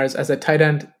receiving yards as a tight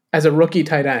end, as a rookie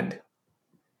tight end?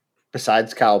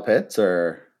 Besides Kyle Pitts,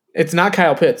 or? It's not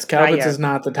Kyle Pitts. Kyle Pitts is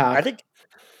not the top. I think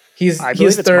he's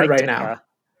third right now.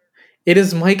 It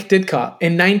is Mike Ditka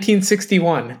in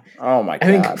 1961. Oh my god!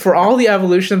 I think for all the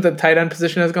evolution that the tight end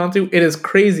position has gone through, it is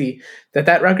crazy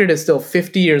that record is still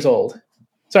 50 years old.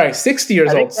 Sorry, 60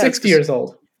 years old. 60 years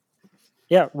old.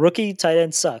 Yeah, rookie tight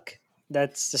ends suck.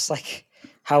 That's just like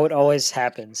how it always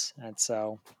happens, and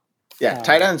so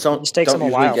tight ends don't. It just takes them a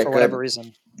while for whatever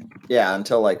reason. Yeah,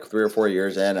 until like 3 or 4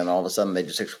 years in, and all of a sudden they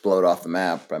just explode off the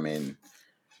map. I mean,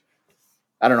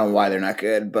 I don't know why they're not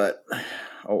good, but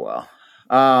oh well.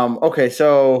 Okay,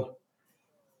 so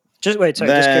just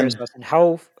curious, Justin.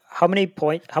 How how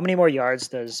many more yards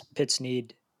does Pitts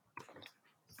need?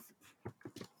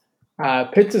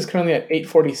 Pitts is currently at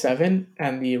 847,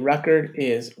 and the record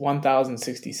is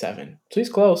 1,067. So he's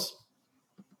close.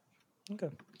 Okay.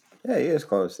 Yeah, he is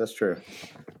close. That's true.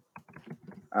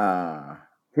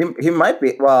 He might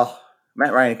be. Well,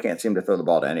 Matt Ryan can't seem to throw the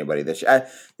ball to anybody this year.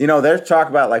 There's talk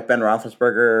about like Ben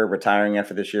Roethlisberger retiring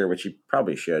after this year, which he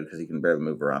probably should because he can barely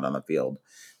move around on the field.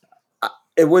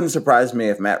 It wouldn't surprise me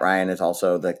if Matt Ryan is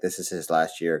also like this is his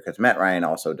last year because Matt Ryan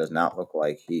also does not look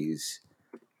like he's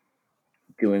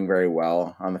doing very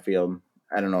well on the field.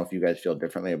 I don't know if you guys feel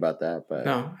differently about that, but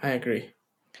No, I agree.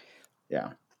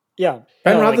 Yeah. Yeah.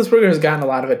 Ben Roethlisberger has gotten a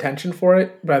lot of attention for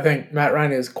it, but I think Matt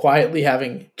Ryan is quietly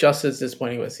having just as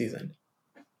disappointing of a season.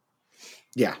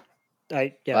 Yeah.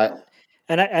 I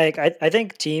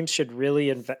think teams should really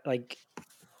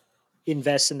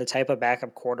invest in the type of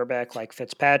backup quarterback like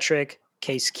Fitzpatrick,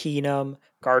 Case Keenum,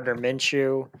 Gardner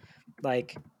Minshew,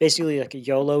 like basically like a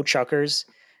YOLO chuckers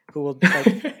who will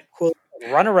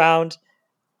run around,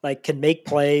 like can make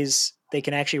plays. They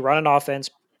can actually run an offense,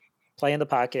 play in the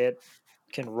pocket,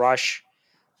 can rush.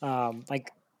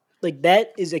 Like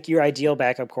that is like your ideal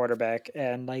backup quarterback.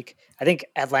 And like I think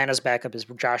Atlanta's backup is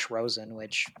Josh Rosen,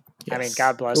 which I mean,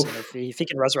 God bless him if he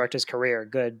can resurrect his career,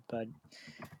 good. But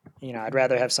I'd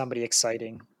rather have somebody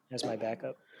exciting as my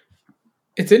backup.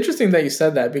 It's interesting that you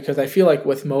said that because I feel like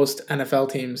with most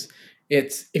NFL teams,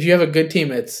 it's if you have a good team,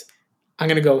 it's I'm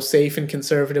going to go safe and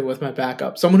conservative with my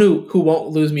backup. Someone who won't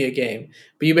lose me a game.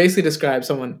 But you basically describe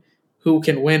someone who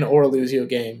can win or lose you a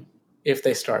game if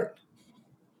they start.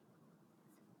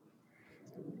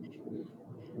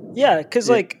 Yeah, because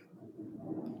like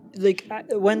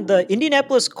when the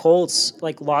Indianapolis Colts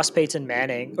like lost Peyton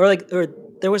Manning, or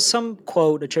there was some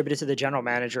quote attributed to the general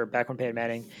manager back when Peyton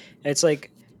Manning. It's like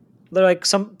they're like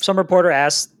some reporter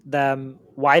asked them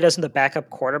why doesn't the backup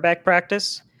quarterback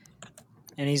practice,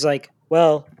 and he's like,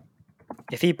 well,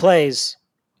 if he plays,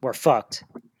 we're fucked,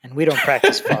 and we don't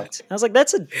practice fucked. I was like,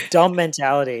 that's a dumb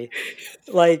mentality,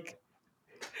 like,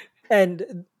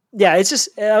 and yeah,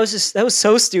 that was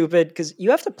so stupid because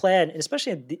you have to plan,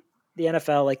 especially in the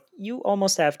NFL, like you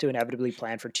almost have to inevitably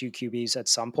plan for two QBs at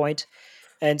some point.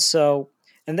 And so,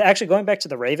 and actually going back to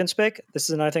the Ravens pick, this is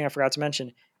another thing I forgot to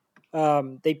mention.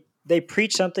 They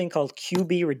preach something called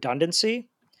QB redundancy.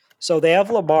 So they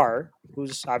have Lamar,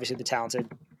 who's obviously the talented,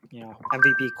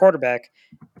 MVP quarterback,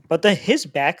 but then his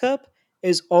backup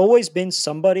has always been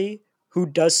somebody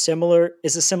who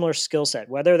is a similar skill set,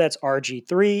 whether that's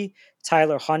RG3,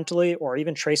 Tyler Huntley, or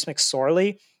even Trace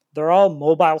McSorley. They're all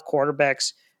mobile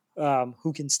quarterbacks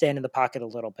who can stand in the pocket a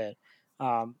little bit.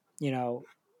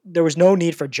 There was no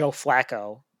need for Joe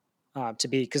Flacco to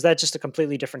be, because that's just a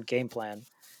completely different game plan.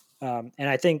 And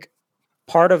I think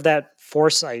part of that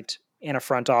foresight in a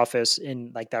front office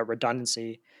in like that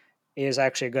redundancy is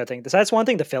actually a good thing. That's one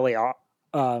thing the Philly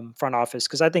front office,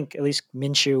 because I think at least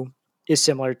Minshew is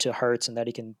similar to Hurts in that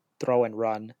he can throw and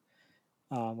run,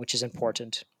 which is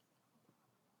important.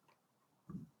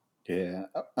 Yeah.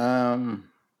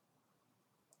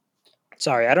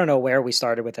 Sorry, I don't know where we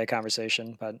started with that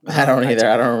conversation, but I don't either.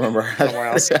 I don't remember. Somewhere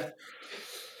else.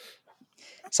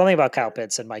 Something about Kyle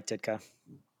Pitts and Mike Ditka.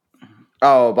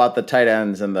 Oh, about the tight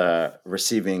ends and the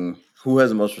receiving. Who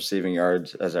has the most receiving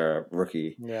yards as a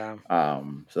rookie? Yeah.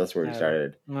 So that's where we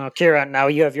started. Well, Kieran, now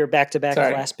you have your back-to-back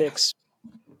last picks.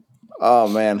 Oh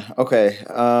man. Okay.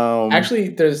 Actually,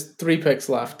 there's 3 picks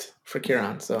left for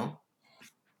Kieran. So.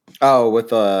 Oh,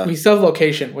 we still have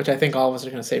location, which I think all of us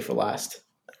are going to save for last.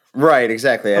 Right.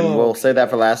 Exactly, and we'll say that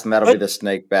for last, and that'll be the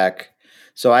snake back.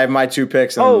 So I have my 2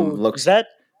 picks. And is that?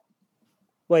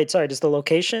 Wait, sorry. Does the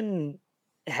location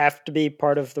have to be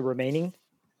part of the remaining?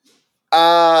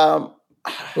 That's.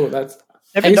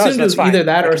 If it does, that's either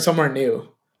that or somewhere new.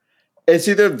 It's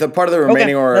either the part of the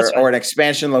remaining or an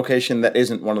expansion location that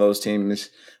isn't one of those teams,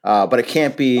 but it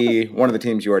can't be one of the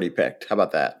teams you already picked. How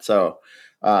about that? So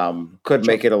could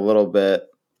make it a little bit.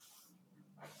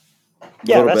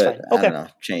 Yeah, that's fine. Okay. I don't know,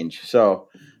 change. So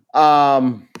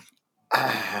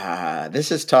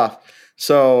this is tough.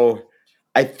 So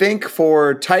I think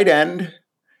for tight end,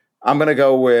 I'm going to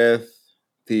go with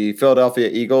the Philadelphia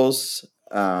Eagles.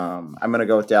 I'm going to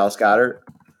go with Dallas Goedert.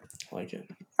 I like it.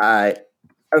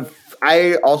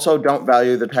 I also don't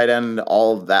value the tight end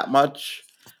all that much,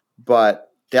 but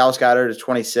Dallas Goedert is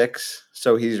 26,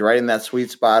 so he's right in that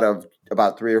sweet spot of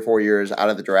about 3 or 4 years out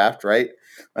of the draft, right?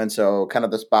 And so kind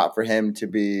of the spot for him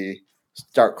to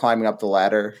start climbing up the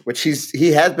ladder, which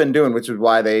he has been doing, which is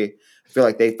why they feel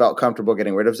like they felt comfortable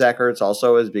getting rid of Zach Ertz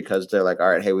also, is because they're like, all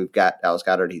right, hey, we've got Dallas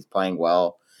Goedert, he's playing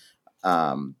well.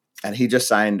 And he just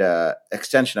signed an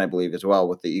extension, I believe, as well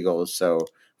with the Eagles. So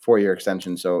 4-year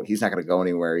extension, so he's not going to go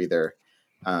anywhere either.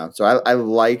 So I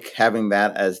like having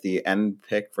that as the end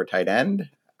pick for tight end.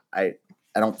 I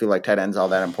don't feel like tight end's all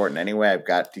that important anyway. I've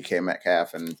got DK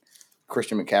Metcalf and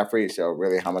Christian McCaffrey, so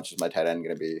really how much is my tight end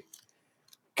going to be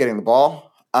getting the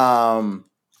ball?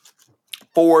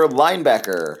 For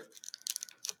linebacker,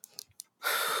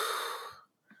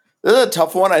 this is a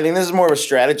tough one. I think this is more of a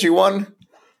strategy one.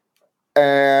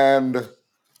 And this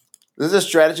is a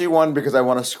strategy one because I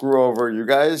want to screw over you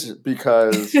guys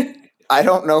because I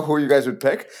don't know who you guys would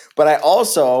pick. But I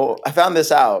found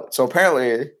this out. So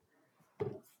apparently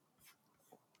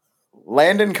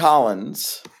Landon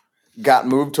Collins got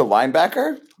moved to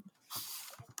linebacker.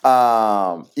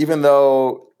 Even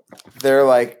though they're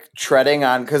like treading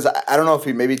on, because I don't know if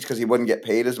maybe because he wouldn't get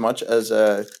paid as much as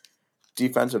a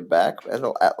defensive back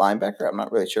at linebacker. I'm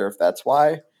not really sure if that's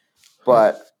why,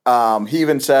 but he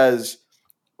even says,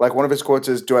 like, one of his quotes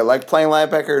is, "Do I like playing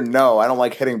linebacker? No, I don't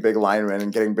like hitting big linemen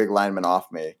and getting big linemen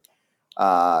off me,"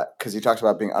 because he talks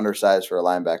about being undersized for a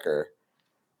linebacker.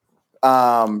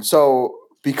 So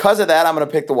because of that, I'm going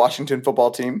to pick the Washington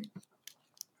football team.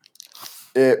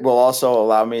 It will also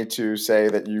allow me to say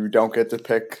that you don't get to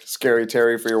pick Scary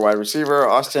Terry for your wide receiver,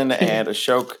 Austin, and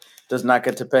Ashok does not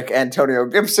get to pick Antonio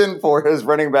Gibson for his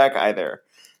running back either.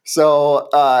 So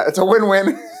it's a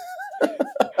win-win.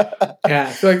 Yeah,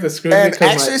 I feel like the screw. And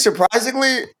actually,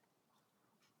 surprisingly,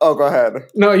 oh, go ahead.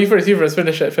 No, you first.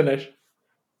 Finish.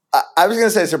 I was going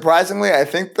to say, surprisingly, I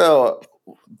think the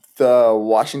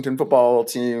Washington football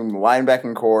team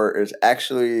linebacking core is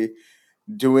actually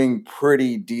doing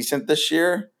pretty decent this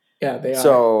year. Yeah, they are.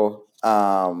 So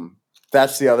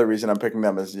that's the other reason I'm picking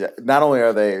them is not only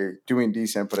are they doing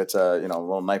decent, but it's a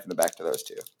little knife in the back to those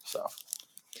two. So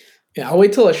yeah, I'll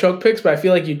wait till Ashok picks, but I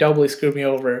feel like you doubly screwed me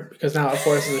over because now it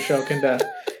forces Ashok into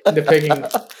picking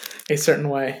a certain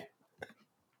way.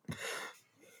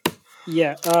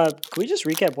 Yeah, can we just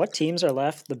recap what teams are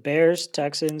left? The Bears,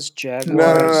 Texans, Jaguars.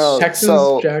 No.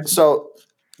 Texans, Jaguars. So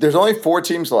there's only 4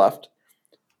 teams left,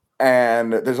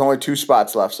 and there's only 2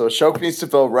 spots left. So Ashok needs to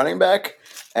fill running back,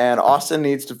 and Austin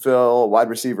needs to fill wide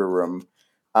receiver room.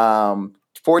 4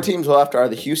 teams left are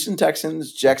the Houston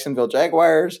Texans, Jacksonville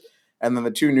Jaguars, and then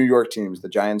the 2 New York teams, the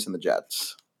Giants and the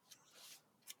Jets.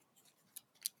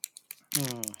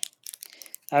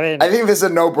 I think this is a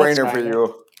no-brainer for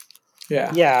you.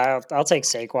 Yeah, I'll take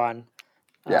Saquon.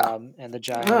 And the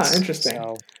Giants. Interesting.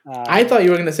 So, I thought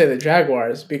you were going to say the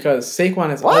Jaguars because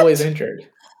Saquon is always injured.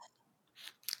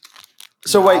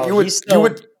 So wait, you would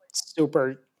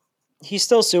he's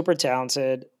still super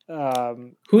talented.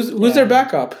 Who's their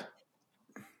backup?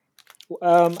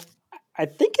 I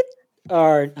think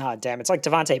it's like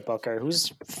Devontae Booker,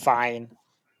 who's fine.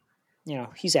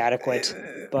 He's adequate,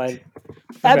 but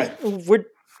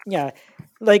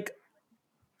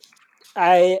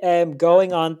I am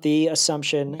going on the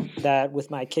assumption that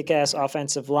with my kick-ass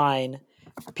offensive line,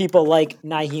 people like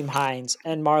Nyheim Hines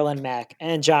and Marlon Mack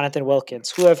and Jonathan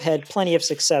Wilkins, who have had plenty of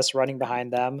success running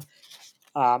behind them.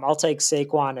 I'll take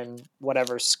Saquon and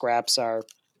whatever scraps are.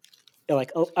 I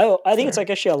think it's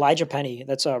actually Elijah Penny.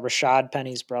 That's Rashad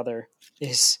Penny's brother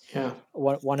is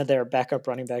one of their backup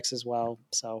running backs as well.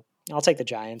 So I'll take the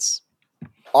Giants.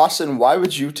 Austin, why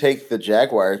would you take the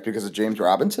Jaguars? Because of James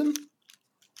Robinson?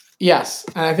 Yes,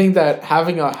 and I think that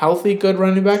having a healthy, good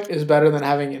running back is better than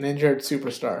having an injured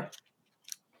superstar.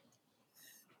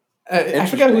 I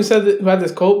forget who had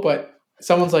this quote, but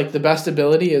someone's like, the best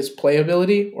ability is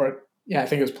playability, I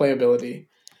think it was playability.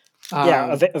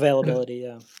 Availability,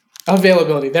 yeah.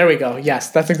 Availability, there we go.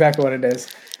 Yes, that's exactly what it is.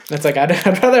 And it's like, I'd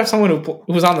rather have someone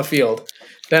who's on the field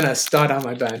than a stud on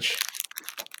my bench.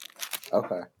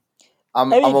 Okay.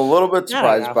 I'm a little bit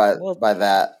surprised by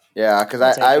that. Yeah, because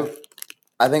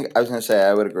I think I was going to say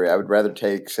I would agree. I would rather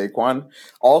take Saquon.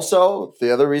 Also,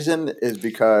 the other reason is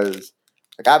because,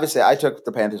 obviously I took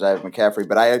the Panthers. I have McCaffrey,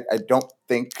 but I don't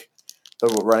think the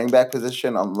running back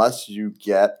position, unless you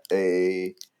get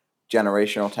a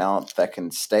generational talent that can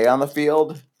stay on the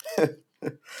field,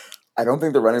 I don't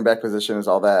think the running back position is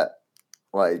all that,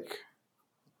 I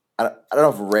don't know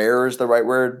if rare is the right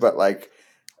word, but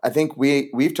I think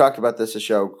we've talked about this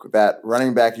Ashok, that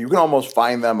running back, you can almost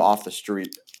find them off the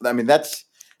street. I mean, that's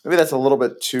a little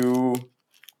bit too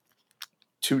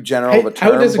general of a term.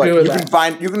 I would disagree with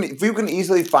that. You can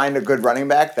easily find a good running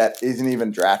back that isn't even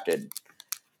drafted.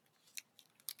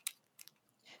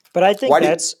 But I think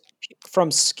that's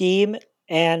from scheme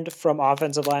and from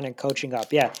offensive line and coaching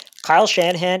up. Yeah, Kyle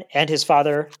Shanahan and his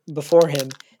father before him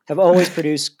have always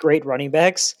produced great running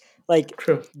backs.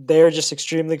 True. They're just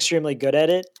extremely, extremely good at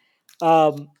it.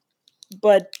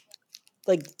 But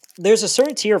there's a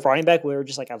certain tier of running back where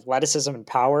just athleticism and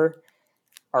power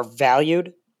are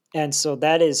valued, and so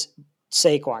that is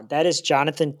Saquon. That is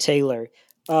Jonathan Taylor.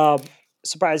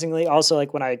 Surprisingly, also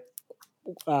like when I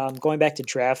going back to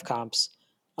draft comps,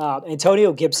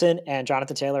 Antonio Gibson and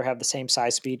Jonathan Taylor have the same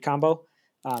size speed combo.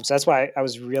 So that's why I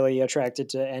was really attracted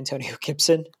to Antonio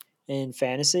Gibson in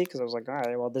fantasy because I was like, all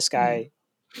right, well, this guy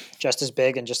just as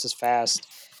big and just as fast.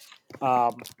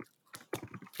 Or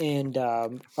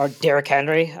Derrick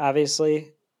Henry,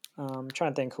 obviously. I'm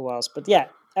trying to think who else, but yeah,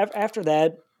 after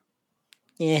that,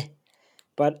 yeah.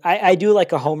 But I do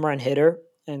like a home run hitter,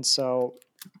 and so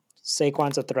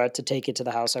Saquon's a threat to take it to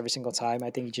the house every single time. I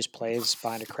think he just plays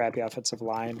behind a crappy offensive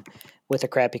line with a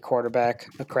crappy quarterback,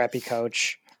 a crappy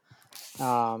coach,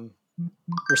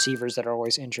 receivers that are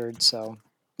always injured. So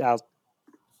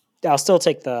I'll still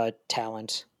take the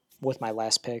talent with my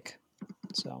last pick.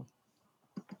 So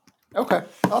Okay,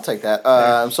 I'll take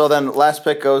that. So then last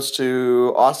pick goes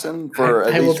to Austin for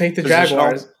I will take the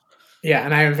Jaguars. Yeah,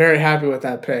 and I am very happy with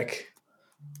that pick.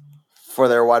 For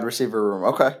their wide receiver room.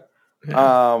 Okay.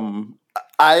 Yeah.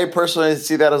 I personally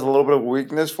see that as a little bit of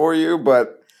weakness for you,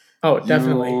 but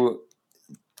definitely.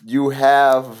 You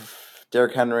have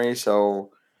Derrick Henry,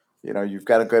 so you've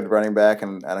got a good running back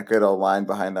and a good old line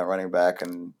behind that running back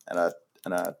and a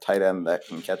tight end that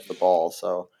can catch the ball.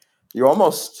 So you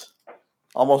almost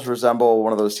resemble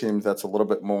one of those teams that's a little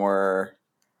bit more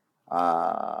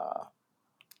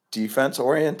defense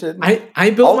oriented.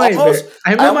 I built my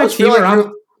team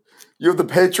around. You have the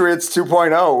Patriots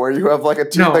 2.0, where you have like a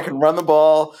team that can run the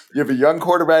ball. You have a young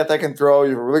quarterback that can throw. You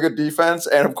have a really good defense,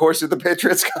 and of course, you're the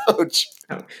Patriots coach.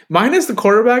 Mine is the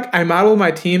quarterback. I model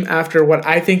my team after what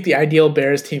I think the ideal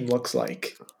Bears team looks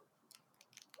like.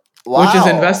 Wow. Which is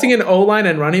investing in O-line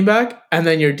and running back, and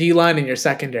then your D-line and your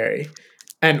secondary,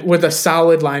 and with a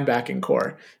solid linebacking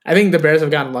core. I think the Bears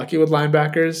have gotten lucky with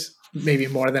linebackers, maybe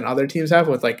more than other teams have,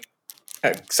 with like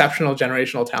exceptional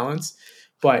generational talents.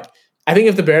 But I think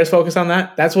if the Bears focus on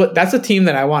that, that's a team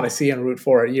that I want to see and root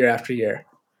for year after year.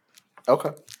 Okay.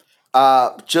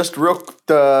 Just looking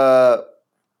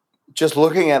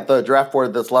at the draft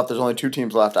board that's left, there's only two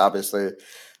teams left, obviously.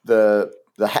 The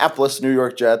hapless New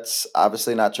York Jets,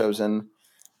 obviously not chosen,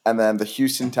 and then the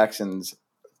Houston Texans.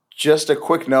 Just a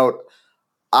quick note,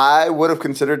 I would have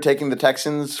considered taking the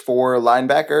Texans for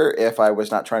linebacker if I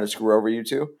was not trying to screw over you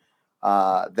two.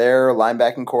 Their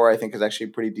linebacking core, I think, is actually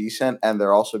pretty decent, and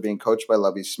they're also being coached by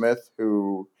Lovie Smith,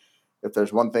 who, if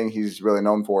there's one thing he's really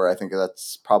known for, I think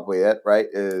that's probably it, right,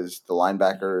 is the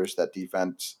linebackers, that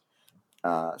defense.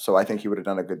 So I think he would have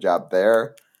done a good job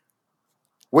there.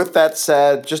 With that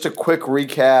said, just a quick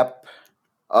recap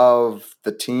of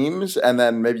the teams, and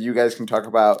then maybe you guys can talk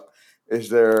about, is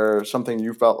there something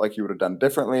you felt like you would have done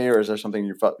differently, or is there something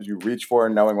you felt you reached for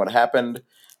knowing what happened?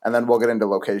 And then we'll get into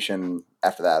location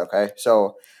after that, okay?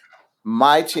 So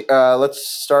my team, let's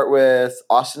start with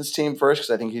Austin's team first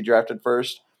because I think he drafted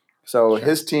first. So sure.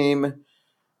 His team,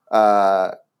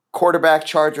 quarterback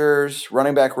Chargers,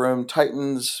 running back room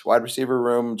Titans, wide receiver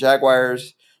room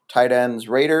Jaguars, tight ends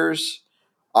Raiders,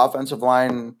 offensive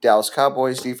line Dallas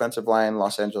Cowboys, defensive line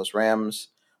Los Angeles Rams,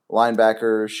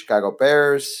 linebackers Chicago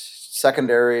Bears,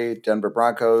 secondary Denver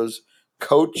Broncos,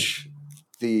 coach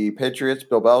the Patriots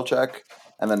Bill Belichick,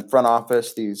 and then front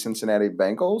office the Cincinnati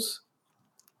Bengals.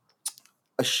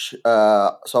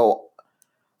 So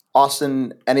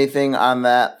Austin, anything on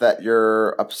that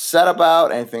you're upset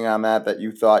about? Anything on that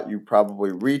you thought you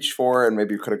probably reached for and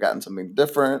maybe you could have gotten something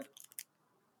different?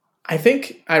 I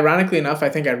think, ironically enough, I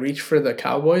reached for the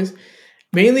Cowboys,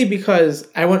 mainly because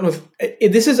I went with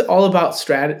this is all about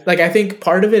strategy. Like, I think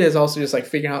part of it is also just like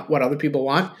figuring out what other people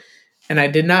want. And I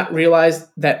did not realize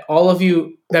that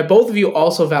both of you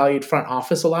also valued front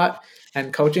office a lot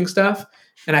and coaching stuff.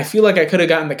 And I feel like I could have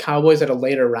gotten the Cowboys at a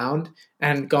later round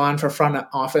and gone for front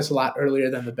office a lot earlier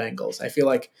than the Bengals. I feel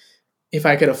like if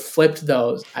I could have flipped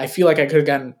those, I feel like I could have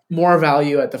gotten more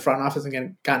value at the front office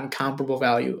and gotten comparable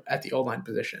value at the O-line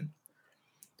position.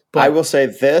 But I will say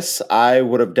this, I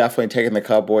would have definitely taken the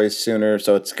Cowboys sooner,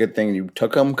 so it's a good thing you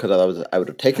took them because I would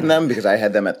have taken them because I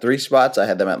had them at 3 spots. I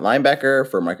had them at linebacker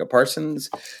for Micah Parsons.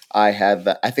 I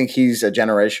think he's a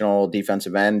generational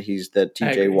defensive end. He's the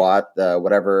TJ Watt,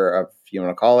 whatever you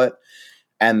want to call it.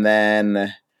 And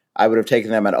then I would have taken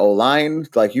them at O-line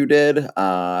like you did.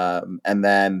 And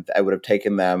then I would have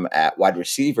taken them at wide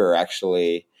receiver,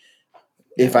 actually.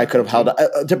 If I could have held on,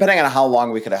 depending on how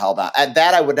long we could have held on. At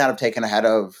that, I would not have taken ahead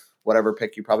of whatever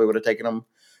pick you probably would have taken them.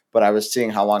 But I was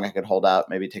seeing how long I could hold out,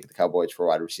 maybe take the Cowboys for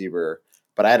wide receiver.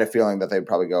 But I had a feeling that they'd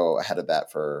probably go ahead of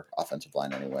that for offensive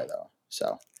line anyway, though.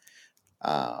 So,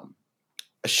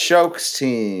 Shoke's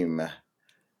team.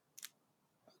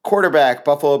 Quarterback,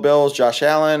 Buffalo Bills, Josh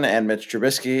Allen and Mitch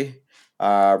Trubisky.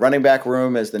 Running back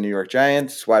room is the New York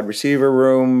Giants. Wide receiver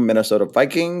room, Minnesota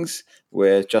Vikings,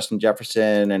 with Justin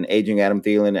Jefferson, an aging Adam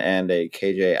Thielen, and a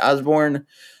KJ Osborne.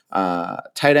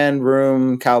 Tight end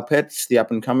room, Kyle Pitts, the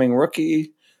up-and-coming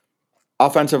rookie.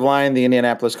 Offensive line, the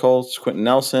Indianapolis Colts, Quentin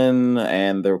Nelson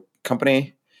and the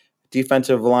company.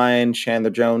 Defensive line, Chandler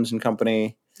Jones and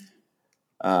company.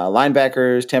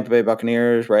 Linebackers, Tampa Bay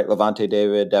Buccaneers, right? Levante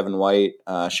David, Devin White,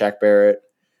 Shaq Barrett.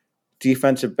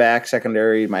 Defensive back,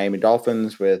 secondary, Miami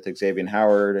Dolphins with Xavier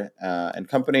Howard and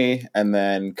company. And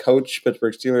then coach,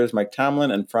 Pittsburgh Steelers, Mike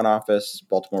Tomlin, and front office,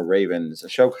 Baltimore Ravens.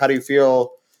 Ashok, how do you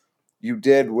feel you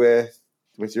did with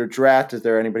your draft? Is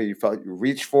there anybody you felt you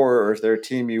reached for, or is there a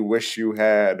team you wish you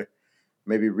had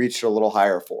maybe reached a little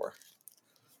higher for?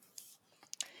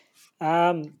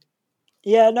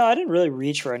 Yeah, no, I didn't really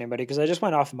reach for anybody because I just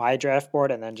went off my draft board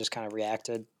and then just kind of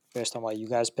reacted based on what you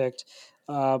guys picked.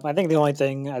 I think the only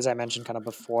thing, as I mentioned kind of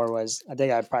before, was I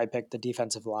think I probably picked the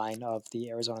defensive line of the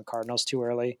Arizona Cardinals too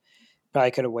early.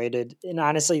 Probably could have waited. And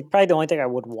honestly, probably the only thing I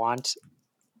would want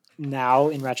now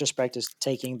in retrospect is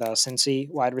taking the Cincy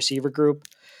wide receiver group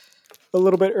a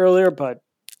little bit earlier, but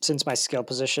since my skill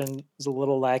position is a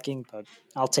little lacking, but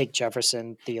I'll take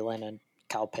Jefferson, Thielen, and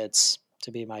Kyle Pitts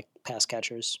to be my pass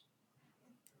catchers.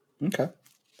 Okay.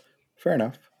 Fair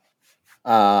enough.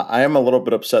 I am a little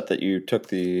bit upset that you took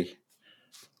the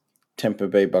Tampa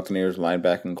Bay Buccaneers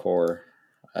linebacking core.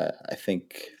 I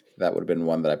think that would have been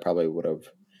one that I probably would have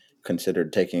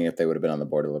considered taking if they would have been on the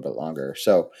board a little bit longer.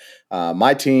 So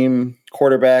my team,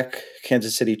 quarterback,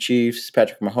 Kansas City Chiefs,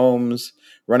 Patrick Mahomes,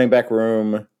 running back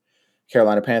room,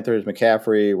 Carolina Panthers,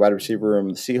 McCaffrey, wide receiver room,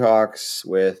 the Seahawks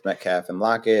with Metcalf and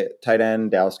Lockett, tight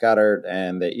end, Dallas Goedert,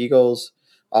 and the Eagles,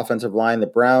 offensive line, the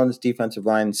Browns, defensive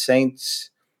line, Saints,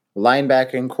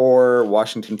 linebacking core,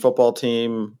 Washington football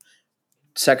team,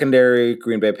 secondary,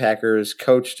 Green Bay Packers,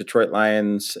 coach, Detroit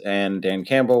Lions, and Dan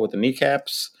Campbell with the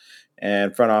kneecaps,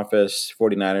 and front office,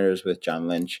 49ers with John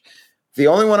Lynch. The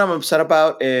only one I'm upset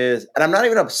about is, and I'm not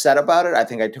even upset about it, I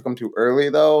think I took him too early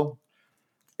though,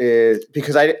 is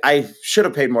because I should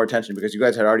have paid more attention because you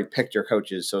guys had already picked your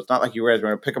coaches. So it's not like you guys were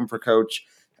going to pick them for coach.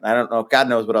 And I don't know, God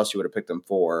knows what else you would have picked them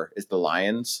for, is the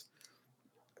Lions.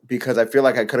 Because I feel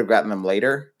like I could have gotten them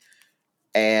later.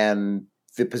 And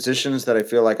the positions that I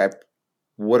feel like I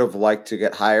would have liked to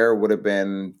get higher would have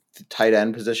been the tight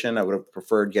end position. I would have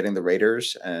preferred getting the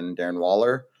Raiders and Darren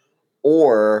Waller,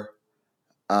 or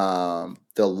the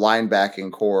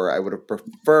linebacking core. I would have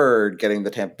preferred getting the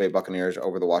Tampa Bay Buccaneers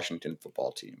over the Washington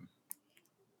football team.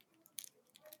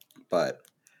 But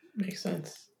makes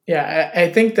sense. Yeah,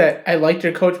 I think that I liked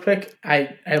your coach pick.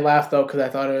 I laughed though because I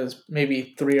thought it was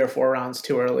maybe 3 or 4 rounds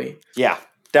too early. Yeah,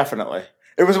 definitely.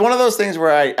 It was one of those things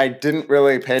where I didn't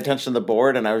really pay attention to the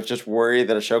board, and I was just worried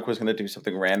that Ashok was going to do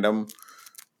something random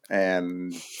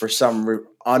and for some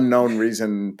unknown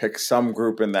reason pick some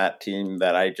group in that team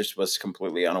that I just was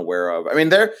completely unaware of. I mean,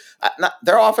 their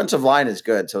offensive line is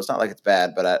good, so it's not like it's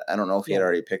bad, but I don't know if he had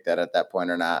already picked that at that point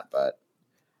or not, but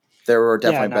there were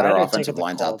definitely better offensive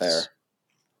lines out there.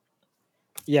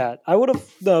 Yeah, I would have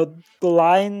the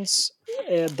Lions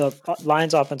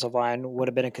offensive line would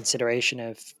have been a consideration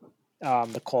if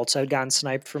the Colts had gotten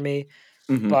sniped for me.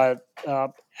 Mm-hmm. But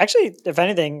actually, if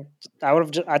anything, I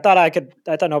would have. I thought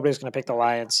nobody was going to pick the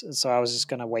Lions, so I was just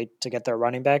going to wait to get their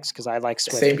running backs because I like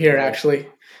Swift. Same here, actually.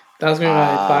 That was going to be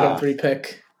my bottom 3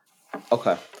 pick.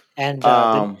 Okay. And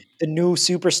the new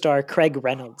superstar Craig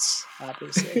Reynolds,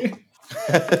 obviously,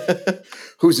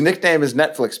 whose nickname is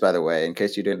Netflix, by the way, in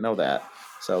case you didn't know that.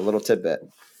 So a little tidbit.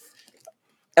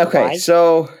 Okay, why?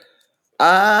 So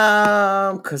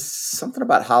because something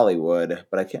about Hollywood,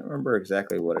 but I can't remember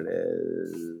exactly what it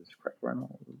is. Craig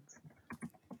Reynolds.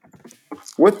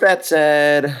 With that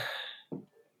said,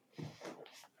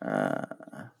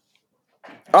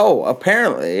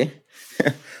 apparently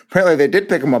they did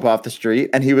pick him up off the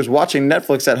street, and he was watching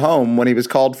Netflix at home when he was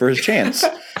called for his chance.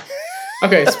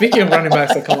 Okay, speaking of running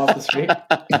backs that come off the street.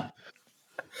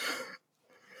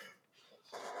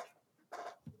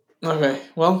 Okay,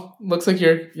 well, looks like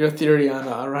your theory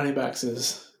on running backs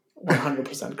is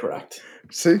 100% correct.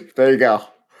 See, there you go.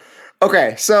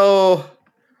 Okay, so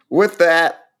with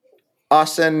that,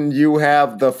 Austin, you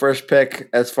have the first pick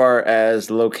as far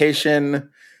as location.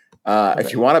 Okay.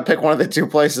 If you want to pick one of the 2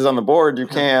 places on the board, you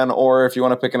can, or if you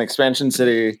want to pick an expansion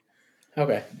city,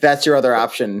 okay, that's your other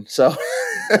option. So,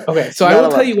 okay, so I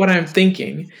will tell you what I'm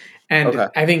thinking, and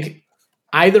I think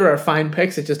either are fine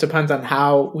picks. It just depends on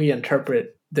how we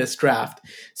interpret this draft.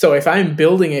 So if I'm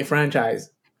building a franchise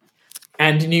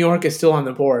and New York is still on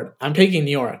the board, I'm taking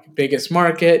New York, biggest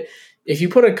market. If you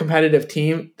put a competitive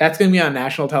team, that's going to be on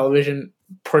national television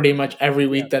pretty much every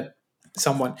week that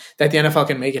someone that the NFL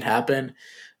can make it happen.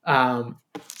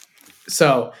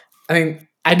 So I think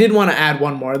I did want to add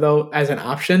one more though as an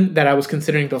option that I was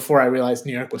considering before I realized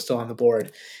New York was still on the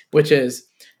board, which is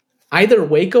either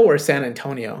Waco or San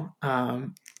Antonio.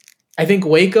 I think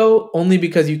Waco only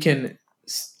because you can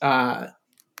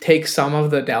take some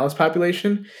of the Dallas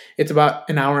population. It's about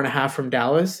an hour and a half from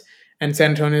Dallas, and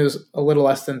San Antonio is a little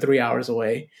less than 3 hours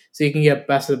away. So you can get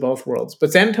best of both worlds.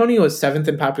 But San Antonio is 7th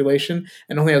in population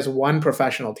and only has one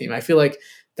professional team. I feel like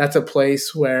that's a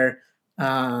place where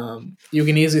you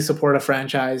can easily support a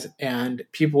franchise and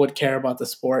people would care about the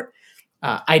sport.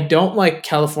 I don't like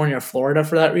California or Florida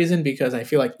for that reason, because I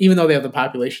feel like even though they have the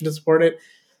population to support it,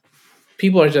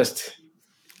 people are just,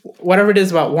 whatever it is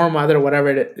about warm weather, whatever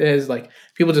it is, like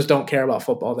people just don't care about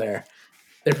football there.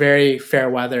 They're very fair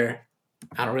weather.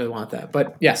 I don't really want that.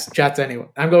 But yes, Jets anyway.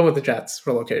 I'm going with the Jets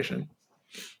for location.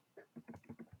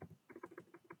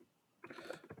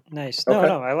 Nice. No,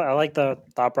 I like the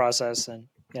thought process, and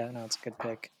yeah, no, it's a good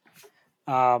pick.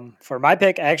 For my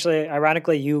pick, actually,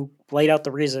 ironically, you laid out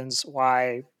the reasons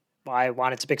why I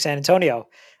wanted to pick San Antonio.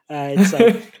 It's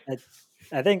like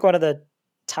I think one of the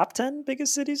top 10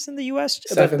 biggest cities in the U.S.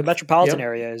 The metropolitan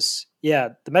area is. Yeah,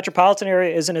 the metropolitan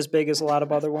area isn't as big as a lot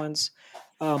of other ones,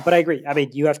 but I agree. I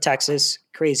mean, you have Texas,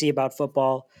 crazy about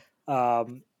football,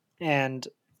 and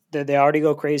they already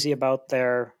go crazy about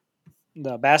the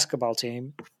basketball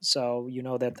team. So you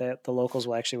know that the locals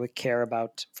will actually care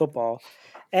about football,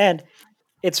 and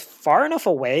it's far enough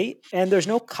away, and there's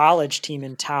no college team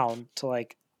in town to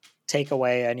like take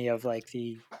away any of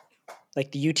the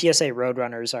UTSA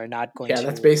Roadrunners are not going to. Yeah,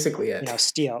 that's basically it.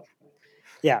 Steal.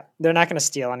 Yeah, they're not going to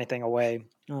steal anything away.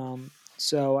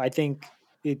 So I think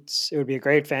it would be a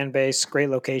great fan base,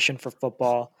 great location for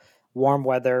football, warm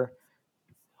weather,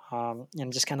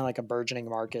 and just kind of like a burgeoning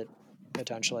market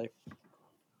potentially.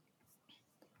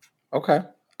 Okay,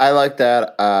 I like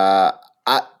that.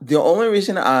 The only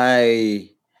reason I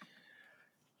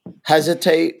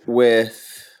hesitate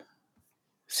with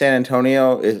San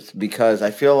Antonio is because I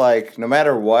feel like no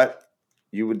matter what,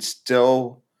 you would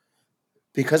still,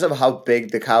 because of how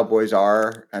big the Cowboys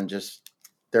are and just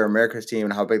their America's team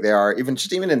and how big they are, even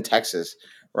in Texas,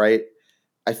 right?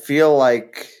 I feel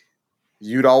like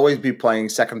you'd always be playing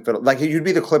second fiddle. Like you'd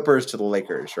be the Clippers to the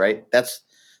Lakers, right? That's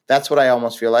what I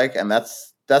almost feel like, and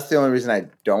that's the only reason I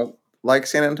don't like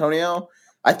San Antonio.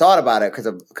 I thought about it because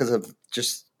of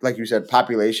just like you said,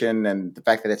 population and the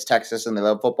fact that it's Texas and they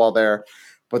love football there.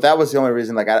 But that was the only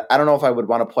reason. Like I don't know if I would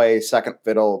want to play second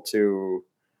fiddle to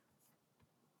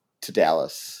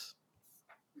Dallas.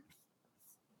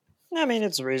 I mean,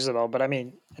 it's reasonable, but I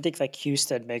mean, I think like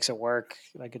Houston makes it work.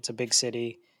 Like it's a big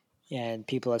city, and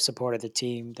people have supported the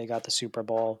team. They got the Super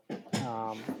Bowl.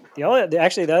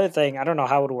 The other thing, I don't know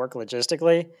how it would work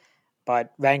logistically,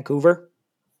 but Vancouver,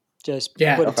 just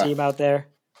put a team out there,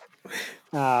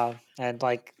 and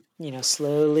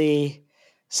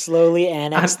slowly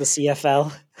annex the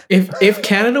CFL. If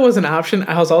Canada was an option,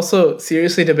 I was also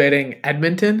seriously debating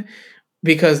Edmonton,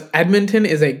 because Edmonton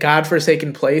is a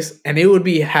godforsaken place, and it would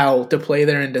be hell to play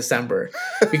there in December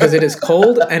because it is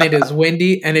cold and it is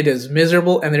windy and it is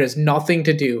miserable and there is nothing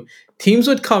to do. Teams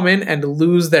would come in and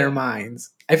lose their minds.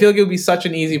 I feel like it would be such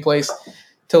an easy place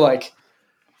to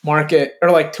market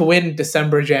or to win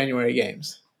December, January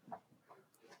games.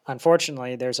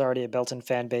 Unfortunately, there's already a built-in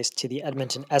fan base to the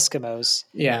Edmonton Eskimos.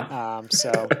 Yeah.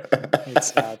 So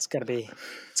it's gonna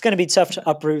be tough to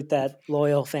uproot that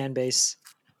loyal fan base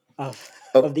of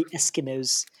the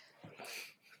Eskimos.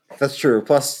 That's true.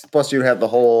 Plus you have the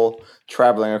whole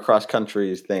traveling across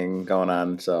countries thing going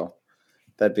on, so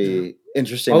that'd be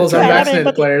interesting. All those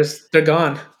unvaccinated players, they're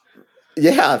gone.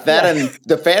 Yeah, and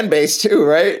the fan base too,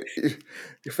 right?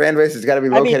 Your fan base has got to be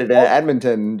located in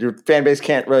Edmonton. Your fan base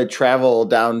can't really travel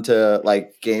down to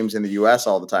games in the U.S.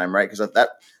 all the time, right? Because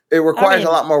it requires a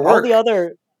lot more work.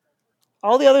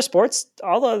 All the other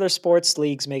sports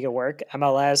leagues make it work.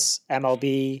 MLS,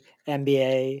 MLB,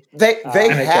 NBA. They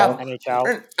have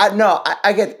NHL.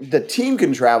 I get the team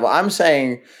can travel. I'm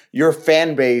saying your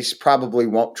fan base probably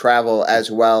won't travel as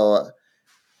well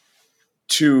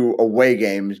to away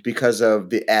games because of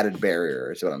the added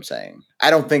barrier is what I'm saying.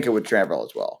 I don't think it would travel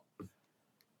as well.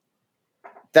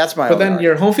 That's my But then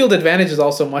your home field advantage is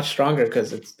also much stronger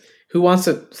because it's who wants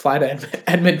to fly to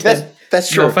Edmonton? That's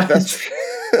true.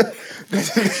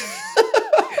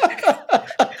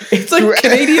 It's like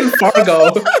Canadian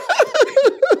Fargo.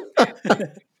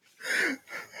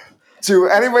 To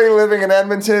anybody living in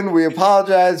Edmonton, we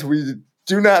apologize. We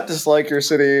do not dislike your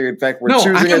city. In fact, we're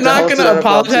choosing it. No, I'm not going to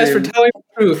apologize for telling the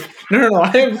truth. No.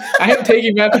 I am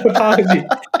taking back the apology.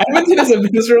 Edmonton is a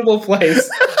miserable place.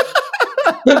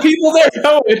 The people there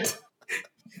know it.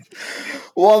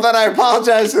 Well, then I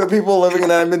apologize to the people living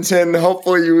in Edmonton.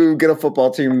 Hopefully you get a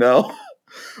football team, though.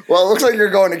 Well, it looks like you're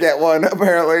going to get one.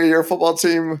 Apparently, your football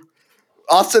team.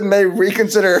 Austin may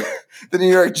reconsider the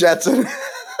New York Jets and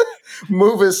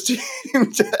move his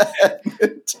team to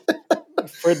Edmonton.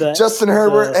 For the Justin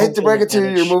Herbert, hate to home break it to you,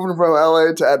 advantage. you're moving from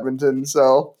LA to Edmonton.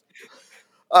 So,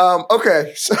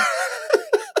 okay.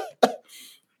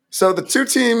 So the two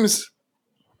teams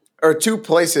or two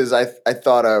places I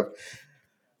thought of.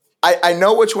 I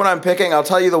know which one I'm picking. I'll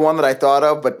tell you the one that I thought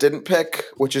of but didn't pick,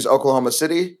 which is Oklahoma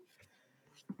City.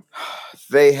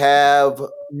 They have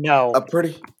No, a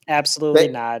pretty. absolutely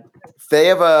not. They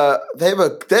have a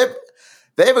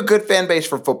good fan base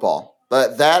for football.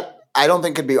 But that I don't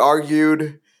think could be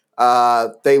argued.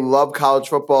 They love college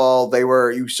football.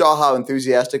 You saw how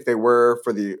enthusiastic they were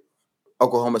for the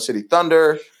Oklahoma City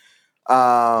Thunder.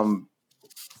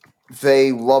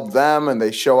 They love them and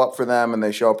they show up for them and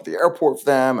they show up at the airport for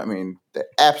them. I mean, they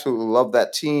absolutely love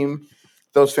that team.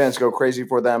 Those fans go crazy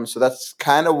for them. So that's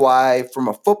kind of why, from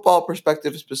a football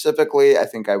perspective specifically, I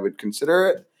think I would consider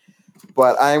it.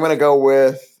 But I'm going to go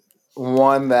with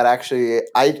one that actually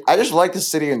I just like the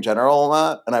city in general a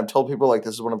lot. And I've told people like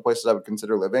this is one of the places I would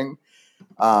consider living.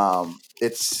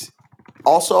 It's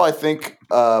also, I think,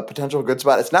 a potential good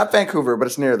spot. It's not Vancouver, but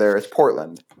it's near there. It's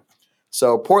Portland.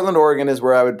 So Portland, Oregon is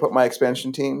where I would put my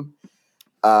expansion team.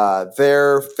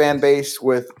 Their fan base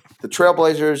with the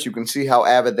Trailblazers, you can see how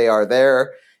avid they are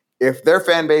there. If their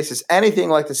fan base is anything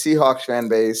like the Seahawks fan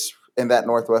base in that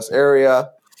Northwest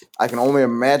area, I can only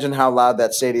imagine how loud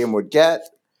that stadium would get.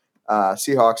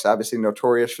 Seahawks obviously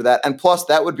notorious for that. And plus,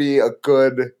 that would be a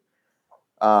good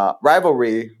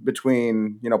rivalry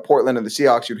between Portland and the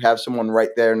Seahawks. You'd have someone right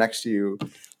there next to you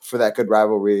for that good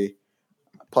rivalry.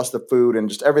 Plus the food and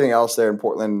just everything else there in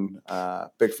Portland,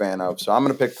 big fan of. So I'm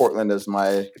going to pick Portland as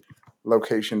my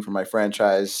location for my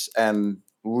franchise and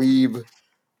leave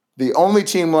the only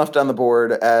team left on the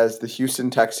board as the Houston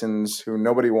Texans, who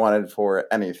nobody wanted for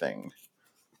anything.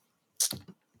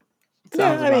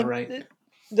 Sounds about right.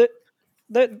 They're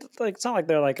like, it's not like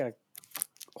they're like a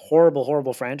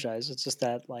horrible franchise. It's just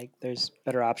that like there's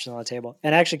better options on the table.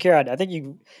 And actually, Kieran, I think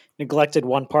you neglected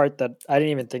one part that I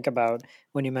didn't even think about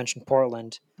when you mentioned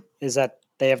Portland, is that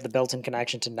they have the built-in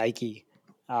connection to Nike.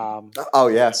 Oh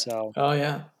yeah. So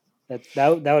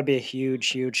that would be a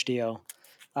huge deal.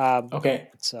 Okay.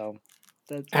 So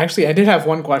actually, I did have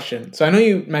one question. So I know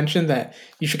you mentioned that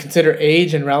you should consider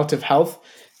age and relative health.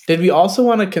 Did we also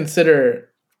want to consider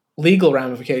legal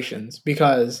ramifications?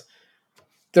 Because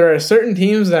there are certain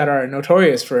teams that are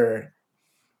notorious for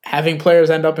having players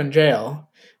end up in jail,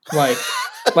 like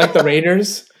the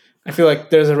Raiders. I feel like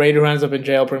there's a Raider who ends up in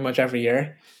jail pretty much every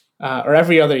year, or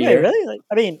every other year. Really? Like,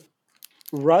 I mean,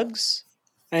 Ruggs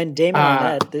and Damon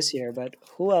Arnett this year, but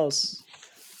who else?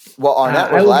 Well,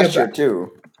 Arnett was last year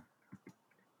too.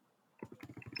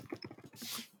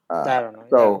 I don't know.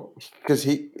 So, because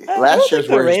last year's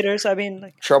where Raiders, I mean,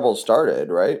 like, trouble started,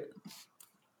 right?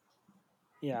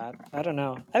 Yeah, I don't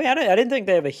know. I mean, I didn't think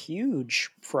they have a huge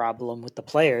problem with the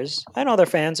players. I know their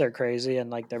fans are crazy and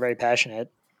like they're very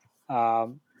passionate,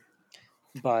 but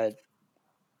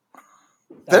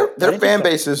their fan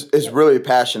base is really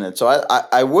passionate. So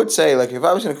I would say, like, if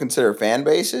I was going to consider fan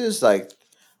bases, like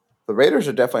the Raiders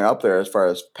are definitely up there as far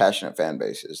as passionate fan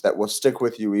bases that will stick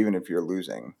with you even if you're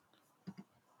losing.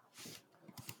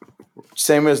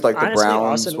 Same as like the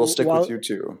Browns Austin, will stick with you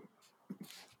too.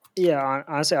 Yeah,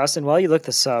 honestly, Austin, while you look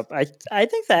this up, I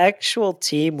think the actual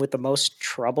team with the most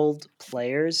troubled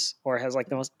players or has like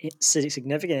the most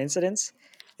significant incidents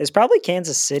is probably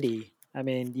Kansas City. I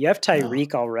mean, you have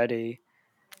Tyreek already,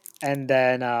 and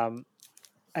then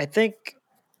I think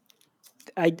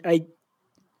I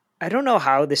don't know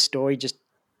how this story just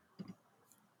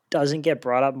doesn't get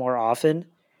brought up more often.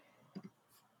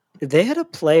 They had a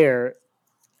player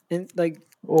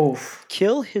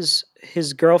kill his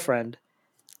girlfriend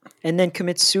and then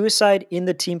commit suicide in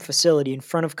the team facility in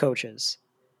front of coaches.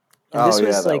 And this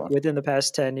was like within the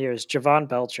past 10 years, Javon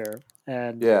Belcher.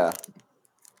 And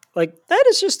like that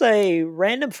is just a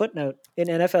random footnote in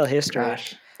NFL history.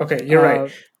 Gosh. Okay, you're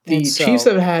right. The Chiefs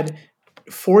have had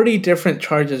 40 different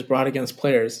charges brought against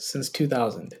players since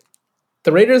 2000.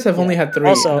 The Raiders have only had 3,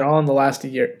 and they're all in the last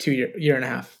year and a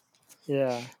half.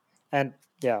 Yeah. And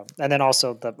then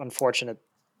also the unfortunate,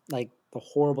 like the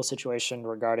horrible situation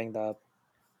regarding the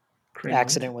Kareem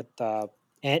accident Hunt? with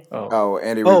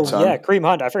Andy Reid's son. Yeah, Kareem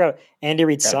Hunt. I forgot Andy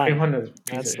Reid's son. Kareem Hunt is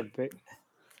That's the big.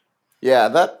 Yeah,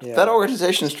 that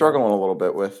organization is struggling a little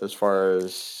bit with as far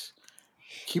as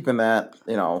keeping that,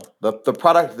 the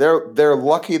product. They're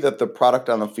lucky that the product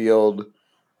on the field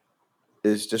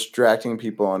is distracting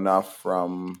people enough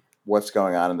from what's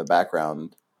going on in the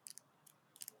background.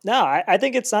 No, I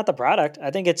think it's not the product. I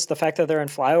think it's the fact that they're in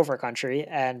flyover country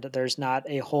and there's not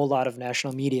a whole lot of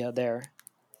national media there.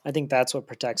 I think that's what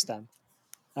protects them.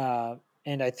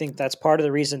 And I think that's part of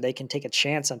the reason they can take a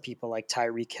chance on people like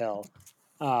Tyreek Hill.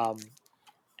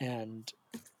 And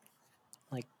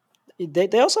like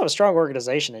they also have a strong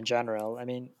organization in general. I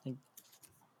mean,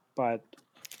 but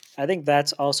I think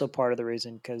that's also part of the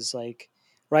reason because like,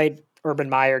 right, Urban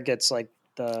Meyer gets like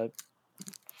the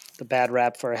bad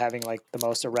rap for having like the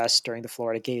most arrests during the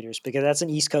Florida Gators because that's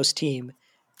an East Coast team.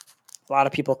 A lot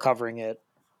of people covering it,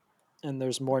 and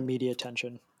there's more media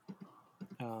attention.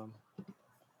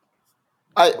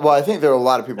 I think there are a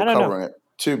lot of people I don't know. covering it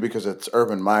too because it's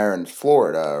Urban Meyer in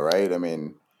Florida, right? I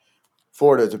mean,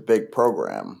 Florida is a big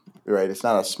program, right? It's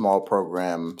not a small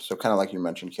program. So kind of like you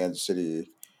mentioned, Kansas City,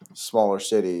 smaller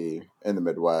city in the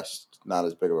Midwest, not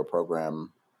as big of a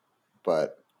program,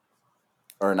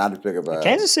 or not as big of a.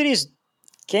 Kansas City's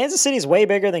way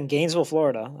bigger than Gainesville,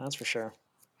 Florida. That's for sure.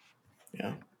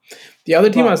 Yeah. The other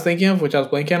team I was thinking of, which I was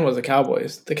blanking on, was the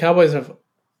Cowboys. The Cowboys have,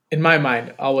 in my mind,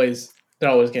 they're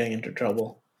always getting into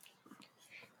trouble.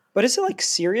 But is it like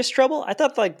serious trouble? I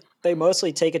thought like they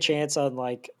mostly take a chance on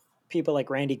like people like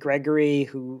Randy Gregory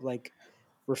who like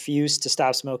refused to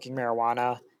stop smoking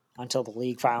marijuana until the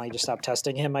league finally just stopped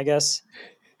testing him, I guess.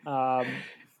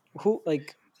 Who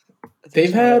like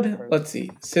they've had, let's see,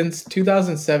 since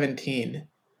 2017,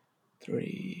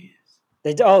 Greg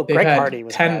Hardy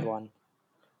was 10, a bad one.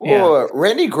 Yeah.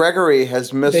 Randy Gregory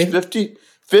has missed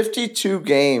 52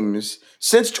 games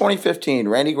since 2015.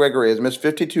 Randy Gregory has missed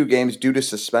 52 games due to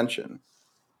suspension.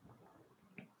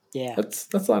 Yeah. That's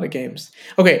a lot of games.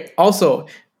 Okay, also,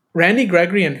 Randy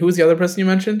Gregory and who's the other person you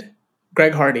mentioned?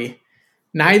 Greg Hardy.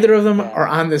 Neither of them are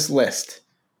on this list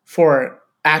for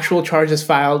actual charges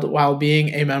filed while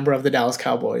being a member of the Dallas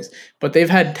Cowboys. But they've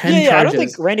had 10 charges. I don't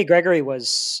think Randy Gregory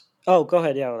was... Oh, go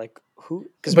ahead. Yeah, like who?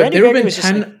 Because Randy Gregory was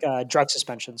 10, just like, drug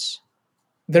suspensions.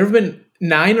 There have been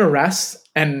 9 arrests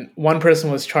and one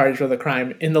person was charged with a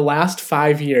crime in the last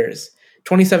 5 years.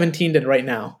 2017 to right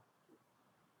now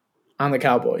on the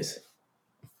Cowboys.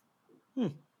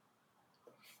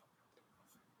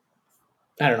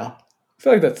 I don't know. I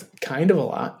feel like that's kind of a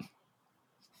lot.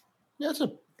 Yeah,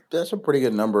 that's a pretty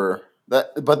good number.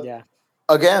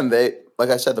 Again, they like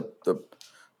I said,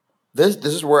 this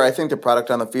is where I think the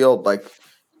product on the field, like,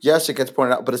 yes, it gets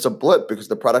pointed out, but it's a blip because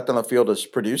the product on the field is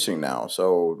producing now.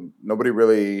 So nobody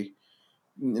really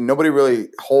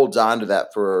holds on to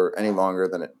that for any longer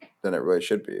than it really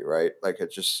should be, right? Like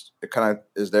it kind of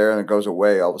is there and it goes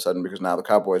away all of a sudden because now the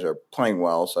Cowboys are playing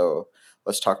well. So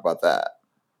let's talk about that.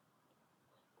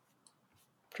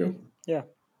 True. Yeah.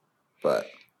 But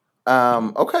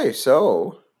okay,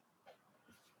 so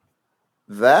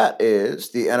that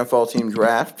is the NFL team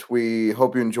draft. We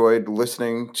hope you enjoyed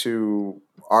listening to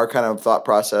our kind of thought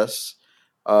process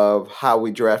of how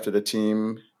we drafted a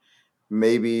team.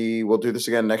 Maybe we'll do this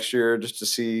again next year just to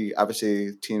see.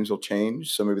 Obviously, teams will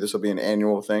change. So maybe this will be an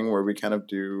annual thing where we kind of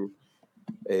do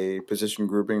a position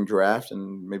grouping draft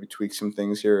and maybe tweak some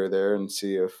things here or there and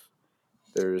see if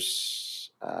there's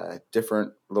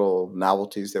different little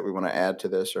novelties that we want to add to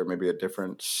this or maybe a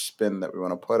different spin that we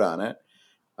want to put on it.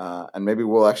 And maybe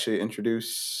we'll actually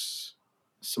introduce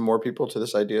some more people to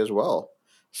this idea as well.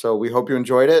 So we hope you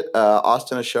enjoyed it.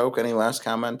 Austin, Ashok, any last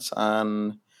comments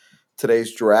on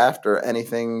today's draft or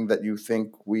anything that you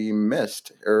think we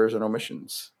missed, errors and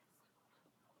omissions?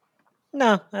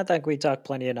 No, I think we talked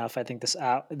plenty enough. I think this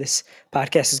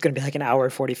podcast is going to be like an hour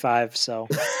 45. So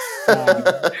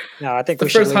no, I think the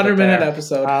first 100-minute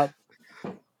episode.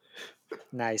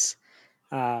 Nice.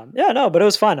 But it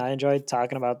was fun. I enjoyed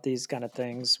talking about these kind of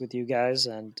things with you guys,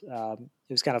 and it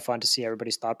was kind of fun to see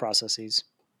everybody's thought processes.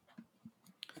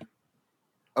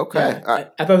 Okay. Yeah,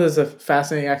 I thought this was a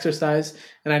fascinating exercise,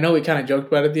 and I know we kind of joked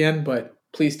about it at the end, but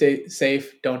please stay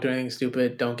safe. Don't do anything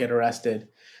stupid. Don't get arrested.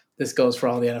 This goes for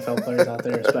all the NFL players out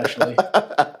there, especially.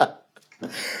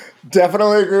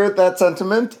 Definitely agree with that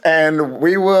sentiment, and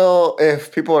we will,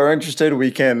 if people are interested,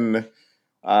 we can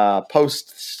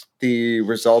post the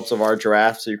results of our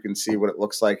draft so you can see what it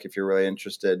looks like. If you're really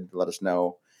interested, let us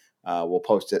know. We'll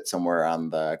post it somewhere on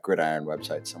the Gridiron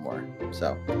website somewhere.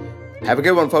 So have a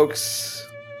good one, folks.